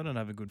will. They don't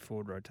have a good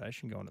forward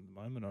rotation going at the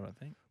moment, I don't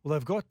think. Well,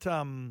 they've got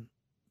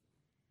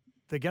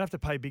they're going to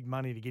have to pay big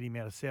money to get him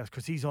out of South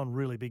because he's on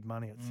really big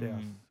money at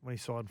South when he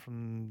signed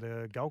from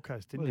the Gold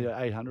Coast, didn't he?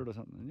 Yeah, 800 or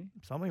something, didn't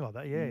he? Something like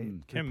that, yeah.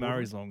 Ken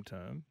Murray's long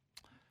term.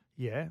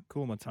 Yeah.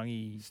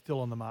 Kuamatangi still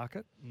on the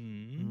market.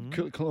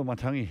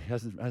 Kuamatangi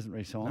hasn't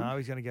re-signed. No,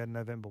 he's going to go to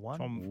November 1.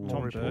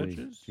 Tom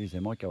Burgess. Geez, they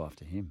might go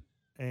after him.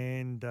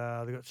 And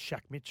they've got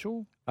Shaq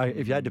Mitchell. Oh,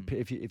 if you had to,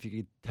 if you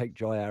could take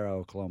Jai Arrow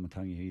or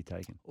Kuamatangi, who are you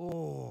taking?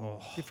 Oh,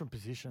 different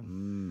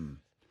position.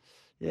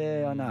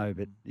 Yeah, I know,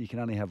 but you can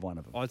only have one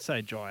of them. I'd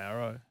say Jai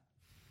Arrow.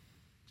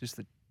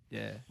 Just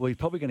yeah. Well, he's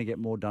probably going to get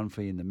more done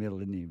for you in the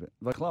middle, isn't he? But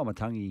like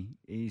Kuamatangi,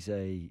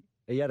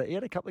 he had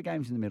a couple of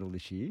games in the middle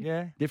this year.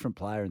 Yeah. Different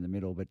player in the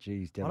middle, but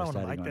geez, I don't want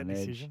devastating to make on that an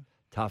edge. decision.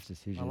 Tough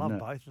decision. I love isn't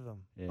it? both of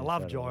them. Yeah, I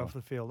love so do Jai I. off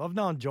the field. I've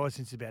known Jai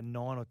since he's about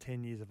 9 or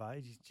 10 years of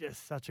age. He's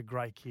just such a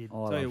great kid.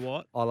 Tell you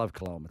what. I love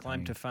Kuamatangi.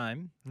 Claim to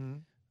fame.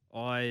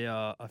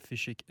 I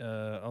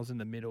was in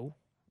the middle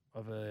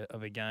of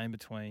a game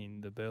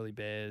between the Burleigh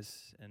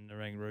Bears and the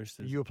Narang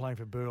Roosters. You were playing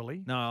for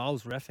Burleigh? No, I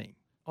was reffing.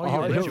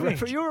 Oh,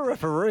 you were a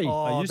referee.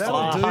 Oh,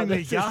 that'll do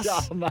me,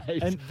 Gus. And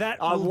that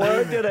I will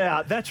worked do me. it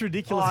out. That's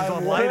ridiculous. I It's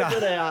on worked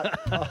later. it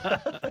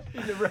out.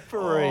 He's a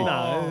referee.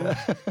 No,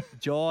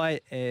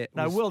 Jai.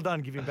 No, well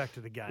done. Give him back to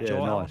the game.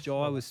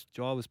 Jai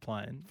was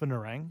playing for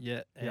Narang.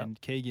 Yeah, and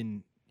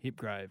Keegan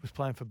Hipgrave was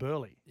playing for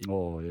Burleigh.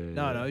 Oh yeah.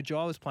 No,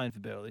 Jai was playing for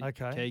Burleigh.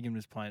 Okay. Keegan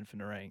was playing for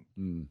Narang.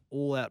 Mm.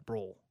 All out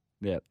brawl.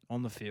 Yep.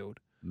 On the field.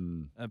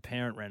 A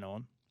parent ran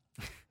on.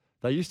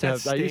 They used to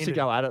That's have. They used to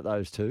standard. go at it.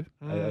 Those two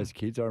as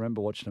kids. I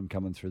remember watching them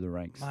coming through the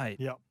ranks. Mate,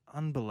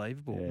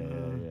 unbelievable.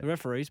 Yeah. The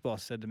referee's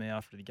boss said to me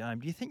after the game,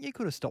 "Do you think you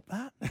could have stopped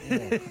that?"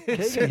 Keegan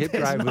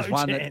Hipgrave was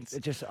one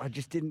that I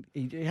just didn't.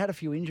 He had a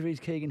few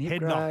injuries. Keegan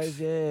Head Hipgrave, knocks.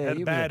 yeah, Had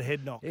he a was bad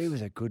head knocks. He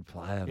was a good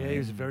player. Yeah, man. he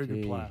was a very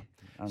good Gee, player.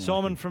 unlucky.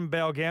 Simon from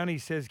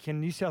Balgownie says,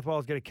 can New South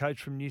Wales get a coach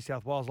from New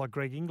South Wales like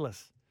Greg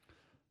Inglis?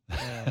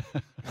 Yeah,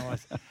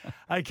 nice.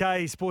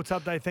 Okay, sports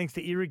update. Thanks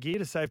to Irrigear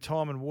to save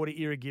time and water.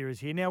 Irrigear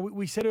is here. Now,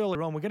 we said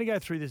earlier on, we're going to go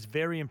through this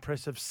very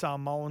impressive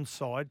Samoan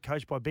side,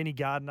 coached by Benny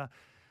Gardner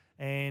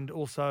and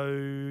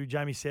also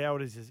Jamie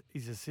Soward is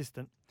his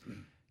assistant.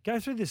 Go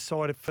through this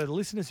side for the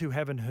listeners who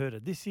haven't heard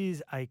it. This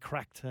is a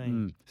crack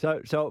team. So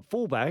at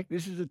fullback,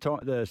 this is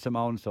the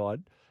Samoan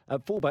side.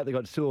 At fullback, they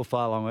got Sua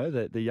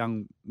Falongo, the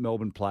young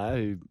Melbourne player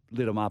who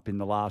lit them up in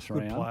the last Good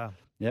round. player.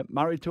 Yep,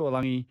 Murray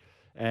Tuolangi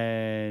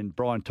and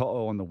Brian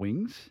Toto on the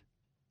wings.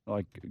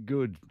 like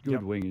good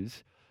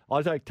wingers.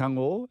 Isaac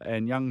Tungor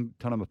and young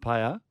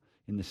Tonamapea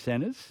in the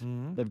centres.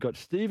 Mm-hmm. They've got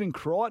Stephen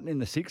Crichton in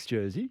the 6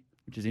 jersey,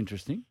 which is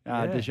interesting.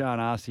 Dejan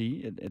Arce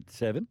at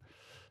 7.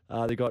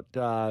 They've got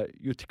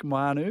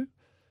Utikamanu,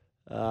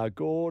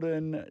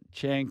 Gordon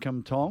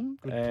Chankamtong,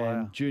 and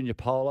player. Junior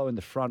Polo in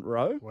the front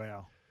row.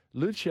 Wow.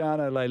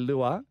 Luciano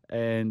Leilua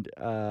and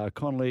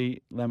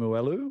Conley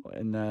Lamuelu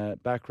in the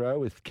back row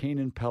with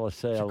Keenan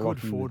Paliseo. It's a good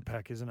forward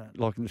pack, isn't it?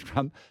 Locking the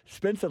scrum.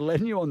 Spencer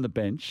Lenu on the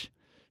bench.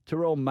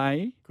 Terrell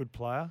May. Good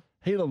player.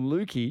 Helam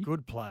Lukey.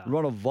 Good player.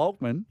 Ronald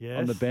Volkman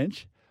on the Yes.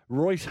 bench.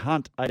 Royce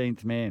Hunt,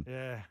 18th man.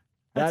 Yeah.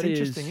 That's That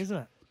interesting, is- isn't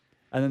it?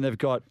 And then they've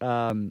got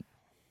I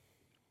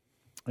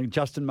think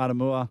Justin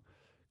Matamua,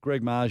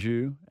 Greg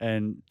Marju,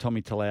 and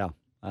Tommy Talau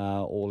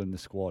all in the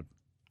squad.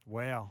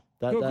 Wow.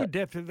 That- Good, that- good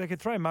depth. They could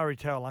throw Murray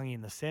Taulagi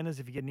in the centres.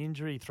 If you get an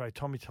injury, you throw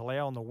Tommy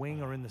Talau on the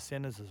wing or in the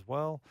centres as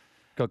well.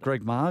 Got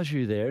Greg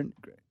Marju there.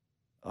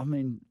 I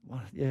mean,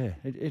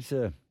 it's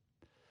a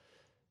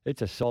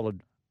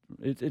solid.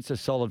 It's a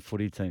solid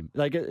footy team.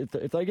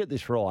 If they get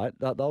this right,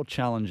 they'll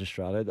challenge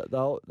Australia.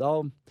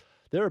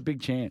 They're a big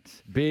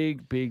chance.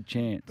 Big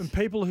chance. And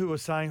people who are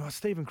saying,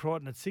 Stephen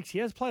Crichton at 6, he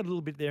has played a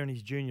little bit there in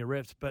his junior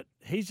reps, but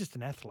he's just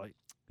an athlete.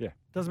 Yeah.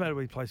 Doesn't matter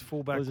whether he plays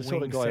fullback, He's the wing,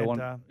 sort of guy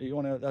centre. you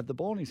want to have the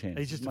ball in his hands.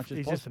 He's as much as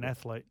just possible. an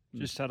athlete.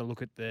 Just had a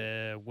look at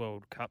their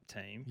World Cup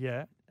team.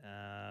 Yeah.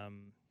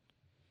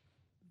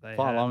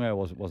 Failongo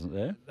wasn't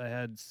there. They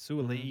had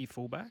Suali'i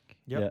fullback,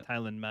 Yep.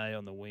 Taylor May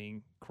on the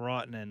wing,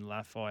 Crichton and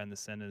Lafai in the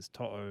centres,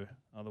 Toto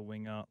other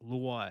winger,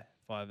 Luai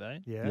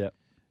 5'8", Yeah. Yep.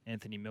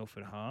 Anthony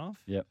Milford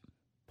half, Yep.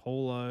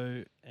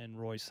 Polo and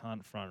Royce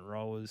Hunt front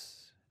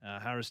rowers,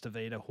 Harris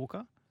Davida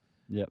hooker,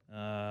 Yep.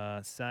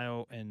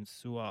 Sale and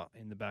Sua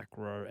in the back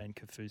row, and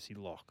Kafusi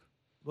lock.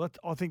 Well,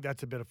 I think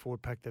that's a better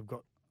forward pack they've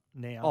got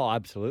now. Oh,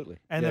 absolutely.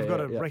 And Yeah, they've got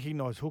yeah, a yeah.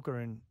 recognised hooker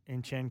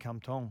in Chan Kum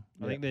Tong.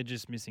 I think they're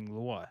just missing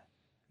Luai.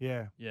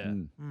 Yeah. Yeah.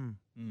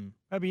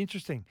 That'd be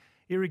interesting.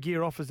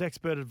 Irrigear offers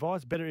expert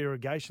advice, better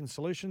irrigation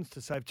solutions to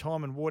save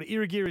time and water.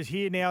 Irrigear is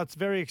here now. It's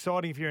very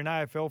exciting if you're an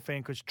AFL fan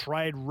because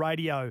Trade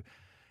Radio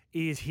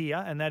is here,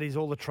 and that is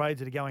all the trades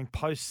that are going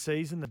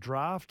post-season, the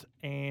draft.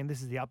 And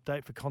this is the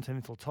update for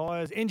Continental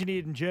Tires.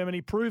 Engineered in Germany,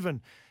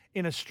 proven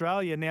in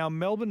Australia. Now,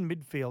 Melbourne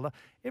midfielder.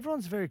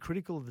 Everyone's very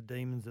critical of the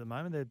Demons at the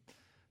moment.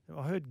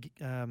 I heard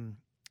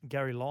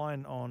Gary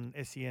Lyon on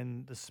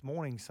SEN this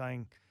morning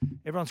saying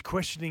everyone's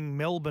questioning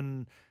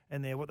Melbourne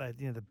and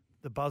the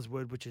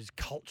buzzword, which is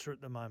culture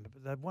at the moment.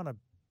 But they've won a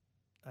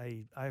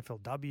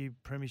AFLW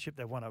premiership.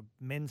 They've won a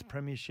men's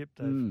premiership.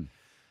 They're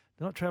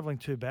not travelling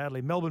too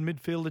badly. Melbourne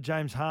midfielder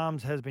James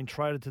Harms has been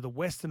traded to the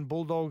Western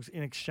Bulldogs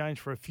in exchange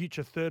for a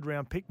future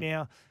third-round pick.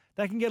 Now,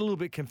 they can get a little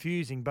bit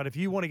confusing, but if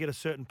you want to get a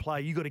certain player,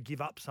 you've got to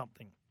give up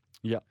something.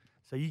 Yeah.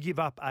 So you give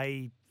up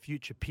a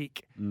future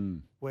pick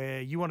where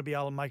you want to be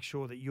able to make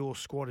sure that your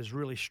squad is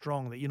really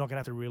strong, that you're not going to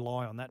have to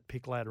rely on that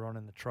pick later on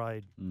in the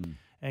trade.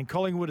 And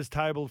Collingwood has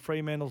tabled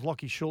Fremantle's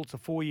Lockie Schultz a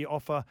 4-year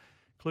offer,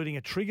 including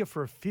a trigger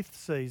for a 5th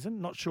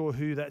season. Not sure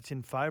who that's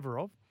in favour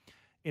of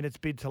in its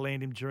bid to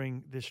land him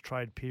during this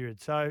trade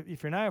period. So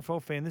if you're an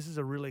AFL fan, this is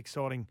a really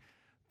exciting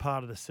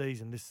part of the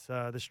season, this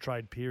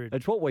trade period.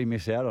 It's what we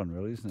miss out on,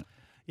 really, isn't it?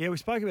 Yeah, we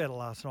spoke about it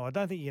last night. I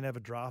don't think you can have a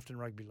draft in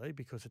rugby league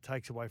because it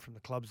takes away from the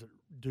clubs that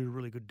do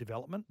really good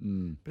development.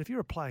 But if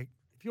you're a player,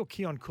 if you're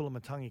Keon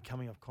Kulamattangi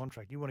coming off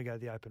contract, you want to go to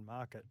the open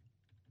market,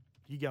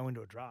 you go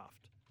into a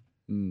draft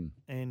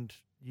and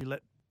you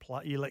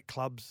let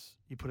clubs,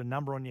 you put a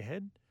number on your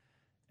head,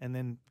 and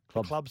then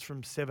clubs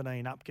from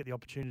 17 up get the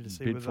opportunity to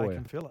see Bid whether for they you.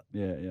 can fill it.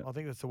 Yeah. I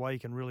think that's the way you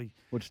can really.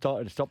 Would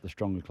stop the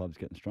stronger clubs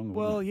getting stronger.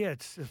 Well, wouldn't it? yeah,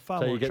 it's far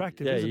So more you get-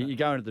 attractive. Yeah, isn't you it?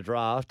 go into the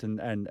draft and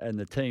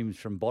the teams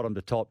from bottom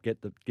to top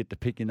get the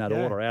pick in that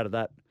Yeah. order out of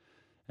that,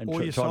 and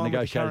Or you try sign and with the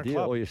negotiate a current deal,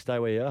 club. or you stay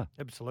where you are.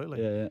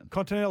 Absolutely. Yeah.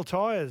 Continental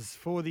Tires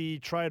for the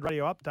Trade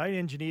Radio update,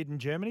 engineered in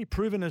Germany,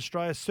 proven in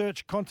Australia.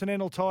 Search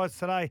Continental Tires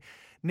today.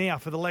 Now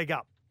for the leg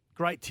up.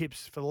 Great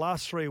tips for the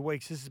last 3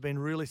 weeks. This has been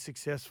really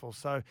successful.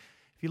 So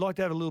if you'd like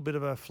to have a little bit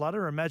of a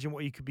flutter, imagine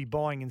what you could be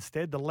buying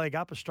instead. The leg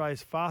up,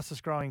 Australia's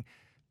fastest growing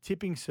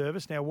tipping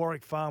service. Now,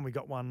 Warwick Farm, we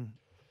got one.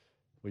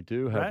 We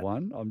do have Right.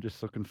 one. I'm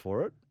just looking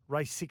for it.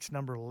 Race 6,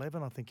 number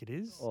 11, I think it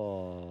is.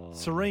 Oh,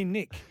 Serene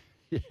Nick.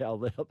 Yeah,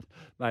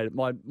 mate.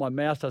 My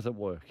mouse doesn't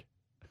work.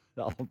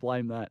 I'll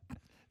blame that.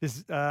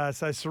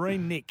 So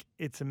Serene Nick,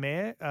 it's a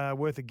mare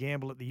worth a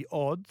gamble at the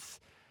odds.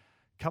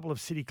 Couple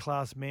of city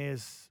class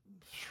mares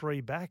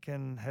 3 back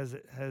and has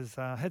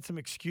had some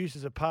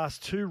excuses of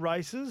past 2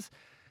 races.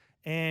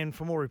 And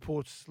from all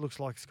reports, looks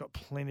like it's got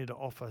plenty to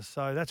offer.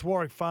 So that's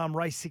Warwick Farm,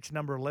 race 6,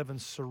 number 11,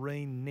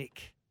 Serene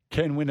Nick.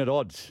 Can win at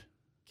odds.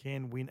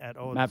 Can win at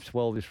odds. Maps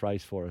well this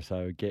race for us,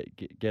 so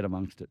get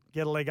amongst it.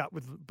 Get a leg up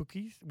with the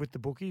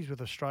bookies,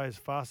 with Australia's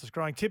fastest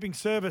growing tipping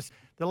service,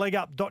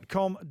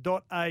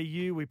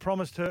 thelegup.com.au. We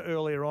promised her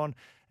earlier on,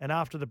 and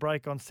after the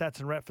break on Sats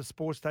and Wrap for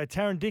Sportsday,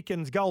 Taryn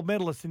Dickens, gold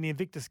medalist in the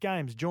Invictus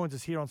Games, joins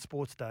us here on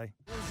Sportsday.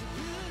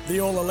 The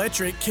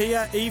all-electric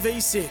Kia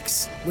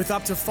EV6 with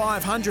up to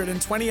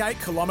 528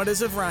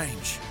 kilometres of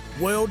range.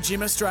 World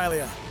Gym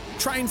Australia.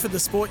 Train for the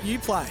sport you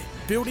play,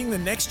 building the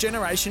next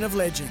generation of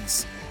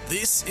legends.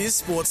 This is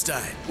Sports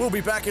Day. We'll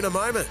be back in a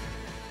moment.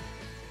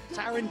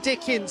 Taryn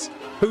Dickens,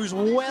 who's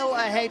well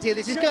ahead here.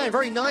 This is going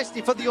very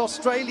nicely for the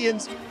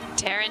Australians.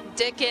 Taryn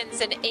Dickens,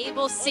 an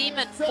able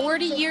seaman,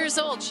 40 years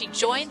old. She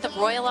joined the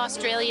Royal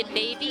Australian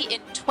Navy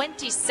in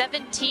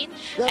 2017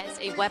 as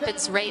a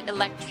weapons rate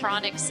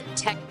electronics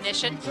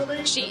technician.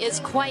 She is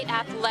quite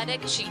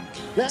athletic. She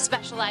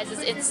specializes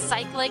in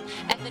cycling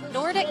and the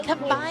Nordic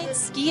combined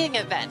skiing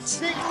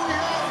event.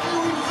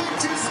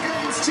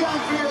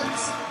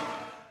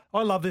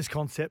 I love this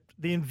concept,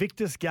 the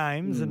Invictus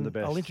Games, and the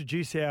best. I'll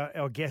introduce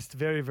our guest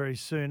very, very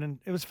soon. And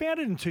it was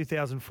founded in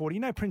 2040.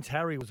 You know, Prince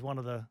Harry was one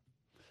of the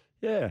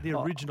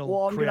original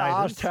Well, I'm going to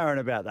creators. ask Taryn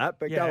about that,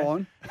 but go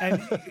on.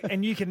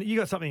 And you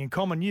got something in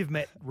common. You've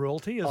met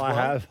royalty as well. I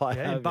have, in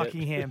yeah.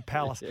 Buckingham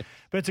Palace. Yeah.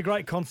 But it's a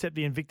great concept,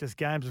 the Invictus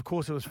Games. Of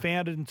course, it was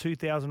founded in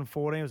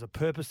 2014. It was a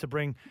purpose to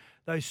bring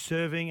those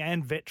serving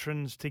and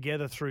veterans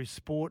together through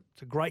sport.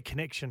 It's a great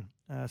connection,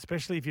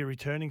 especially if you're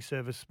returning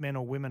service men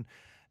or women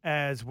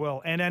as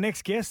well. And our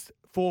next guest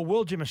for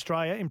World Gym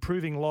Australia,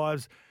 Improving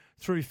Lives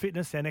Through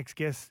Fitness, our next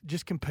guest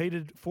just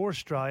competed for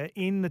Australia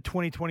in the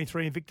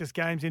 2023 Invictus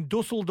Games in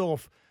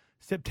Dusseldorf,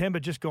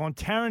 September just gone.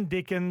 Taryn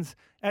Dickens,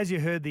 as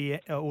you heard the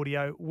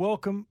audio,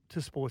 welcome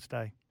to Sports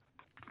Day.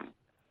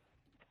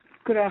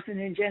 Good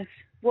afternoon, gents.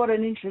 What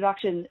an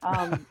introduction,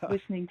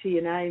 listening to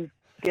your name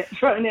get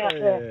thrown out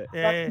there.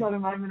 That's not a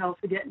moment I'll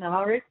forget in a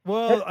hurry.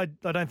 Well,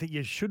 I don't think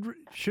you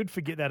should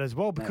forget that as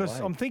well, because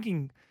I'm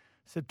thinking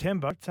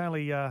September, it's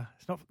only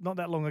it's not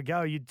that long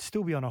ago, you'd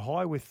still be on a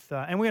high with,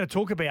 and we're going to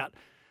talk about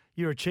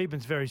your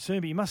achievements very soon,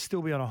 but you must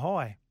still be on a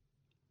high.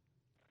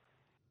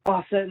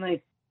 Oh,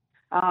 certainly.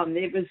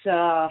 It was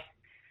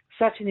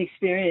such an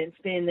experience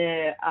being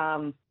there,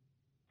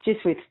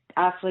 just with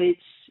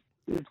athletes,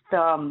 with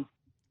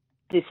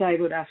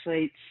disabled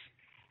athletes,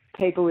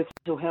 people with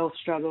mental health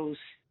struggles,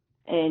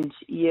 and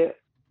you're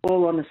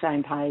all on the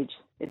same page.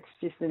 It's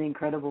just an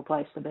incredible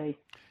place to be.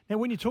 Now,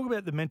 when you talk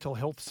about the mental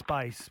health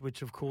space,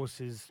 which of course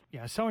is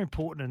so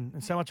important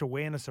and so much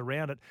awareness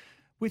around it,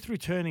 with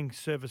returning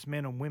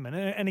servicemen and women,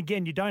 and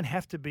again, you don't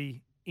have to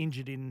be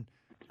injured in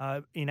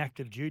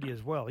active duty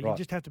as well. You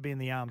just have to be in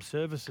the armed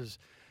services.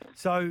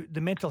 So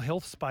the mental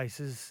health space,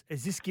 is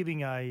this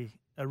giving a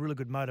really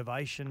good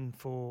motivation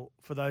for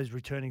those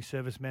returning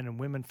servicemen and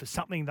women for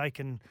something they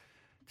can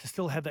to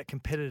still have that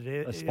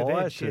competitive edge,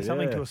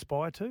 something to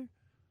aspire to?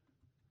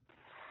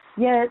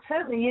 Yeah, it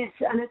certainly is.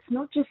 And it's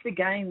not just the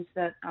games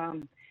that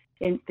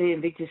the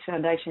Invictus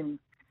Foundation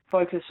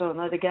focus on.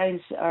 The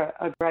games are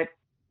a great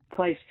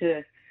place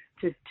to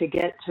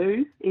get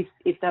to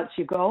if that's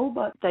your goal,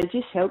 but they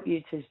just help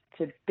you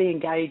to be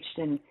engaged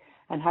and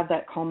have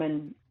that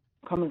common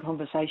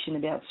conversation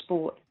about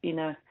sport in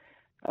a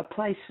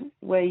place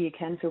where you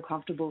can feel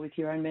comfortable with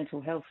your own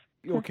mental health.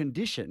 Your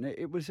condition,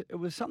 it was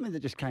something that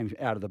just came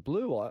out of the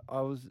blue.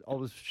 I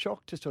was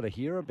shocked to sort of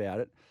hear about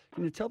it.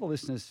 Can you tell the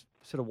listeners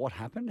sort of what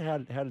happened? How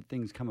did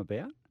things come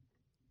about?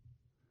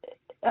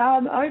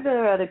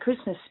 Over the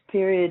Christmas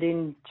period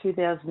in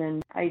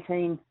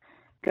 2018,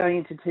 going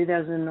into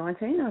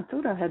 2019, I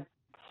thought I had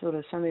sort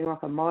of something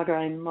like a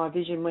migraine. My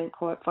vision went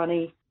quite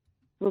funny.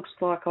 Looks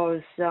like I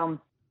was,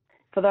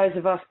 for those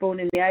of us born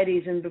in the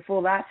 80s and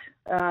before that,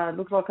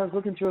 looked like I was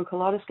looking through a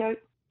kaleidoscope.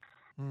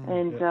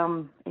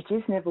 It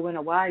just never went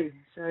away.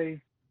 So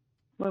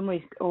when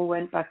we all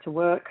went back to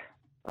work,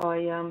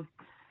 I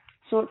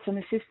sought some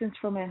assistance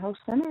from our health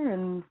centre,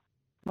 and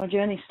my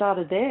journey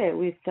started there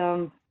with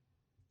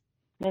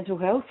mental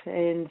health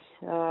and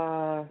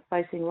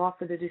facing life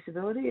with a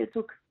disability. It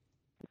took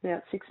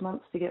about 6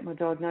 months to get my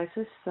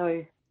diagnosis.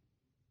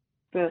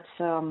 But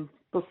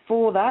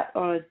before that,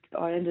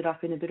 I ended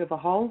up in a bit of a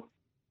hole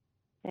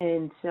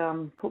and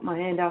put my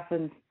hand up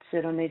and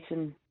said I need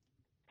some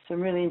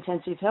really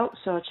intensive help.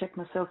 So I checked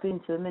myself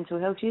into the mental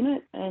health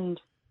unit and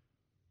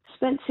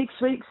spent 6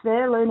 weeks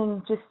there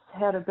learning just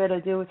how to better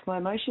deal with my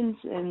emotions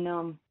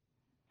and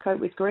cope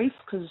with grief,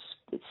 because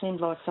it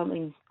seemed like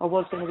something I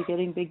was going to be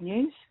getting big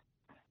news.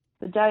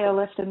 The day I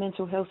left the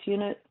mental health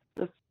unit,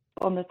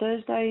 on the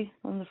Thursday,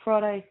 on the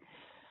Friday,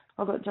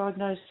 I got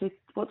diagnosed with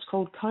what's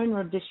called cone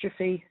rod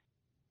dystrophy,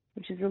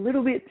 which is a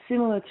little bit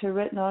similar to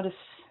retinitis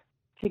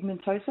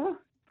pigmentosa,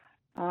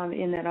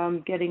 in that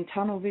I'm getting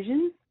tunnel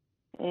vision,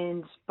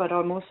 but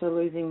I'm also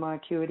losing my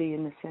acuity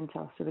in the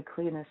centre, so the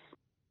clearness,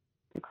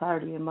 the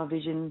clarity in my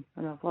vision,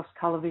 and I've lost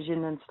colour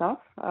vision and stuff.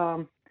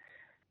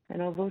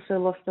 And I've also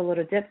lost a lot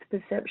of depth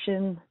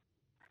perception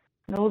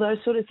and all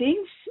those sort of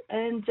things.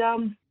 And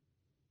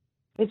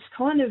it's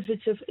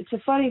a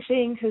funny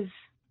thing, because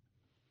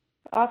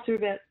after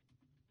about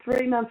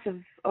 3 months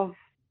of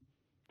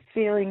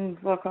feeling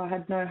like I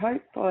had no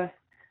hope, I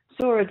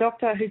saw a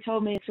doctor who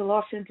told me it's a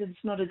life sentence,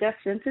 not a death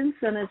sentence,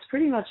 and it's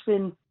pretty much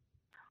been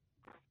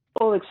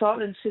all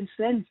excitement since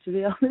then, to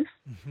be honest.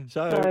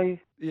 So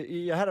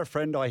you had a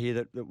friend, I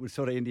hear, that was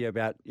sort of into you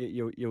about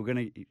you were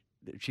going to.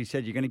 She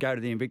said you're going to go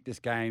to the Invictus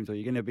Games or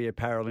you're going to be a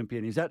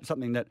Paralympian. Is that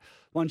something that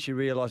once you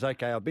realise,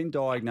 okay, I've been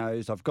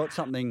diagnosed, I've got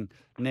something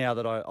now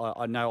that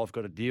I know I've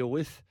got to deal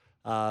with,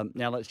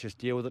 Now let's just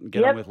deal with it and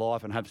get on with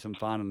life and have some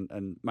fun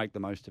and make the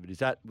most of it.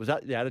 Was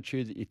that the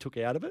attitude that you took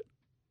out of it?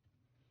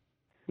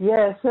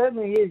 Yeah, it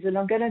certainly is. And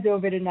I'm going to do a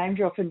bit of name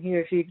dropping here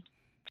if you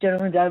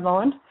gentlemen don't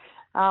mind,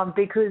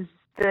 because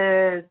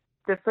the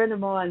friend of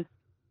mine,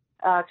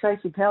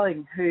 Tracy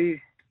Pelling, who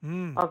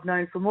I've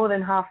known for more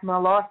than half my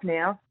life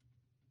now,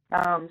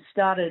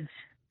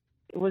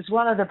 was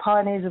one of the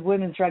pioneers of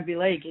women's rugby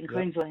league in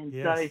Queensland.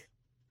 Yes.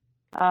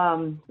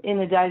 So in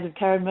the days of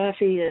Karen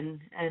Murphy and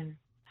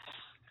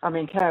I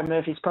mean, Karen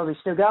Murphy's probably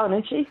still going,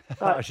 isn't she?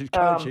 But, she's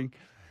coaching.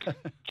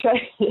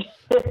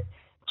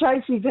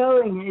 Tracy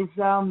Pelling is,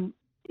 a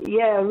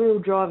real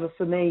driver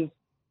for me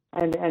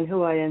and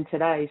who I am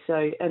today.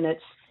 So, and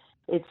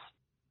it's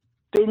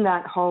been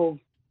that whole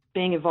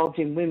being involved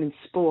in women's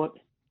sport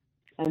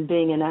and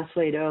being an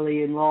athlete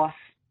early in life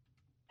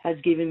has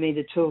given me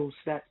the tools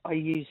that I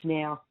use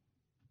now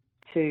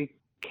to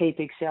keep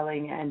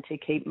excelling and to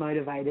keep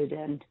motivated.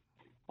 And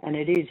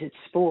it's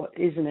sport,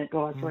 isn't it,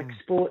 guys? Like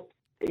sport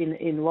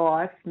in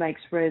life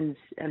makes friends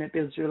and it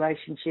builds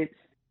relationships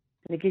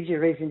and it gives you a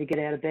reason to get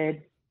out of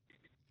bed.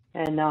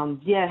 And,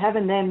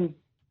 having them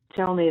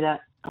tell me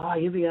that,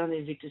 you'll be on the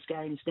Invictus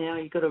Games now,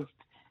 you've got to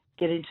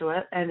get into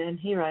it. And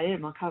here I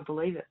am. I can't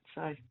believe it.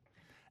 So.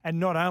 And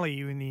not only are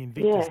you in the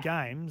Invictus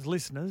Games,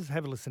 listeners,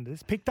 have a listen to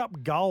this, picked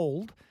up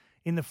gold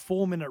in the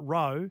 4-minute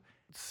row.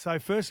 So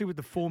firstly with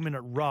the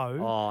 4-minute row.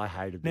 Oh, I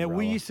hated the Now,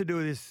 we rower. used to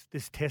do this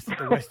test at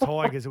the West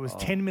Tigers. It was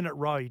 10-minute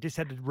row. You just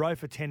had to row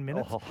for 10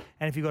 minutes.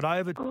 And if you got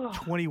over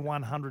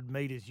 2,100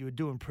 metres, you were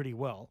doing pretty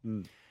well.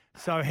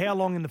 So how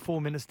long in the 4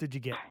 minutes did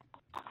you get?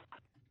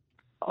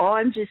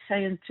 I'm just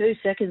saying 2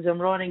 seconds.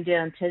 I'm writing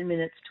down 10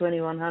 minutes,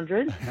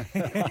 2,100,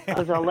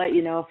 because I'll let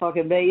you know if I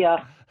can be you.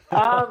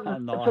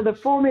 Nice. For the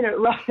 4-minute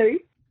row,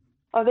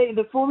 I think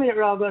the 4-minute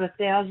row I got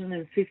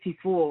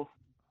 1,054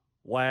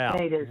 Wow.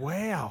 meters.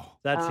 Wow.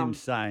 That's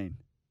insane.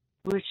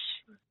 Which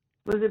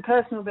was a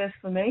personal best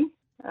for me,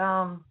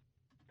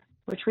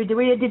 which we did.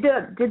 We did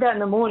that in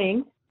the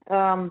morning,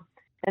 and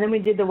then we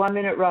did the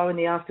 1-minute row in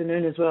the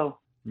afternoon as well.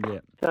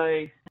 Yeah.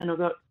 So, and I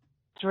got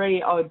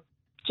I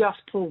just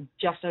pulled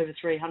just over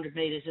 300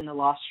 metres in the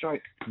last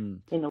stroke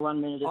in the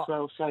 1 minute as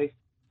well. So I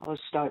was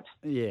stoked.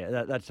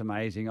 Yeah, that's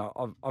amazing.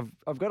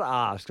 I've got to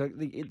ask, like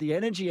the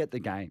energy at the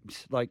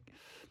games, like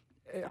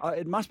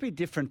it must be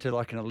different to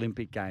like an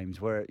Olympic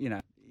Games where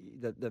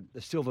the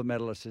silver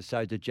medalist is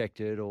so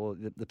dejected, or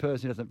the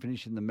person who doesn't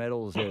finish in the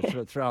medals, they're sort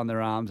of throwing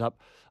their arms up.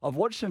 I've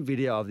watched some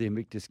video of the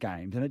Invictus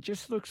Games, and it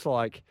just looks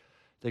like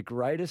the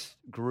greatest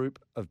group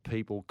of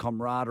people,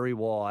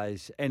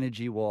 camaraderie-wise,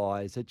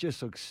 energy-wise. It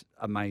just looks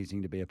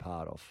amazing to be a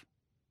part of.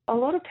 A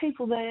lot of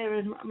people there,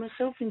 and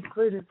myself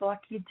included,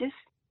 like you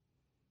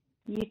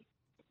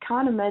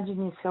can't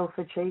imagine yourself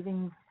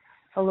achieving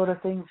a lot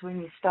of things when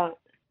you start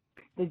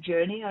the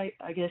journey. I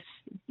guess,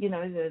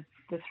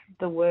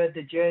 the word,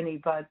 the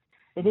journey, but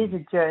it is a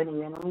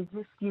journey. And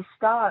you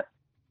start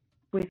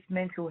with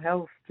mental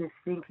health, just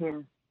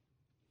thinking,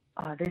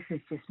 this is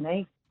just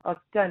me. I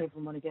don't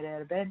even want to get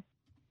out of bed,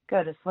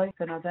 go to sleep,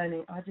 and I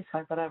just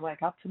hope I don't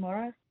wake up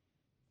tomorrow.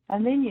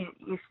 And then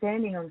you're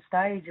standing on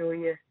stage, or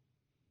you're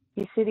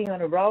sitting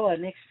on a roller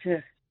next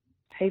to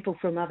people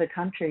from other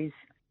countries,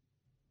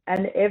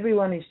 and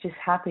everyone is just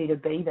happy to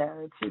be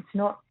there. It's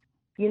not,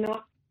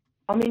 you're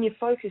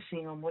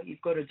focusing on what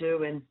you've got to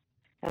do and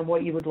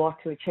what you would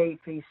like to achieve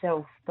for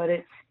yourself, but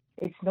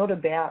it's not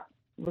about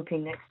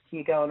looking next to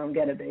you going, I'm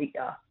going to beat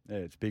you. Yeah,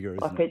 it's bigger,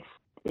 isn't it?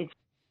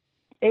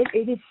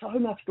 It is so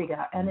much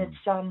bigger, and it's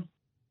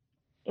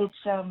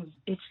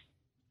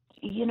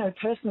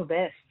personal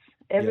bests.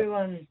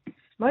 Everyone,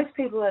 most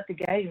people at the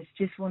games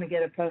just want to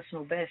get a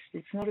personal best.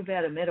 It's not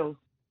about a medal,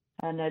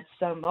 and I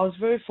was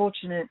very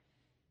fortunate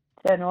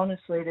and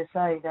honestly to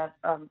say that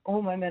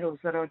all my medals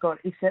that I got,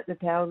 except the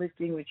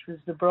powerlifting, which was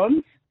the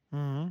bronze,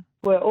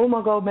 where all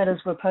my gold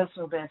medals were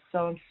personal best.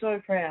 So I'm so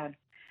proud,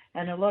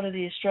 and a lot of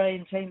the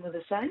Australian team were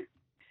the same.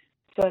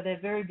 So they're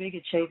very big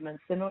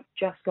achievements. They're not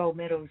just gold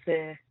medals;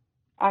 they're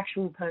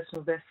actual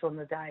personal bests on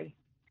the day,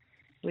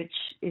 which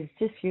is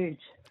just huge.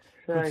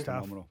 So Good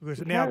stuff. You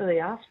can't really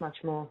ask much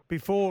more.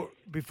 Before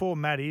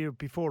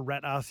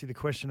Rat asks you the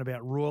question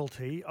about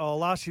royalty,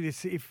 I'll ask you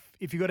this: if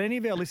you've got any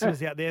of our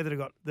listeners out there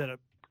that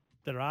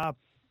are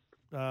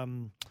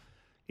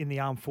in the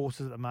armed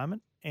forces at the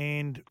moment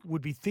and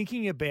would be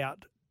thinking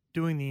about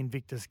doing the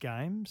Invictus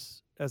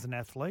Games as an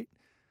athlete,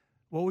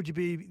 what would you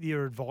be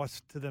your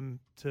advice to them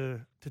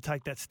to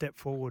take that step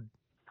forward?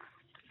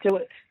 Do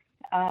it.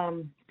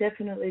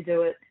 Definitely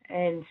do it,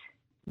 and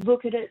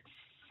look at it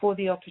for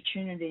the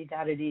opportunity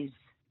that it is,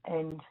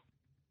 and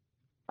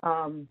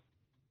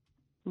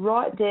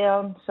write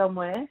down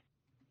somewhere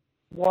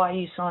why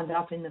you signed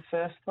up in the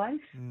first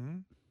place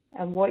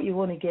and what you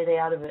want to get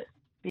out of it,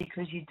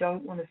 because you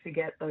don't want to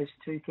forget those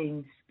two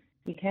things.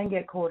 You can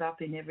get caught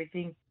up in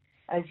everything,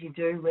 as you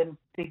do when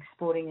big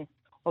sporting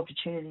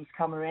opportunities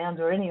come around,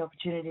 or any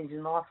opportunities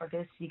in life, I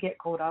guess. You get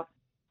caught up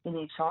in the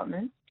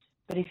excitement.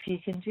 But if you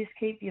can just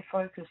keep your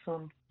focus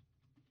on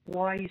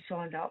why you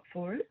signed up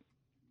for it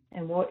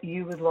and what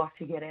you would like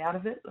to get out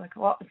of it. Like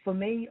for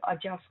me, I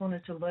just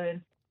wanted to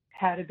learn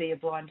how to be a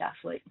blind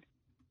athlete.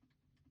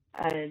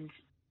 And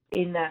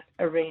in that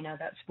arena,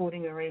 that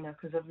sporting arena,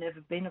 because I've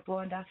never been a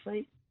blind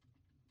athlete.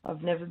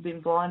 I've never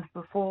been blind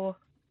before,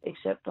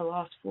 except the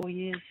last 4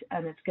 years,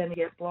 and it's going to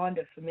get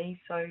blinder for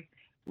me. So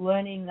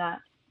learning that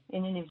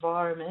in an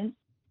environment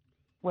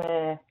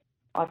where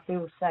I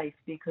feel safe,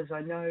 because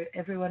I know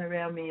everyone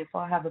around me, if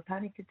I have a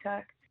panic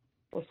attack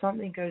or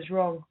something goes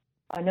wrong,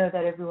 I know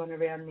that everyone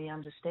around me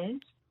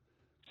understands.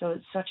 So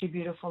it's such a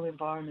beautiful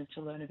environment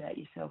to learn about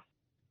yourself.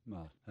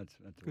 Oh, that's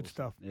good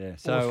stuff. Yeah.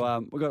 So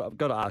Awesome. I've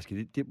got to ask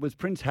you: was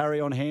Prince Harry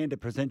on hand to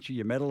present you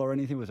your medal or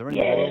anything? Was there any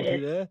Yes.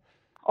 royalty there?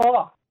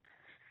 Oh,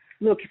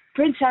 look,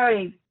 Prince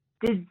Harry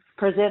did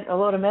present a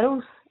lot of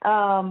medals.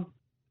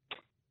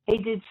 He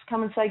did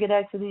come and say good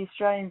day to the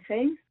Australian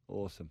team.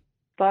 Awesome.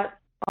 But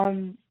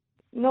I'm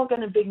not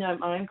going to big note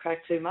my own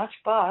crack too much,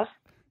 but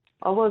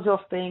I was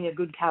off being a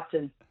good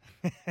captain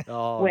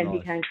when he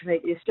came to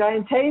meet the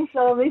Australian team,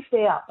 so I missed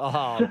out.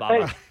 Oh, So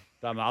bummer.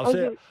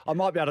 I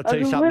might be able to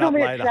tee something I up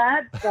was a later.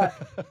 little bit sad,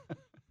 but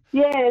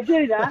yeah,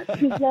 do that,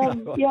 because I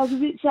was a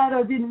bit sad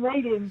I didn't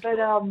meet him, but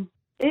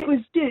it was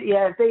good,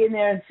 being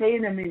there and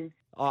seeing him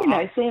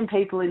and seeing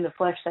people in the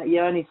flesh that you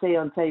only see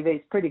on TV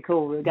is pretty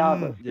cool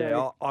regardless.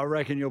 Yeah, I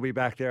reckon you'll be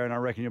back there, and I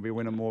reckon you'll be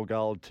winning more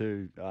gold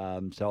too.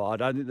 So I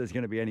don't think there's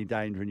going to be any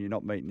danger in you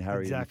not meeting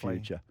Harry in the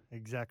future.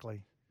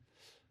 Exactly.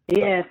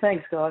 Yeah,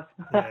 thanks, guys.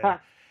 Yeah.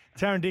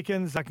 Taryn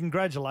Dickens,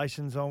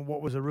 congratulations on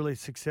what was a really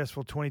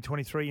successful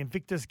 2023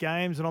 Invictus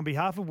Games. And on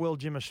behalf of World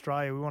Gym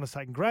Australia, we want to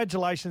say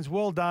congratulations,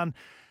 well done.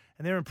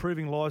 And they're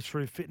improving lives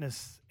through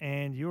fitness,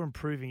 and you're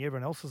improving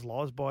everyone else's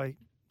lives by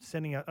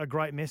sending a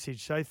great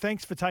message. So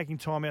thanks for taking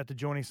time out to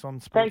join us on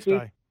Sports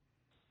Day.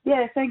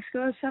 Yeah, thanks,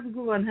 guys. Have a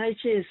good one. Hey,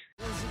 cheers.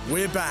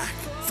 We're back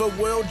for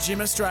World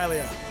Gym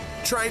Australia.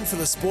 Train for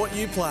the sport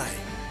you play.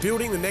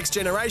 Building the next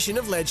generation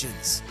of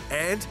legends.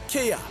 And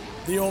Kia.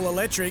 The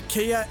all-electric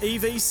Kia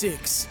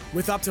EV6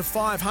 with up to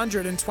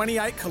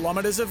 528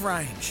 kilometres of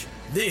range.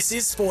 This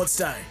is Sports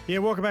Day. Yeah,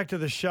 welcome back to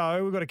the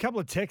show. We've got a couple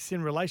of texts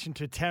in relation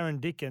to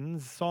Taryn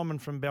Dickens. Simon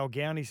from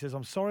Balgownie says,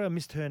 I'm sorry I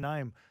missed her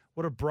name.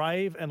 What a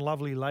brave and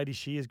lovely lady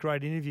she is.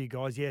 Great interview,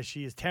 guys. Yeah,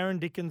 she is. Taryn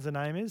Dickens, the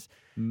name is.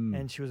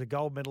 And she was a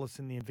gold medalist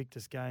in the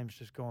Invictus Games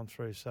just gone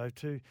through. So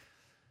to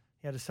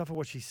suffer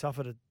what she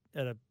suffered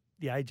at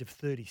the age of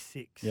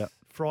 36,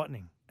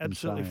 frightening.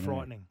 Absolutely Insane,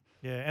 frightening.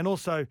 Yeah, and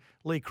also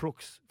Lee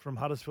Crooks from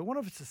Huddersfield. I wonder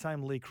if it's the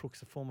same Lee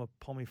Crooks, a former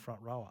Pommy front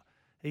rower.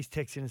 He's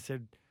texted in and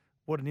said,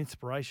 what an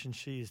inspiration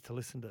she is to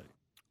listen to.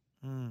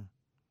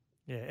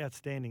 Yeah,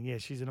 outstanding. Yeah,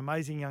 she's an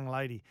amazing young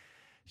lady.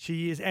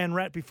 She is. And,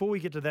 Rat, before we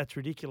get to That's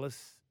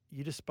Ridiculous,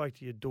 you just spoke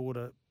to your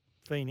daughter,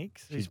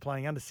 Phoenix, who's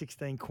playing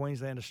under-16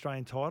 Queensland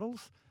Australian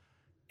titles,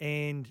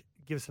 and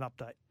give us an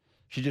update.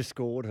 She just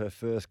scored her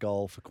first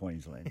goal for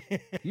Queensland.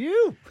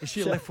 Is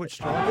she a left foot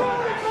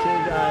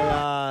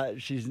striker?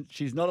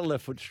 She's not a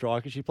left foot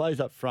striker. She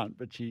plays up front,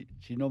 but she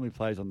normally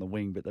plays on the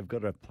wing. But they've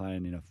got her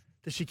playing in a.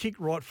 Does she kick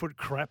right foot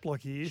crap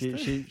like you used to?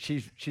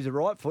 She's a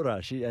right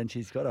footer.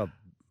 She's got a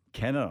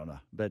cannon on her,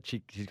 but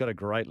she's got a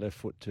great left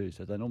foot too.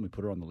 So they normally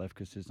put her on the left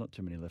because there's not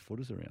too many left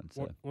footers around.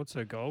 So. What's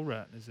her goal,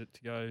 Rat? Is it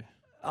to go?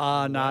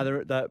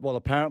 No, well,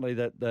 apparently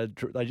they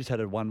just had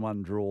a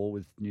 1-1 draw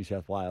with New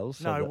South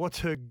Wales. No, what's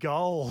her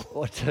goal?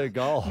 What's her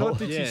goal? Not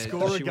did she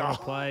score does a she goal? want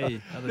to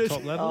play at the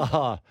top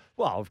level?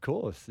 Well, of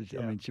course. I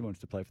mean, she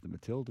wants to play for the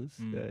Matildas.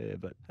 Yeah,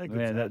 but How good's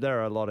man, that?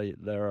 there are a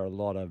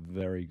lot of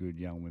very good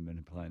young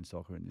women playing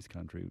soccer in this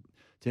country.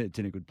 It's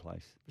in a good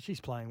place. But she's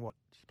playing what?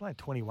 She's playing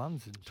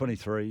 21s.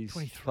 23s.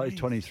 Plays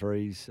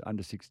 23s,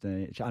 under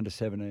 16, under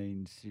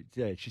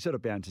 17s. She sort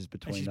of bounces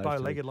between And she's those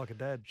bow-legged two. like a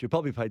dad. She'll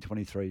probably play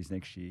 23s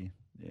next year.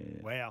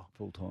 Yeah. Wow.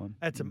 Full time.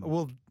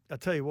 Well, I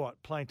tell you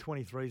what, playing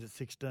 23s at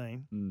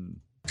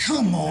 16.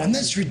 Come on,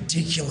 that's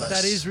ridiculous.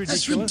 That is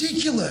ridiculous. That's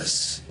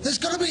ridiculous. There's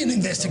got to be an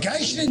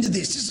investigation into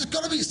this.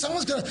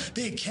 Someone's got to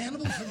be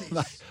accountable for this.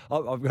 Mate,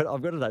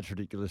 I've got that's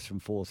ridiculous from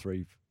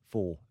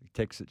 434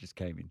 text that just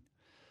came in.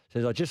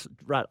 Says I just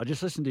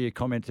listened to your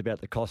comments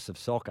about the costs of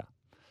soccer.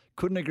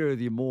 Couldn't agree with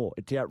you more.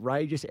 It's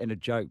outrageous and a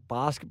joke.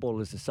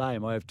 Basketball is the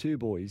same. I have two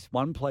boys.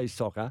 One plays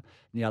soccer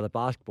and the other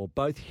basketball.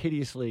 Both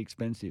hideously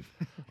expensive.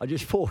 I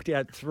just forked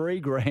out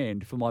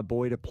 $3,000 for my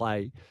boy to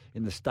play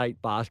in the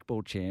state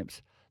basketball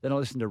champs. Then I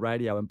listened to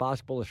radio, and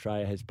Basketball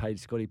Australia has paid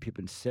Scottie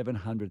Pippen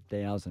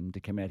 $700,000 to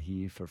come out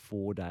here for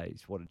 4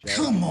 days. What a joke!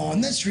 Come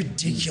on, that's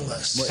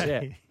ridiculous. Well,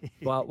 yeah.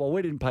 well,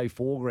 we didn't pay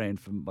 $4,000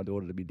 for my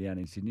daughter to be down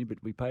in Sydney, but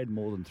we paid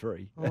more than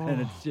 $3,000,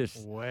 and it's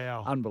just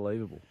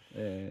unbelievable.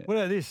 Yeah. What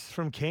about this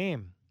from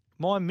Cam?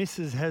 My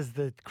missus has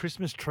the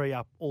Christmas tree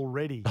up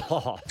already.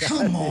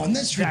 Come on,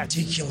 that's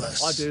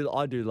ridiculous. I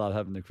do love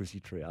having the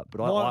Christmas tree up,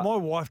 but my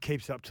wife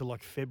keeps up till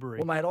like February.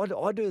 Well, mate, I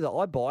do that.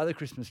 I buy the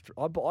Christmas tree.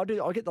 I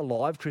get the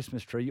live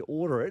Christmas tree. You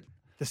order it.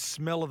 The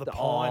smell of the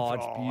pine. Oh,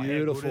 it's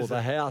beautiful.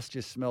 The house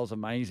just smells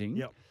amazing.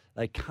 Yep.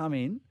 They come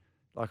in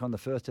like on the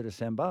 1st of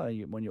December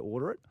when you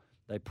order it.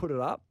 They put it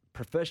up,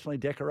 professionally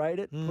decorate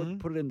it,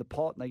 put it in the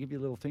pot, and they give you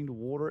a little thing to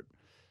water it.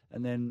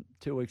 And then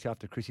 2 weeks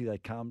after Chrissy, they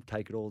come,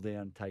 take it all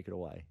down, take it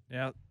away.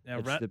 Now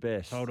It's Rat the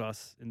best. told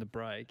us in the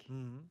break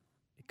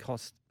it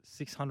costs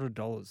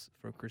 $600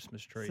 for a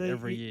Christmas tree See,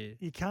 every year.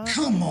 You can't.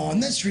 Come on,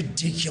 that's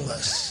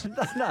ridiculous. No,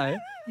 You I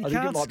think it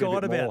can't might be a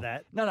skite bit about more.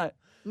 that.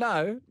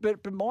 No.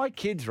 But my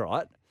kids,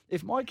 right?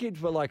 If my kids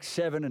were like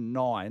 7 and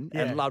 9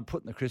 Yeah. and loved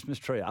putting the Christmas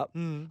tree up,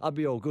 I'd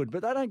be all good.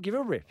 But they don't give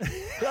a rip.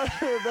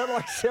 They're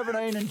like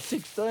 17 and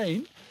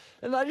 16,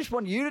 and they just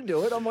want you to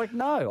do it. I'm like,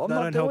 no, I'm They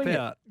not don't help doing it.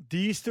 out. Do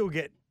you still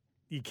get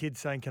your kids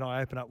saying, "Can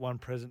I open up one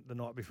present the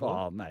night before?"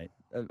 Oh, mate,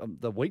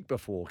 the week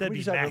before. Can That'd we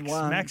be just open Max.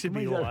 one? Max would Can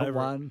we be just all open over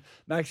it. one?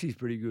 Maxie's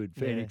pretty good.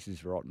 Phoenix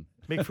is rotten.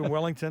 Mick from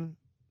Wellington,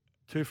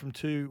 2 from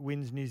 2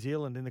 wins New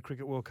Zealand in the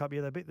Cricket World Cup.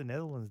 Yeah, they beat the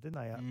Netherlands, didn't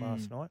they,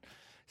 last night?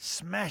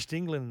 Smashed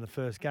England in the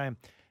first game.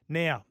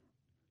 Now,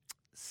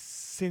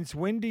 since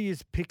when do you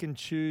pick and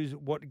choose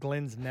what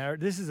Glenn's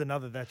narrative? This is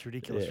another That's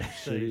Ridiculous from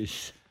Yes, it Steve.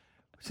 is.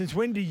 Since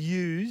when do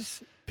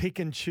yous pick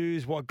and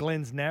choose what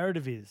Glenn's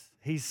narrative is?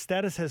 His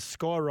status has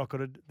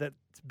skyrocketed. That's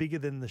bigger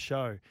than the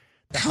show.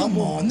 Come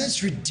on,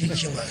 that's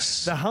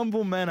ridiculous. The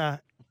humble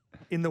manner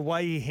in the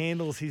way he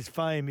handles his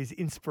fame is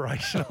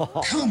inspirational.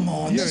 Come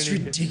on, You're that's an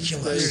idiot.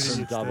 ridiculous. You're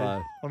an idiot, Steve,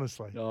 Dubbo.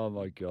 honestly. Oh,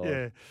 my God.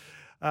 Yeah.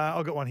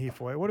 I've got one here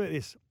for you. What about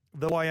this?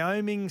 The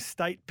Wyoming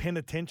State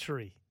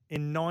Penitentiary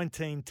in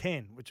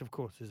 1910, which, of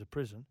course, is a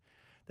prison,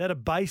 they had a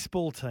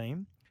baseball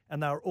team,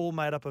 and they were all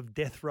made up of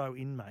death row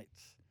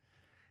inmates.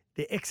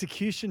 Their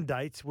execution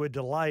dates were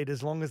delayed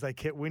as long as they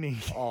kept winning.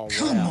 Oh,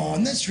 Come wow.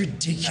 on, that's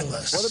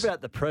ridiculous. What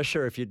about the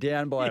pressure if you're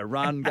down by a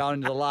run going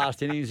into the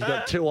last innings, you've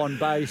got 2 on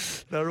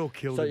base? They're all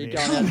killed So in you're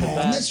there. going out Come the on,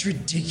 bat. that's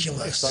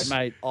ridiculous. It's like,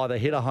 mate, either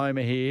hit a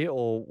homer here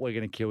or we're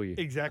going to kill you.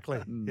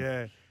 Exactly.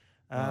 Yeah.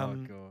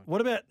 God.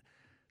 What about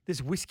this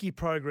whiskey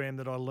program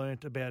that I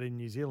learnt about in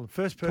New Zealand?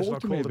 First person Talk I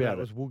to me called about about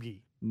was it.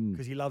 Woogie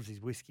because he loves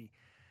his whiskey.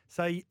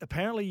 So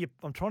apparently,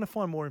 I'm trying to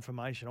find more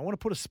information. I want to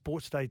put a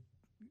Sportsday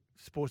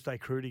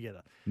crew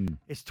together.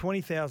 It's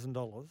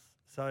 $20,000,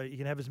 so you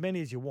can have as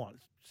many as you want.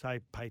 Say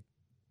pay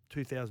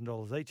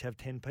 $2,000 each, have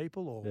 10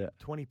 people or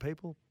 20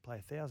 people,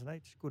 pay $1,000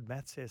 each. Good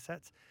maths there,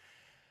 Sats.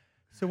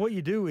 So what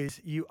you do is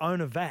you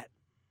own a vat.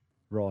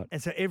 Right.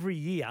 And so every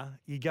year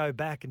you go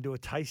back and do a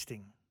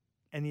tasting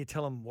and you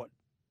tell them what,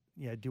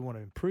 do you want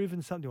to improve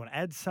in something? Do you want to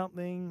add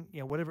something?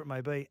 Whatever it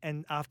may be.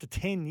 And after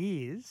 10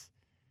 years,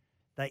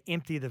 they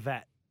empty the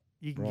vat.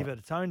 You can give it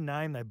its own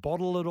name. They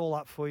bottle it all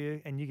up for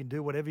you and you can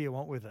do whatever you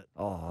want with it.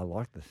 Oh, I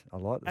like this. I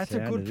like this. That's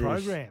a good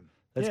program.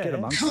 Let's get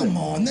amongst it. Come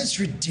on, that's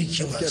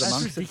ridiculous. Let's get That's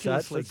amongst it,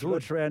 ridiculously Sats. good.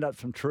 Let's round up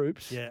some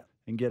troops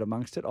and get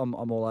amongst it. I'm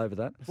all over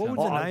that. What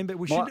was the name? But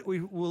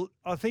will.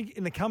 I think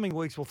in the coming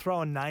weeks we'll throw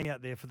a name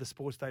out there for the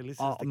Sportsday listeners.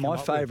 to come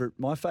up with.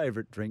 My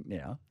favourite drink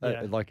now,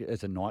 like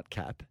as a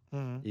nightcap,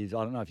 is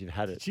I don't know if you've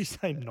had it. Did you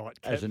say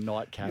nightcap? As a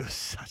nightcap. You're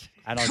such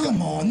and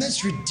Come on,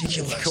 that's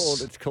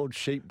ridiculous. It's called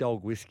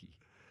sheepdog whiskey.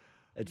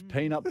 It's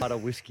peanut butter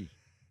whiskey.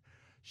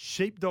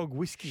 Sheepdog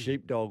whiskey.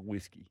 Sheepdog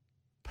whiskey.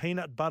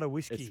 Peanut butter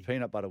whiskey. It's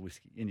peanut butter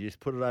whiskey, and you just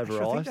put it over Actually,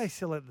 ice. I think they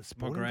sell it at the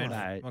sporting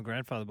goods. My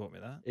grandfather bought me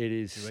that. It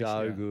is 2 weeks so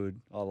ago.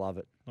 good. I love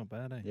it. Not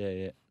bad, eh?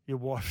 Yeah. Your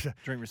wife.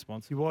 Drink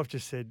responsibly. Your wife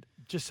just said,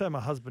 just so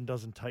my husband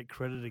doesn't take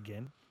credit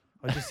again,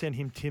 I just sent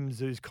him Tim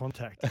Zoo's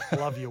contact.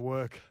 Love your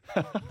work.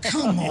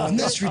 Come on,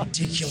 that's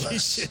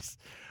ridiculous.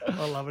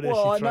 I love it.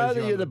 Well, I she know throws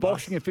that you you're on the bus.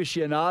 boxing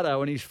aficionado,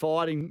 and he's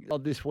fighting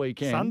this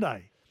weekend.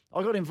 Sunday.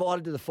 I got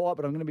invited to the fight,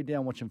 but I'm going to be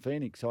down watching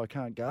Phoenix, so I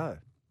can't go.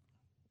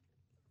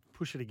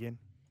 Push it again.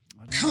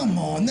 Come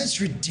on, that's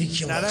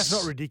ridiculous. No, that's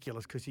not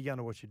ridiculous because you're going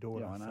to watch your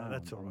daughter. Yeah, I know. So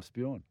that's all I'm right.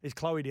 spewing. Is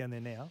Chloe down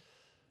there now?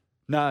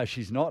 No,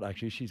 she's not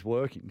actually. She's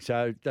working.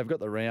 So they've got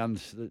the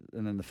rounds,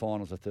 and then the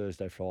finals are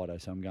Thursday, Friday.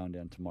 So I'm going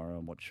down tomorrow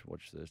and watch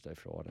Thursday,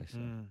 Friday. So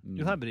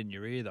You'll have it in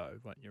your ear though,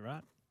 won't you?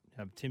 Right?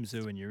 Have Tim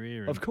Zoo in your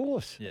ear. Of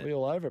course, Yeah. be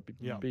all over it.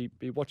 Yeah. Be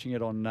watching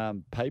it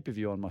on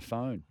pay-per-view on my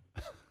phone.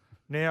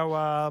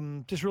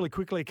 Now, just really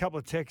quickly, a couple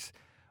of texts.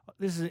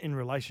 This is in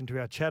relation to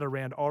our chat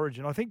around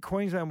Origin. I think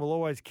Queensland will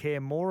always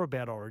care more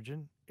about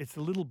Origin. It's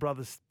the little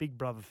brother, big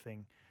brother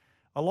thing.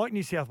 I like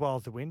New South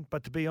Wales to win,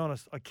 but to be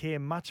honest, I care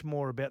much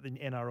more about the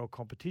NRL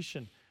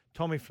competition.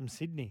 Tommy from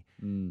Sydney.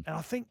 And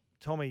I think,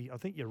 Tommy,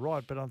 you're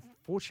right, but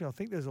unfortunately, I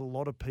think there's a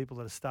lot of people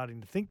that are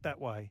starting to think that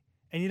way.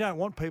 And you don't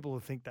want people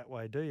to think that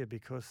way, do you?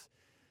 Because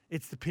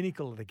it's the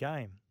pinnacle of the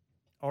game,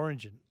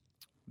 Origin.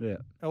 Yeah.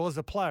 Well, as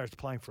a player, it's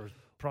playing for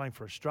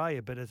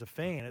Australia, but as a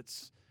fan,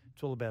 it's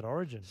all about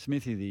Origin.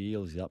 Smithy the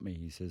Eels is up me.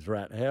 He says,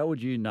 "Rat, how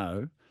would you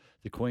know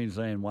the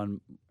Queensland won?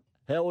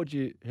 How would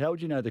you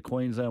know the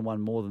Queensland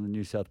won more than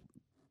the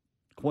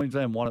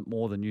Queensland won it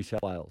more than New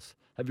South Wales?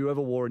 Have you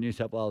ever wore a New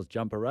South Wales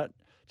jumper, Rat?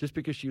 Just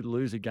because you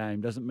lose a game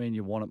doesn't mean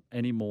you want it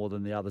any more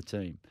than the other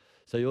team.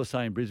 So you're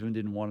saying Brisbane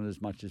didn't want it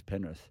as much as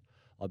Penrith?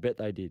 I bet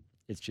they did.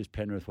 It's just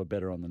Penrith were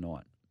better on the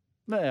night.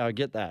 No, I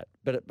get that,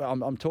 but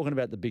I'm talking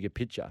about the bigger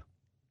picture.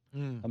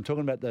 I'm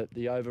talking about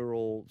the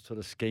overall sort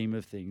of scheme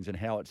of things and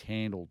how it's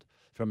handled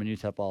from a New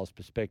South Wales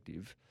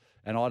perspective.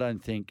 And I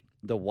don't think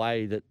the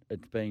way that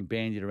it's being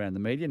bandied around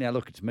the media. Now,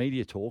 look, it's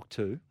media talk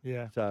too.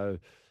 Yeah. So,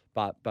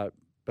 but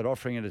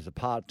offering it as a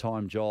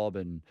part-time job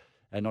and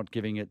not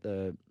giving it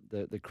the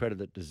the credit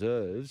it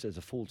deserves as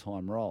a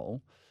full-time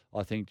role,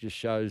 I think just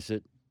shows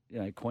that,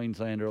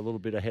 Queensland are a little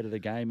bit ahead of the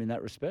game in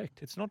that respect.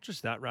 It's not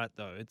just that, right,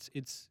 though.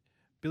 It's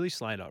Billy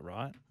Slater,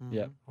 right?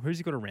 Yeah. Who's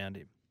he got around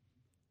him?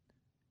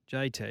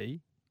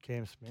 JT.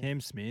 Cam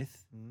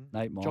Smith.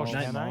 Nate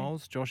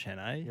Miles. Josh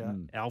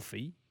Hannay.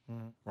 Alfie,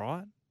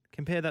 right?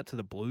 Compare that to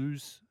the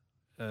Blues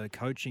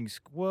coaching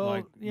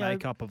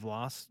makeup of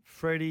last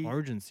Freddie,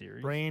 Origin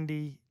series.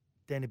 Brandy,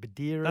 Danny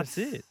Badiris. That's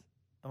it.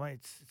 I mean,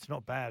 it's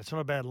not bad. It's not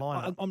a bad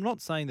lineup. I'm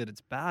not saying that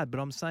it's bad, but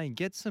I'm saying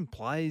get some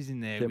plays in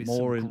there Get with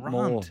more some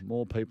grunt.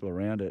 more people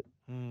around it.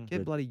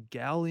 Get bloody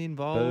Galley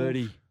involved.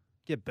 Birdie.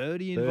 Get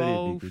Birdie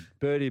involved.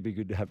 Birdie would be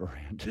good to have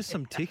around. Just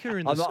some ticker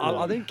in the squad.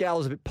 I think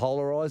Gal's a bit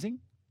polarising.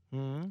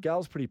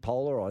 Gal's pretty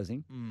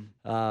polarising.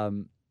 I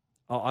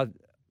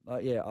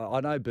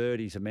know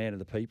Birdie's a man of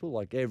the people.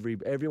 Like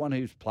everyone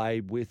who's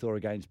played with or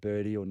against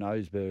Birdie or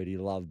knows Birdie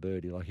love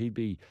Birdie. Like he'd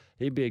be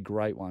a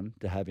great one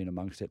to have in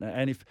amongst it.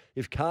 And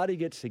if Cardi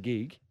gets the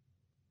gig,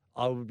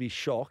 I would be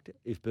shocked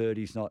if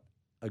Birdie's not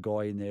a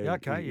guy in there.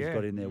 Who's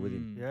got in there with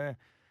him. Yeah,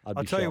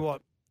 I'll tell you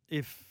what.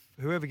 If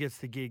whoever gets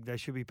the gig, they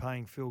should be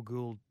paying Phil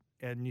Gould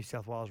and New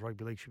South Wales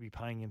Rugby League should be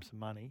paying him some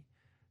money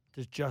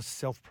to just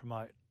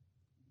self-promote.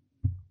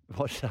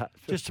 What's that?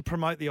 Just to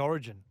promote the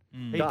Origin.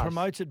 He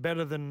promotes it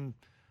better than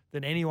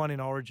anyone in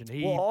Origin.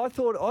 In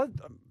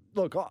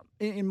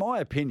my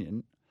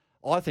opinion,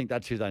 I think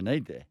that's who they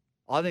need there.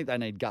 I think they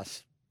need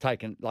Gus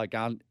taking,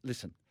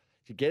 listen,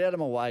 to get out of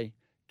my way,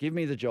 give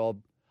me the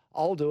job.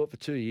 I'll do it for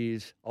 2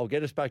 years. I'll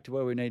get us back to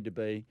where we need to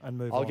be. And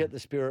move I'll on. get the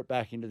spirit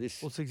back into this.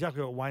 Well, it's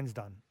exactly what Wayne's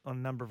done on a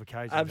number of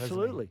occasions.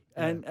 Absolutely.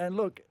 Hasn't he? And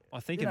look,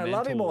 I think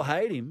love him or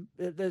hate him,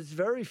 there's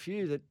very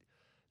few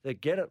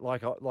that get it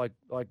like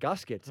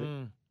Gus gets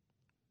it.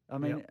 I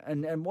mean,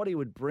 and what he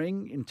would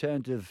bring in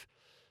terms of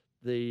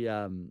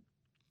the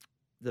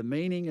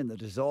meaning and the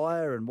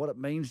desire and what it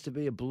means to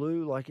be a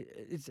Blue,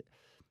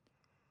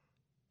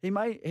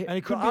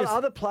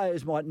 other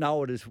players might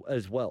know it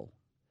as well,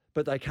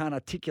 but they can't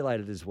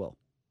articulate it as well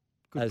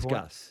as point.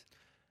 Gus.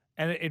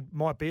 And it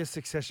might be a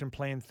succession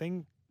plan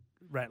thing,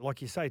 Rat.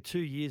 Like you say, 2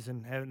 years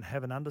and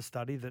have an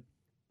understudy that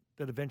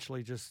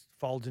eventually just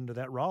folds into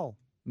that role.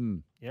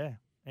 Yeah.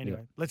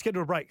 Anyway, let's get to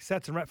a break.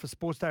 Sats and Rat for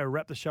Sportsday. We'll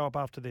wrap the show up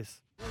after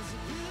this.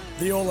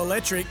 The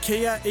all-electric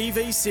Kia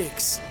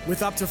EV6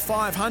 with up to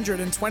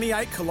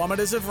 528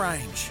 kilometres of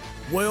range.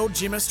 World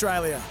Gym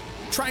Australia.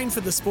 Train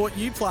for the sport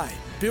you play,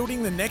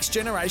 building the next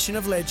generation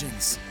of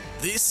legends.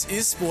 This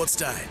is Sports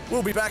Day.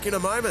 We'll be back in a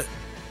moment.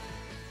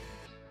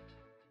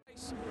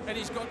 And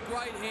he's got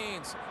great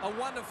hands. A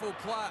wonderful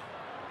player.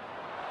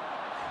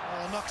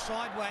 Oh, knocked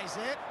sideways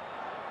there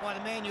by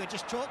the man you were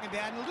just talking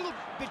about, and a little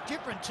bit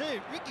different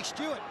too. Ricky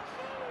Stewart,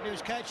 who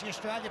was coaching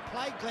Australia,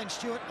 played Glenn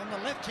Stewart on the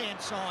left-hand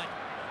side.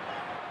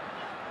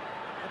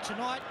 But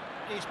tonight,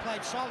 he's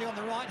played solely on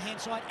the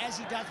right-hand side, as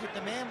he does with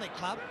the Manly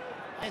club.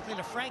 Anthony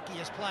LaFranchi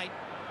has played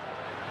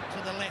to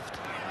the left,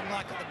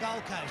 unlike at the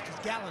Gold Coast, as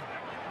Gallen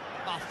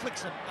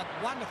flicks a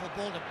wonderful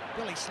ball to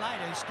Billy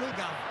Slater, who's still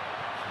going.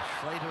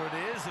 Slater it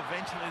is,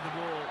 eventually the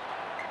ball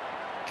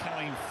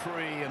coming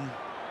free and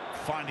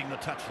finding the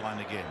touchline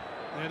again.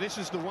 Now this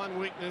is the one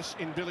weakness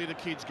in Billy the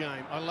Kid's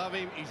game. I love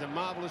him, he's a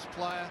marvellous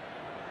player,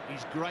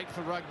 he's great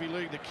for rugby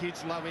league, the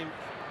kids love him,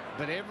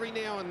 but every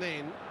now and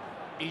then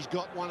he's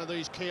got one of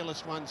these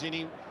careless ones in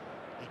him.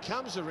 He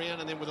comes around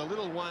and then with a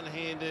little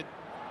one-handed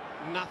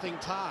nothing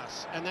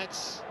task, and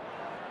that's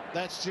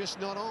just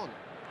not on.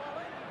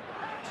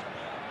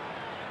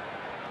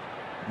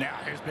 Now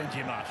here's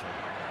Benji Marshall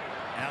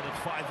out at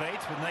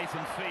 5'8" with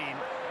Nathan Feen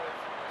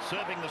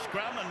serving the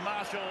scrum, and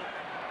Marshall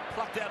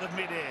plucked out of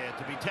mid-air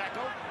to be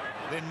tackled.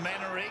 Then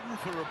Mannering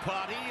for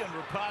Rapati, and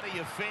Rapati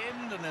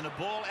offend, and then a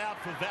ball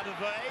out for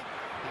Vadavay.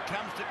 It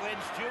comes to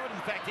Glenn Stewart.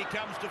 In fact, he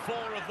comes to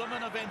four of them,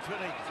 and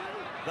eventually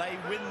they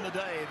win the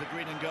day, the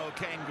green and gold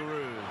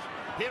Kangaroos.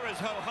 Here is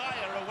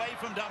Hohaya away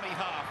from dummy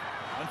half,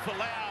 and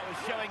Folau is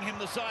showing him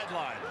the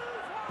sideline.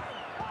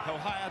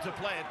 Hohaya to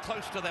play it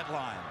close to that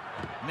line.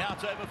 Now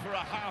it's over for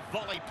a half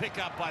volley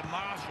pickup by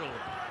Marshall,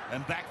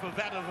 and back for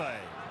Vadavay,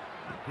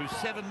 who's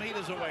 7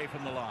 metres away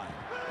from the line.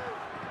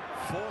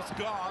 Fourth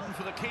gone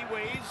for the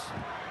Kiwis,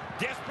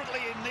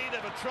 desperately in need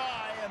of a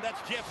try, and that's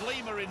Jeff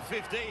Lima in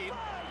 15.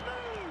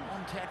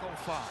 On tackle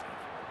 5.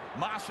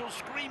 Marshall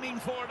screaming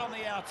for it on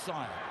the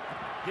outside.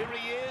 Here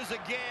he is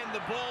again,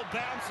 the ball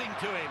bouncing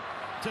to him.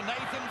 To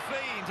Nathan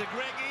Feen, to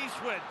Greg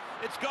Eastwood.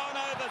 It's gone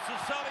over to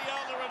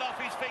Soliola and off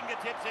his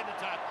fingertips into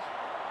touch.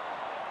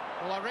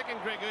 Well, I reckon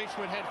Greg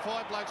Eastwood had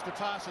 5 blokes to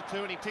pass it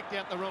to, and he ticked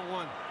out the wrong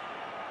one.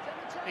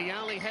 He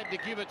only had to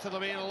give it to the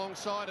man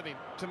alongside of him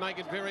to make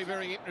it very,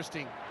 very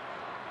interesting.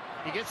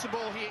 He gets the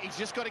ball here, he's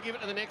just got to give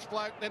it to the next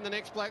bloke, then the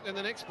next bloke, then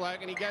the next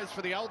bloke, and he goes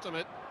for the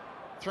ultimate,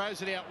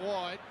 throws it out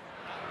wide.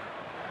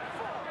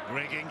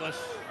 Greg Inglis.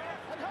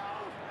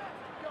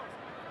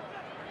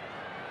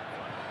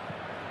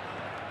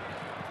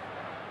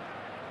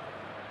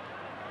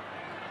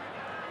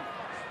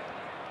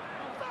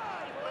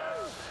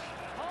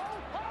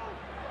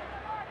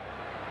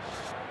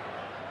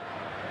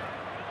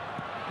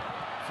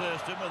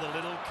 Thurston with a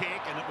little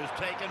kick, and it was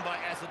taken by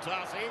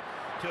Asatasi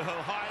to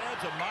Ohio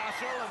to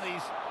Marshall, and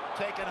he's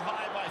taken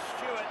high by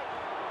Stewart.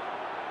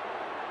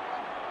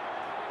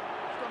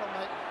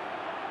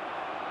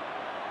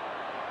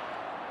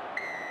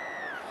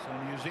 So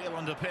New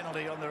Zealand a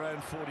penalty on their own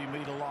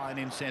 40-metre line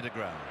in centre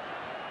ground.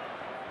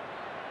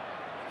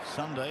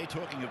 Sunday,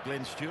 talking of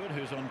Glenn Stewart,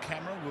 who's on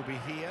camera, will be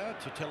here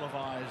to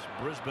televise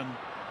Brisbane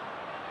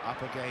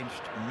up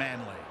against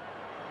Manly.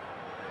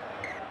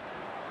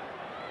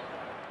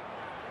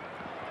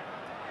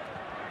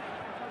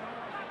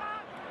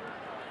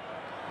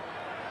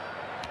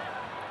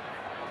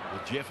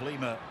 With Jeff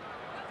Lima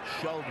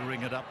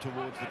shouldering it up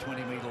towards the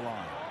 20-metre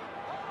line.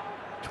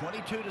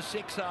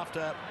 22-6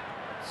 after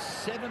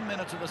 7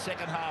 minutes of the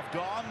second half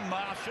gone.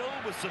 Marshall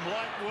with some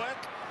light work.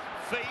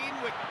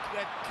 Fiend with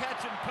that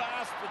catch and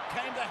pass that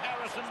came to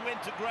Harrison, went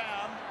to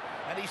ground,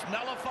 and he's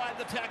nullified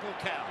the tackle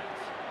count.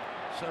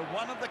 So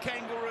one of the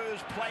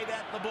Kangaroos played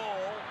at the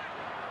ball,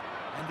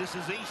 and this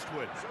is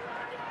Eastwood,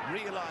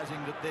 realising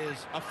that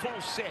there's a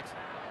full set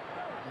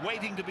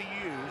waiting to be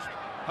used.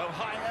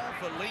 Ohio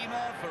for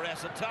Lima, for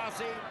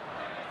Asatasi,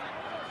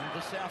 and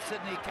the South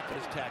Sydney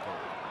kickers tackle.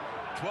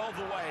 12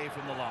 away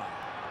from the line.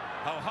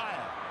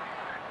 Ohio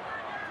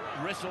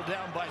wrestled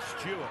down by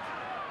Stewart.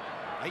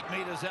 8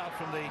 metres out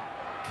from the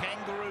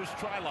Kangaroos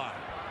try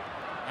line.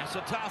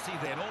 Asatasi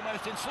then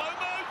almost in slow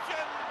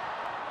motion.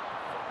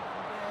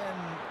 And then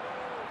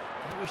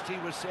he wished he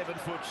was 7'6".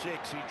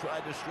 He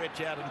tried to stretch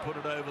out and put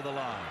it over the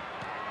line.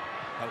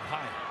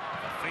 Ohio,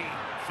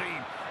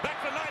 Fiend, back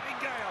for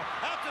Nightingale,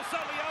 out to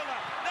Soliola.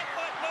 That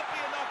might not be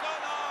a knock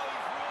on. Oh,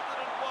 he's ruled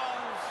that it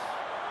was.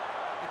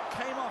 It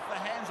came off the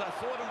hands, I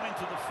thought, and went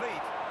to the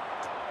feet.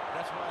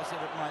 That's why I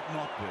said it might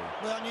not be.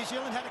 Well, New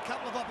Zealand had a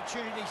couple of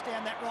opportunities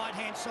down that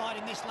right-hand side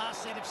in this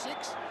last set of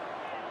 6.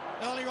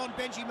 Earlier on,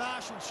 Benji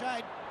Marshall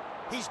showed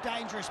his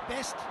dangerous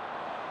best.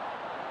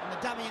 And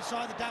the dummy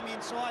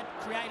inside,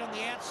 create on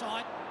the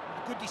outside.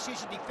 A good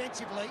decision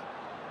defensively.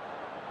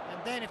 And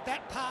then if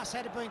that pass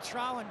had been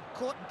thrown,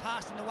 caught and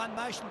passed into one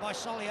motion by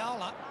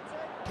Soliola,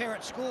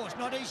 Perrott scores.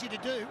 Not easy to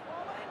do.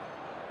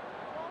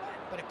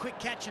 But a quick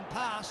catch and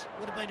pass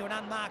would have been to an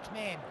unmarked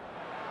man.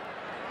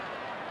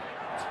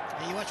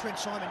 You watch when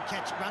Simon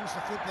runs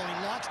the football.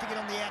 He likes to get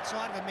on the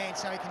outside of a man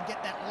so he can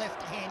get that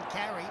left-hand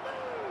carry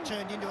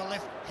turned into a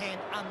left-hand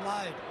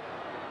unload.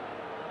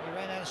 He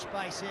ran out of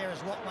space there as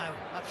Watmo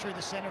up through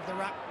the centre of the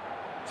ruck.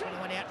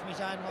 Went out from his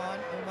own line,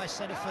 almost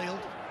centre field.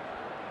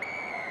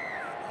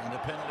 And the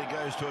penalty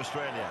goes to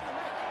Australia.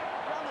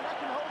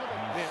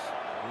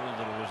 Ruled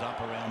that it was up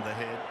around the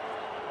head.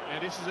 Now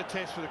this is a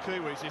test for the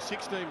Kiwis. They're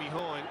 16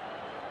 behind.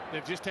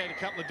 They've just had a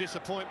couple of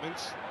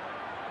disappointments.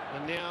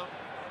 And now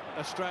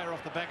Australia,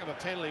 off the back of a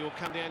penalty, will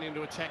come down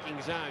into attacking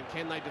zone.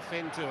 Can they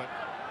defend to it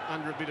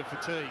under a bit of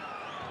fatigue?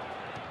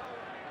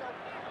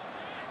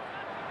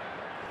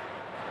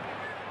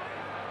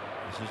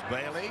 This is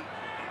Bailey,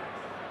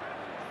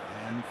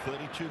 and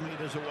 32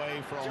 metres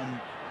away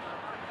from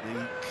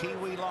the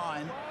Kiwi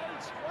line.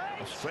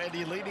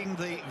 Australia leading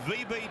the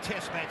VB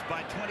Test match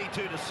by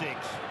 22-6.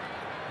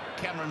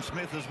 Cameron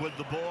Smith is with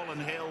the ball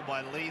and held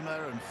by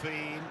Lima and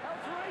Fiend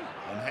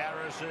and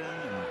Harrison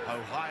and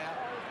Ohio.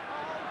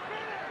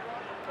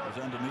 Was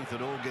underneath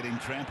it all, getting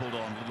trampled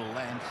on, little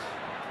Lance.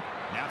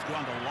 Now it's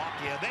gone to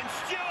Lockyer, then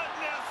Stewart,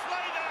 now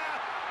Slater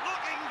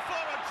looking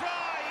for a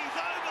try. He's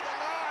over the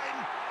line.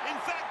 In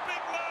fact,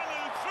 Big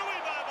Manu threw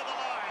him over the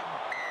line.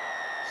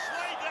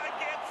 Slater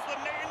gets the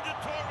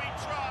mandatory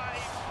try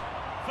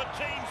for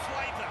Team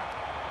Slater.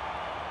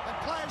 And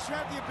players who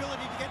have the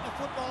ability to get the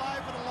football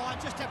over the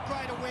line just have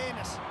great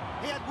awareness.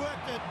 He had work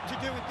to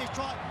do with this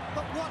try,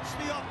 but watch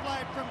the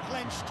offload from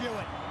Glenn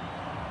Stewart.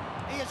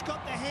 He has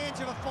got the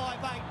hands of a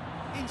 5'8".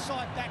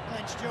 Inside back,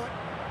 Glenn Stewart.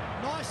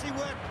 Nicely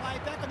worked play,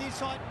 back on the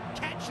inside,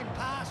 catch and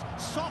pass,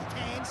 soft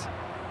hands.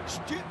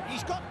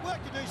 He's got work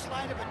to do,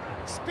 Slater, but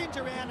spins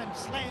around and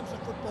slams the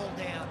football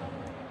down.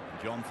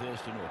 Jonathan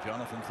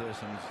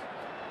Thurston's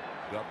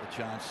got the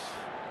chance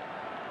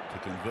to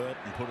convert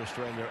and put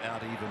Australia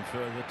out even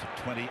further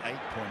to 28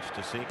 points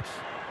to 6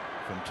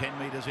 from 10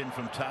 metres in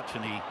from touch,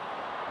 and he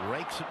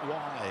rakes it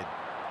wide.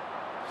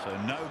 So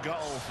no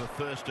goal for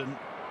Thurston.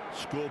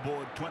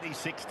 Scoreboard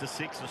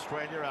 26-6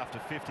 Australia after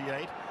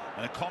 58,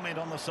 and a comment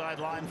on the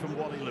sideline from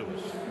Wally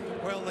Lewis.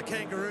 Well, the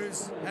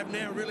Kangaroos have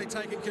now really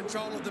taken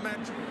control of the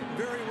match.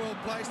 Very well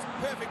placed,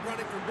 perfect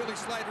running from Billy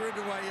Slater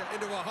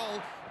into a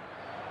hole.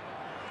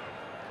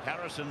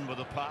 Harrison with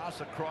a pass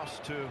across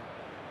to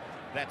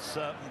that's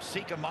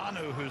Sika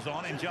Manu, who's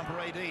on in jumper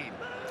 18.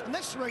 And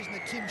that's the reason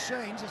that Tim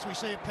Sheens, as we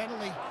see a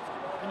penalty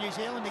for New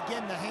Zealand,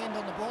 again the hand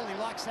on the ball, he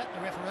likes that, the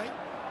referee.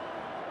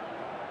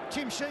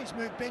 Tim Sheens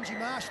moved Benji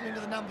Marshall into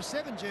the number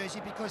 7 jersey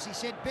because he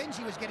said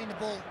Benji was getting the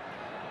ball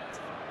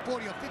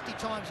 40 or 50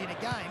 times in a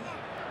game,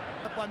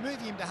 but by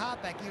moving him to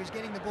halfback, he was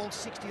getting the ball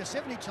 60 or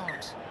 70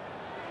 times.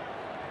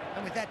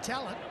 And with that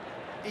talent,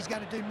 he's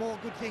going to do more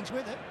good things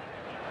with it.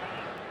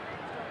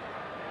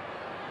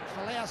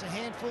 Allows a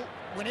handful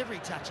whenever he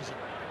touches it.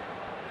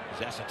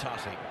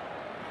 Zasatasi.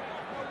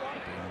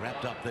 Being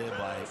wrapped up there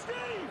by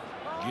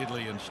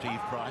Gidley and Steve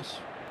Price.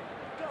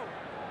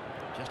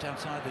 Just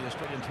outside the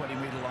Australian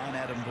 20-metre line,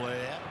 Adam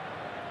Blair.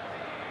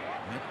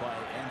 Met by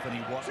Anthony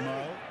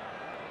Watmo,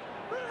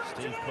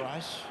 Steve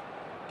Price,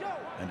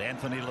 and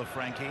Anthony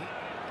Lafranchi.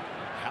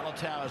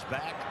 Halatau's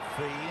back,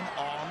 Feen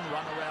on,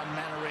 run around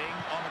Mannering,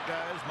 on it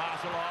goes,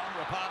 Marshall on,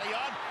 Rapati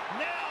on.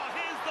 Now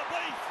here's the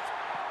beast.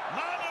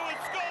 Manu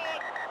has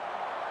scored.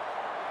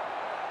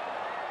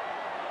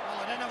 Well,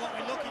 I don't know what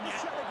we're looking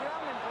at.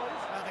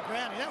 The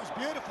grounding, that was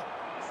beautiful.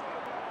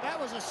 That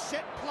was a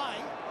set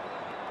play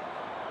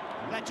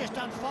that just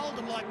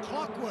unfolded like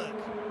clockwork.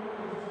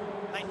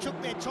 They took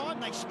their time,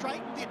 they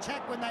straightened the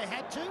attack when they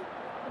had to.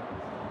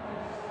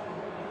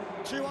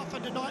 Too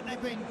often tonight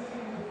they've been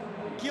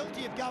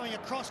guilty of going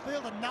across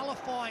field and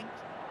nullifying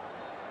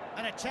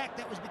an attack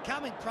that was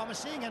becoming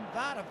promising, and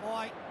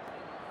Vardavai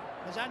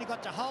has only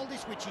got to hold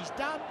this, which he's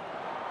done.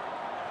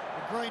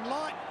 The green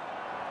light.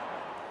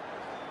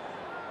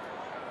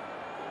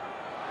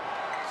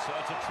 So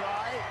it's a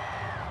try.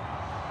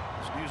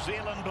 As New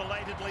Zealand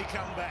belatedly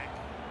come back.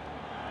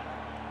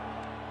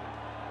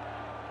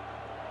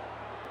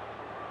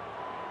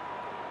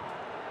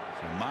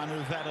 So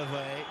Manu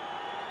Vadavai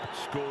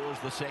scores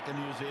the second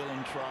New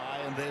Zealand try,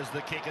 and there's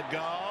the kick at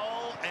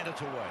goal, and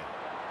it's away.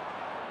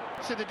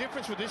 So the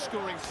difference with this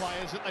scoring play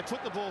is that they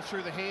put the ball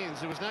through the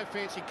hands. There was no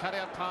fancy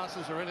cutout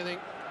passes or anything.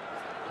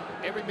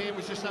 Every man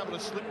was just able to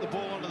slip the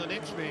ball onto the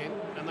next man,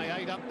 and they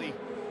ate up the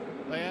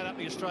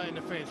Australian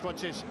defence.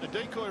 Watch this, a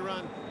decoy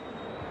run.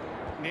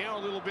 Now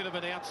a little bit of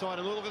an outside,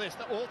 and look at this,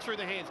 all through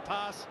the hands.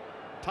 Pass,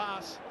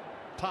 pass,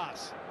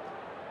 pass.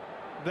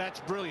 That's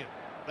brilliant.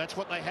 That's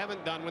what they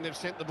haven't done when they've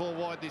sent the ball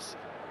wide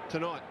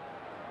tonight.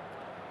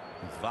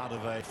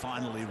 Vardavai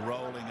finally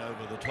rolling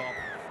over the top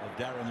of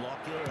Darren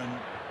Lockyer, and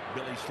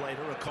Billy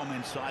Slater, a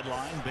comment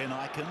sideline, Ben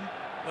Eichen.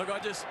 Look, I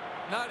just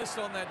noticed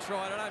on that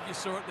try, I don't know if you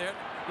saw it there,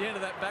 at the end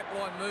of that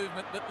backline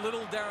movement, that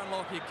little Darren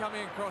Lockyer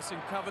coming across in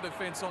cover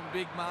defence on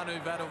big Manu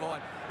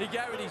Vadavai. He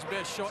gave it his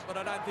best shot, but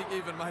I don't think he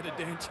even made a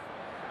dent.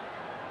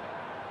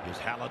 Here's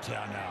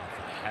Halatau now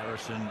for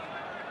Harrison,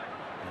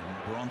 and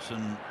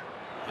Bronson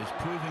is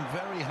proving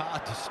very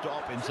hard to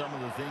stop in some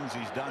of the things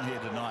he's done here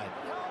tonight.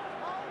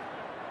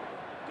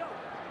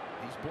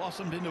 He's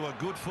blossomed into a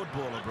good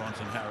footballer,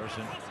 Bronson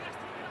Harrison.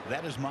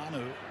 That is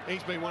Manu.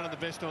 He's been one of the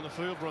best on the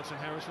field, Bronson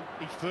Harrison.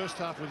 His first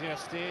half was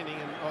outstanding,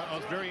 and I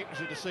was very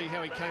interested to see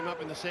how he came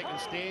up in the second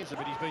stanza,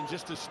 but he's been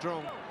just as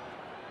strong.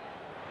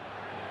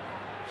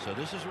 So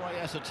this is Roy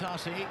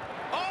Asatasi.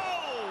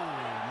 Oh!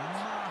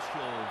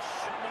 Marshall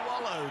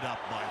swallowed up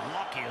by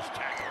Lockyer's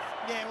tackle.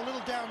 Yeah, well,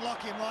 little Darren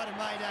Lockyer might have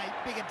made a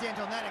bigger dent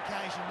on that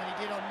occasion than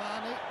he did on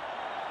Manu.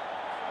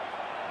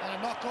 And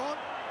a knock on.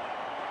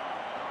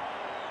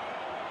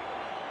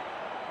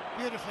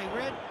 Beautifully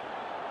read.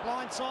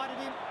 Blindsided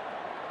him.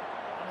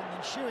 And the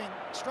ensuing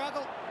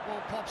struggle,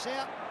 ball pops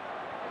out.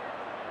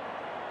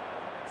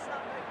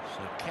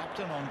 So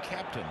captain on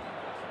captain.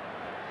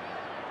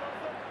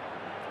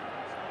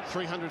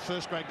 300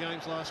 first-grade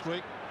games last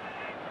week,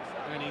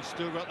 and he's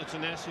still got the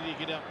tenacity to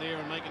get up there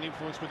and make an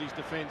influence with his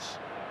defence.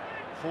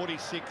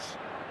 46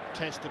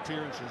 test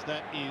appearances.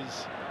 That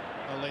is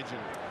a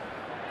legend.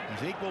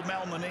 He's equalled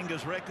Mal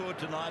Meninga's record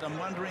tonight. I'm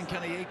wondering,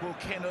 can he equal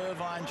Ken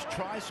Irvine's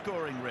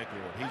try-scoring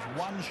record? He's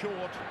one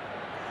short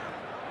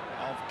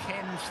of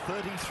Ken's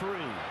 33.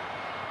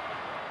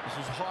 This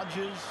is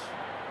Hodges.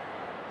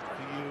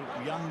 For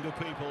you younger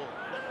people,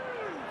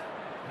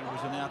 he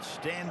was an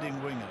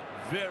outstanding winger,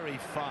 very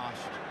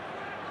fast.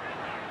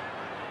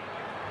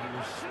 He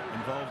was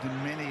involved in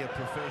many a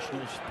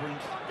professional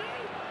sprint,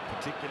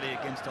 particularly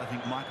against, I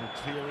think, Michael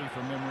Cleary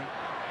from memory.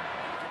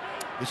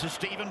 This is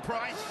Stephen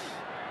Price.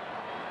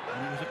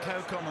 And he was a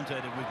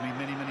co-commentator with me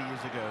many, many years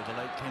ago, the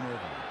late Ken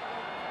Irvine.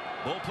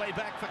 Ball play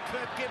back for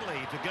Kurt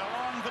Gidley to go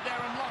on for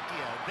Darren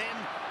Lockyer. Then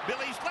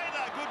Billy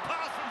Slater, good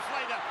pass from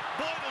Slater.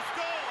 Boy to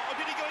score, or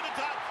did he go into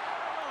touch?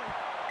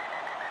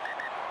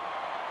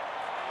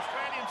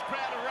 Australians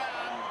crowd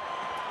around.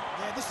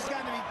 Yeah, this is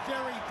going to be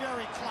very,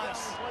 very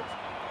close.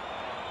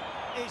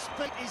 His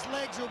feet, his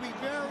legs will be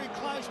very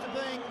close to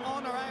being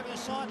on or over the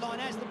sideline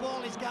as the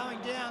ball is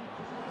going down.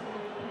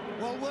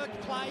 Well-worked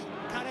play,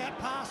 cut-out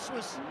pass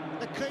was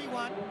the key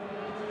one.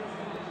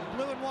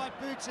 Blue and white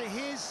boots are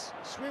his,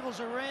 swivels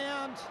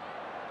around.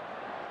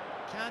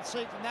 Can't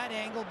see from that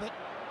angle, but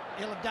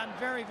he'll have done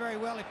very, very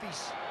well if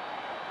he's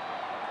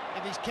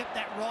kept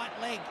that right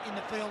leg in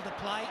the field of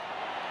play.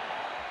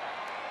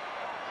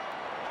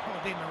 It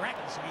would be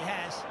miraculous if he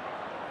has.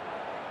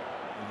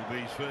 It'll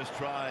be his first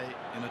try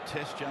in a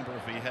test jumper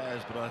if he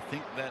has, but I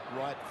think that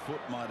right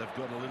foot might have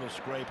got a little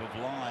scrape of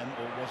line,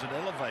 or was it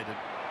elevated?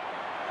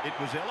 It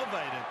was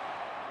elevated.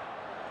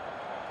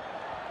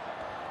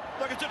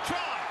 Look, it's a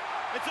try.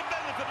 It's a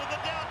benefit of the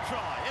doubt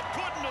try. It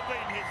couldn't have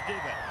been his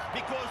divot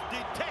because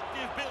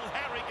Detective Bill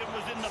Harrigan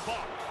was in the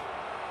box.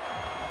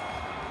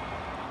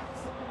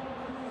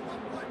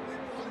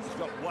 He's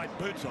got white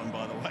boots on,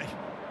 by the way.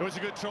 It was a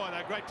good try,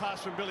 though. Great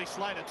pass from Billy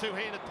Slater.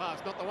 Two-handed pass,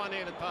 not the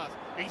one-handed pass.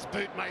 His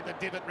boot made the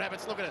divot,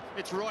 Rabbits. Look at it.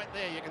 It's right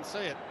there. You can see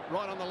it.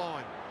 Right on the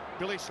line.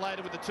 Billy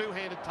Slater with the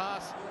two-handed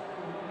pass.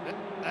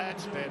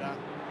 That's better.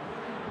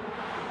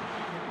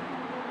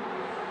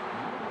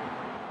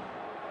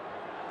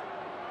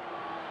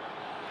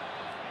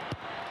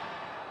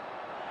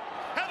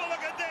 Have a look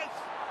at this.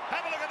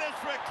 Have a look at this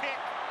for a kick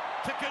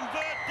to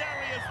convert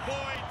Darius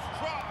Boyd's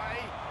try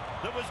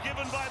that was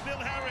given by Bill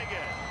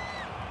Harrigan.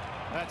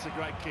 That's a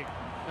great kick.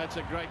 That's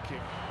a great kick.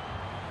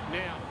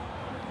 Now,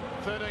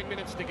 13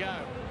 minutes to go.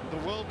 The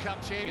World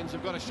Cup champions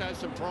have got to show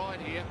some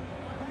pride here,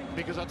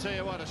 because I tell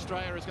you what,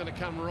 Australia is going to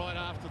come right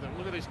after them.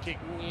 Look at this kick,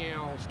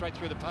 straight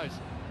through the post.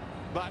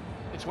 But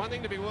it's one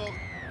thing to be world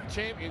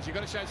champions. You've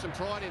got to show some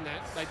pride in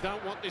that. They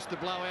don't want this to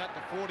blow out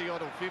to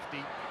 40-odd or 50.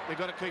 They've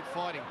got to keep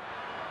fighting.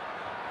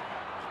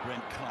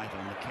 Brent Kite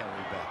on the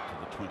carry back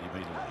to the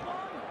 20-metre line.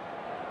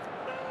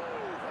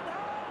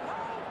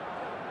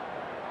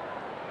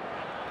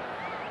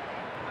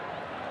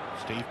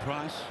 Steve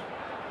Price.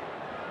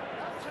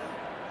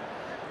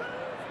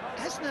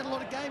 Hasn't had a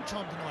lot of game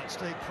time tonight,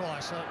 Steve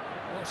Price. Well,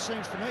 it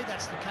seems to me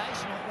that's the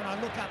case. And when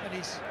I look up at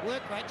his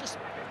work rate, just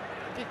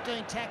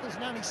 15 tackles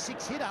and only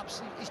 6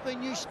 hit-ups. He's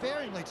been used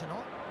sparingly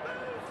tonight.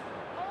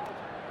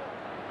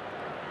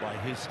 By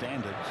his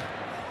standards.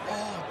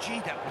 Oh,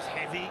 gee, that was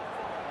heavy.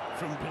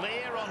 From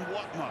Blair on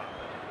Watmo.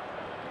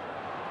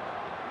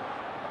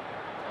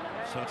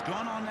 So it's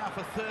gone on now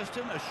for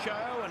Thurston, a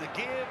show and a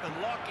give, and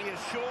Lockyer is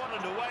short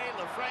and away.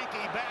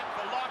 LaFranchi back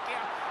for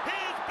Lockyer.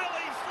 Here's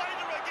Billy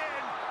Slater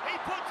again. He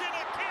puts in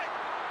a kick.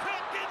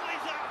 Kurt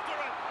Gidley's after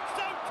it.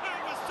 So too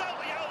was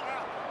Soliola,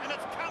 and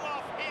it's come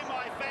off him,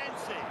 I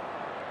fancy.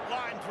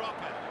 Line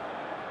dropper.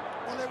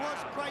 Well, there was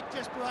great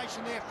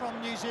desperation there from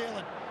New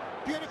Zealand.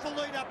 Beautiful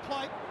lead-up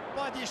play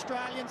by the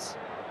Australians.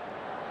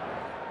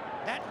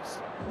 That's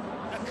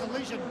a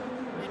collision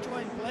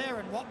between Blair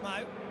and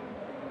Watmo.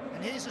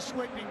 And here's a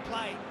sweeping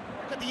play.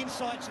 Look at the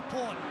inside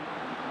support.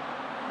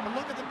 And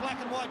look at the black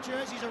and white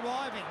jerseys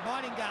arriving.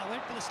 Nightingale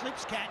went for the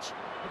slips catch,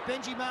 but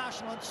Benji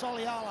Marshall and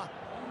Soliola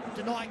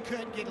denied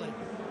Kurt Gidley.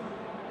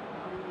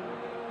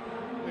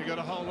 They've got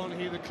to hold on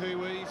here, the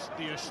Kiwis.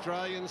 The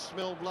Australians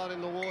smell blood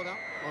in the water.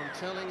 I'm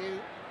telling you,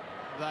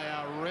 they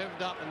are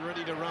revved up and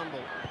ready to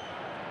rumble.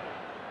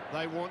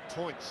 They want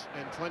points,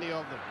 and plenty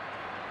of them.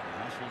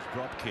 Marshall's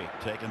drop kick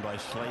taken by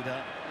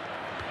Slater.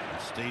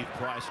 And Steve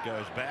Price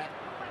goes back.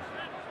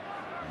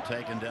 And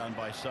taken down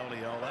by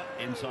Soliola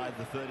inside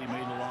the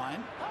 30-metre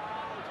line.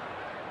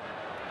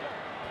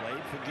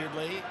 Played for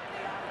Gidley.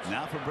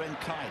 Now for Brent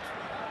Kite.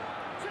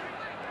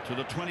 To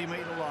the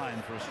 20-metre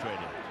line for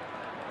Australia.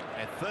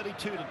 At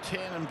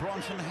 32-10, and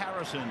Bronson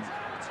Harrison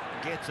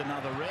gets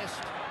another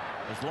rest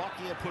as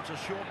Lockyer puts a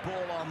short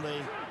ball on the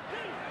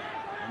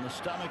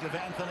stomach of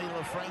Anthony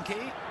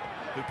LaFranchi,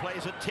 who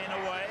plays it 10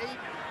 away.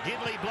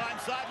 Gidley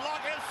blindside.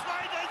 Lockyer.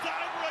 Slater's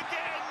over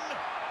again.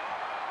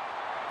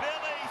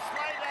 Billy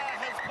Slater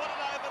has put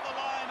it over the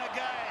line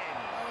again.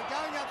 We're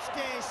going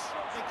upstairs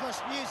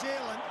because New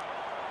Zealand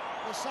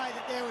will say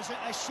that there was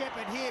a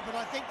shepherd here, but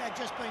I think they've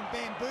just been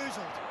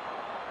bamboozled.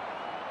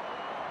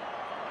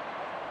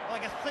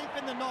 Like a thief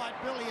in the night,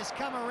 Billy has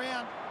come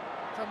around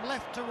from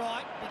left to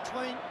right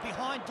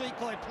behind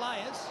decoy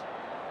players.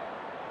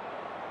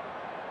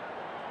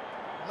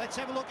 Let's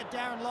have a look at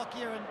Darren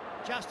Lockyer and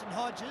Justin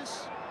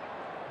Hodges.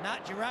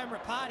 Jerome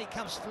Rapati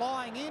comes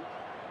flying in.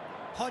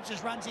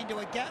 Hodges runs into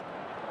a gap.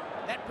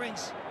 That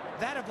brings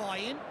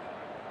Vatavai in.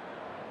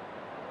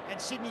 And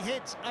Sydney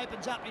Heads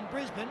opens up in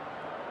Brisbane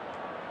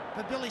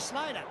for Billy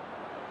Slater.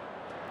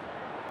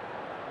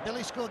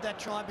 Billy scored that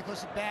try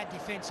because of bad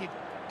defensive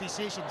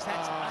decisions.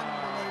 That's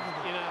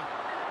unbelievable. You know,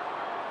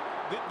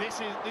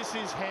 this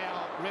is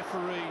how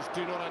referees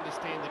do not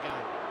understand the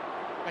game.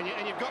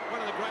 And you've got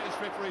one of the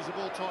greatest referees of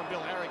all time,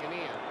 Bill Harrigan,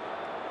 here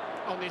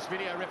on this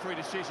video referee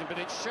decision, but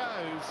it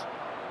shows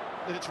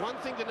that it's one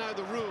thing to know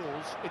the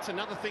rules, it's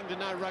another thing to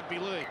know rugby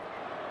league.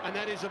 And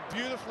that is a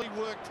beautifully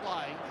worked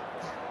play,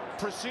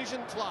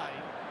 precision play,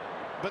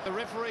 but the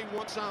referee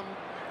wants some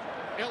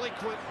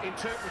eloquent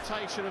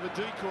interpretation of a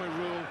decoy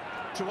rule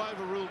to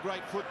overrule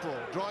great football.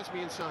 Drives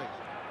me insane.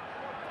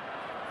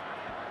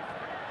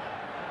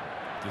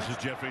 This is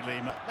Jeffrey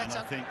Lima, and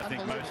I think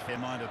most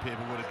fair-minded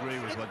people would agree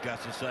with what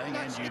Gus is saying,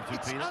 and you too,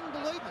 Peter. It's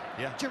unbelievable.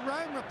 Yeah.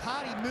 Jerome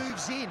Rapati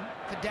moves in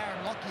for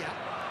Darren Lockyer.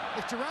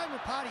 If Jerome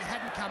Rapati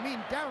hadn't come in,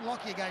 Darren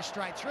Lockyer goes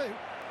straight through.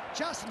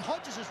 Justin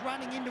Hodges is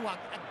running into a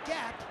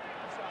gap,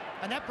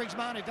 and that brings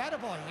Manu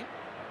Vatavai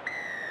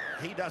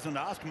in. He doesn't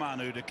ask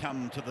Manu to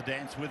come to the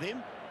dance with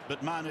him,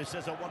 but Manu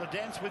says, I want to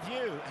dance with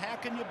you. How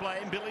can you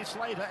blame Billy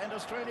Slater and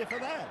Australia for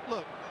that?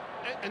 Look,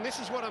 and this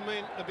is what I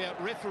mean about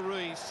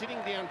referees sitting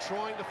down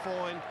trying to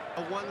find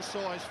a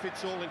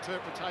one-size-fits-all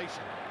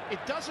interpretation. It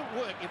doesn't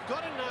work. You've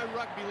got to know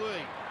rugby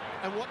league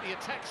and what the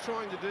attack's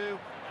trying to do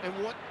and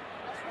what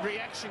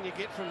reaction you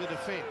get from the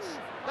defence.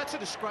 That's a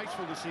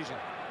disgraceful decision.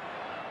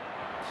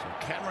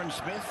 So Cameron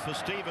Smith for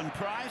Stephen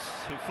Price,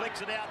 who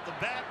flicks it out the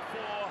back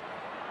for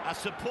a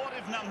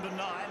supportive number 9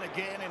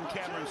 again in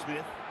Cameron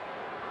Smith.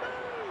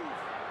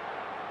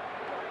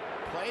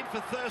 Played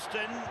for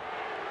Thurston.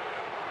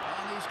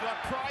 And he's got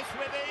Price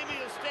with him.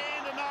 He'll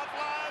stand and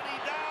offload. He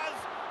does.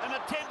 An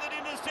attempted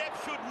interception.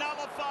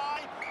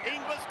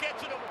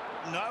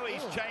 No,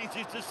 he's changed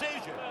his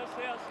decision.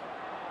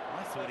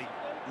 I thought he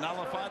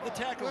nullified the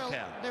tackle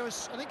count. There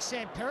was, I think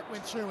Sam Perrott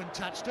went through and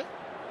touched it.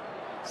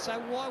 So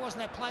why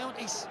wasn't that play on?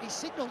 He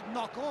signalled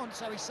knock on,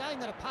 so he's saying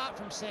that apart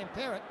from Sam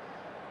Perrott,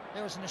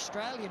 there was an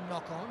Australian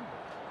knock on.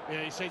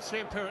 Yeah, you see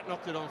Sam Perrott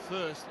knocked it on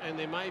first, and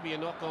there may be a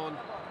knock on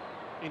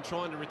in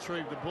trying to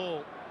retrieve the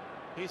ball.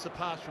 Here's the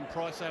pass from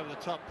Price over the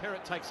top.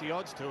 Perrott takes the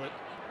odds to it,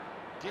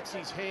 gets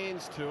his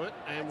hands to it,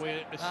 and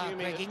we're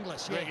assuming Greg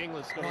Inglis, Greg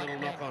Inglis got a little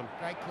knock on.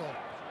 Great call.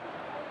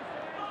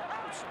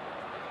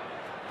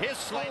 Here's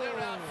Slater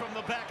out from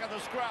the back of the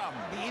scrum.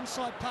 The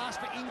inside pass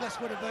for Inglis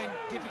would have been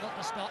difficult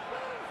to stop.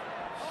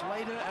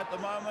 Slater at the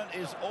moment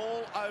is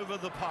all over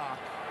the park.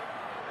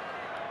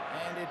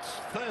 And it's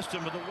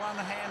Thurston with a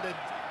one-handed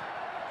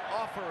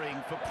offering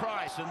for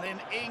Price, and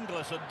then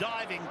Inglis, a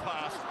diving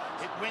pass.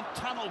 It went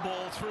tunnel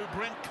ball through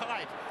Brent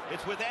Kite.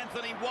 It's with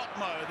Anthony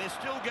Watmo. They're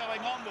still going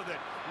on with it.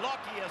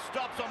 Lockyer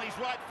stops on his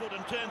right foot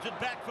and turns it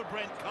back for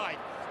Brent Kite.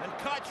 And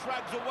Kite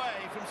shrugs away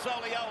from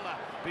Soliola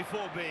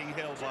before being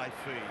held by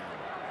Fee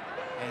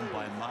and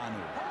by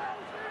Manu.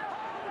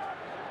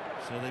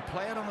 So they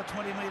play it on the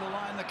 20-metre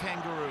line, the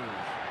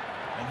Kangaroos.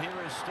 And here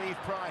is Steve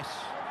Price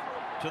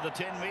to the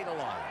 10-metre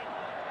line.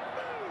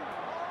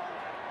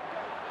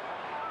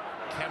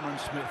 Cameron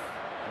Smith,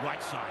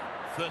 right side.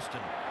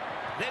 Thurston.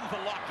 Then for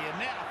Lockyer,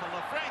 now for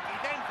LaFranchi,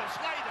 then for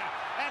Slater.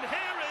 And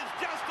here is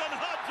Justin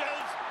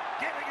Hodges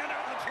getting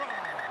another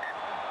try.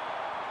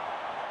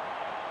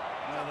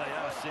 Well, they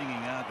are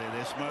singing, aren't they?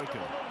 They're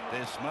smoking.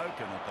 They're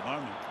smoking at the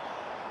moment.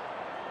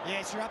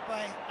 Yes, you're up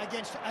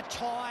against a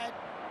tired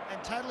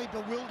and totally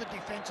bewildered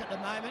defence at the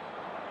moment.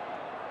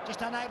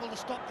 Just unable to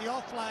stop the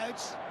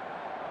offloads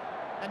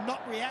and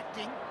not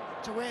reacting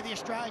to where the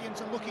Australians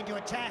are looking to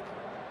attack.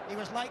 He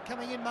was late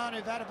coming in,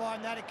 Manu Vatuvei,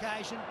 on that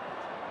occasion,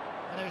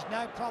 and there's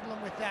no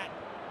problem with that.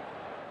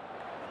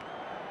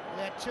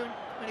 Without too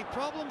many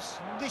problems,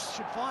 this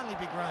should finally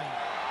be green.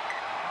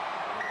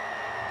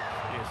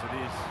 Yes, it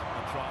is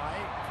a try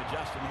for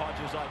Justin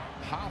Hodges. Like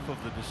half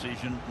of the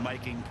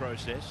decision-making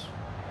process,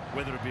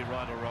 whether it be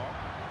right or wrong.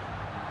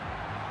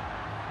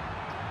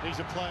 He's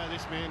a player,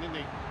 this man, isn't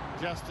he?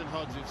 Justin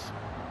Hodges.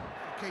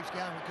 Keeps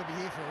going, we could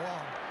be here for a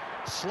while.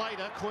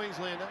 Slater,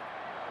 Queenslander.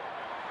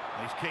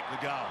 He's kicked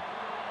the goal.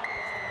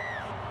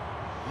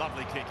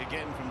 Lovely kick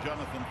again from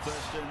Jonathan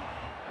Thurston.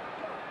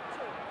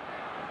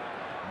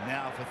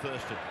 Now for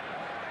Thurston.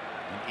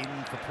 And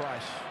in for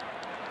Price.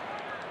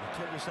 I'll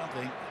tell you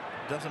something.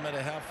 Doesn't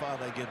matter how far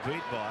they get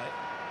beat by.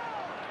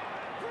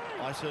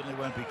 I certainly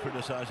won't be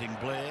criticising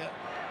Blair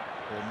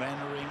or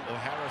Mannering or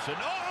Harrison.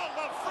 Oh,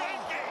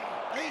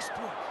 LaFranchi!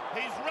 Eastwood.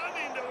 He's run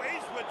into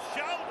Eastwood's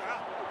shoulder.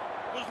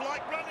 It was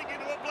like running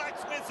into a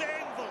blacksmith's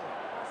anvil.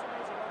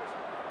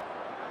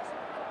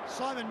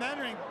 Simon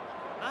Mannering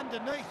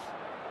underneath.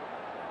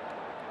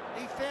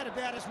 He fared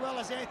about as well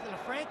as Anthony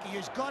LaFranchi,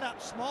 who's got up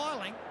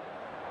smiling.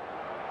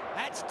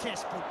 That's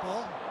Test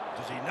football.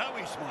 Does he know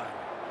he's smiling?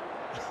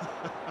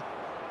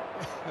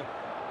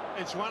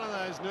 It's one of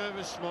those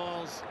nervous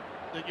smiles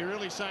that you're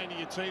really saying to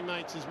your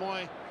teammates, is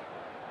my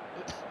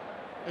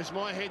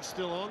head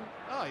still on?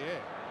 Oh, yeah.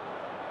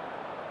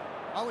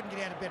 I wouldn't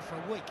get out of bed for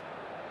a week.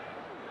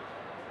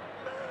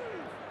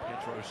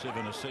 Petro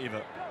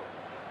Sivanasiva.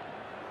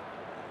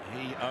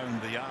 He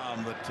owned the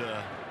arm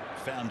that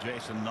found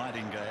Jason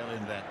Nightingale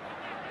in that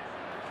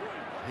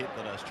hit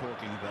that I was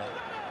talking about.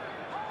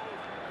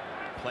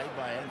 Played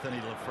by Anthony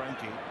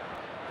LaFranchi.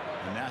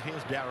 And now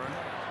here's Darren.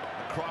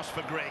 Across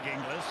for Greg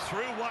Inglis.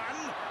 Through one.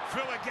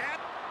 Through a gap.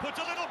 Puts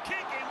a little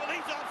kick in. Well,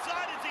 he's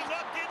offside, is he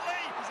not,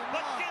 Gidley?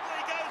 But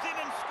Gidley goes in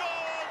and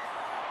scores.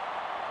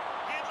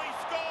 Gidley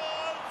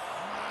scores.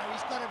 No,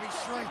 he's got to be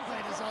 3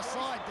 metres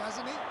offside,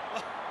 doesn't he?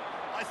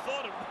 I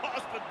thought it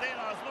was, but then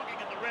I was looking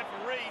at the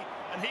referee,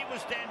 and he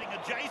was standing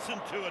adjacent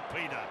to it,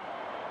 Peter.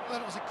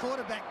 Well, it was a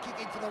quarterback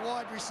kicking for the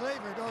wide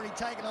receiver. He'd already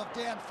taken off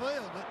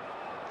downfield, but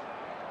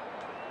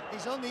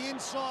he's on the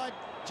inside,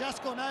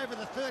 just gone over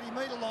the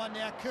 30-metre line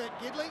now, Kurt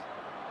Gidley.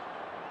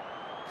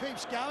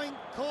 Keeps going,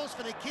 calls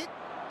for the kick,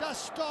 does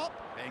stop.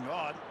 Hang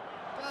on.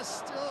 Does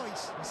still,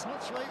 it's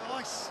not 3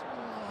 ice.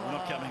 We're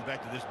not coming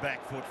back to this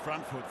back foot,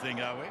 front foot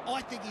thing, are we?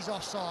 I think he's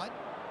offside.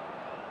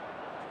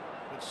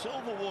 But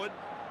Silverwood,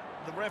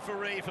 the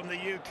referee from the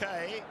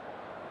UK,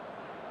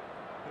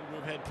 who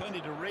we've had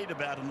plenty to read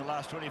about in the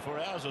last 24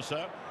 hours or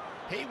so,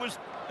 he was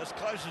as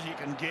close as you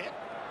can get.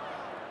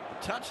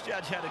 The touch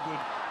judge had a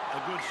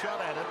good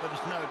shot at it, but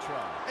it's no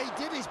try. He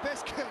did his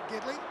best, Kurt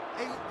Gidley.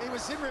 He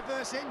was in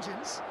reverse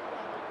engines,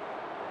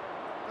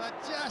 but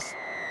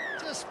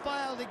just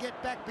failed to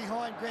get back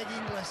behind Greg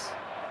Inglis.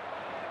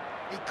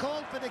 He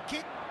called for the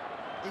kick.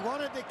 He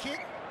wanted the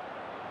kick.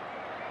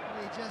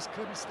 He just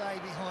couldn't stay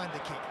behind the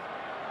kick.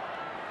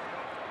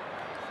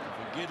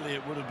 For Gidley,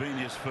 it would have been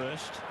his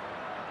first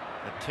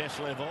at Test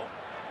level.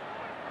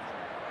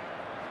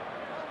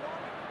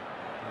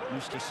 But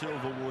Mr.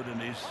 Silverwood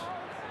and his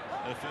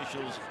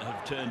officials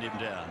have turned him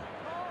down.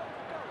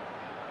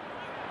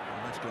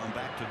 And that's gone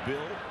back to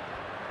Bill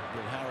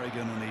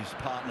Harrigan and his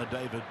partner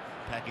David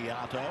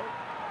Pacquiato.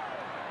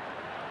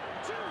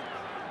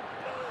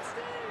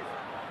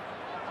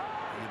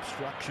 The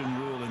obstruction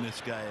rule in this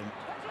game.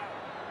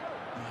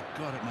 My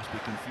God, it must be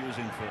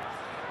confusing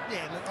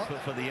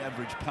for the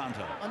average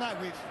punter. I know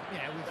we've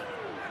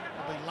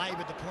probably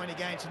laboured the point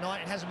again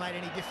tonight. It hasn't made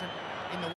any difference in the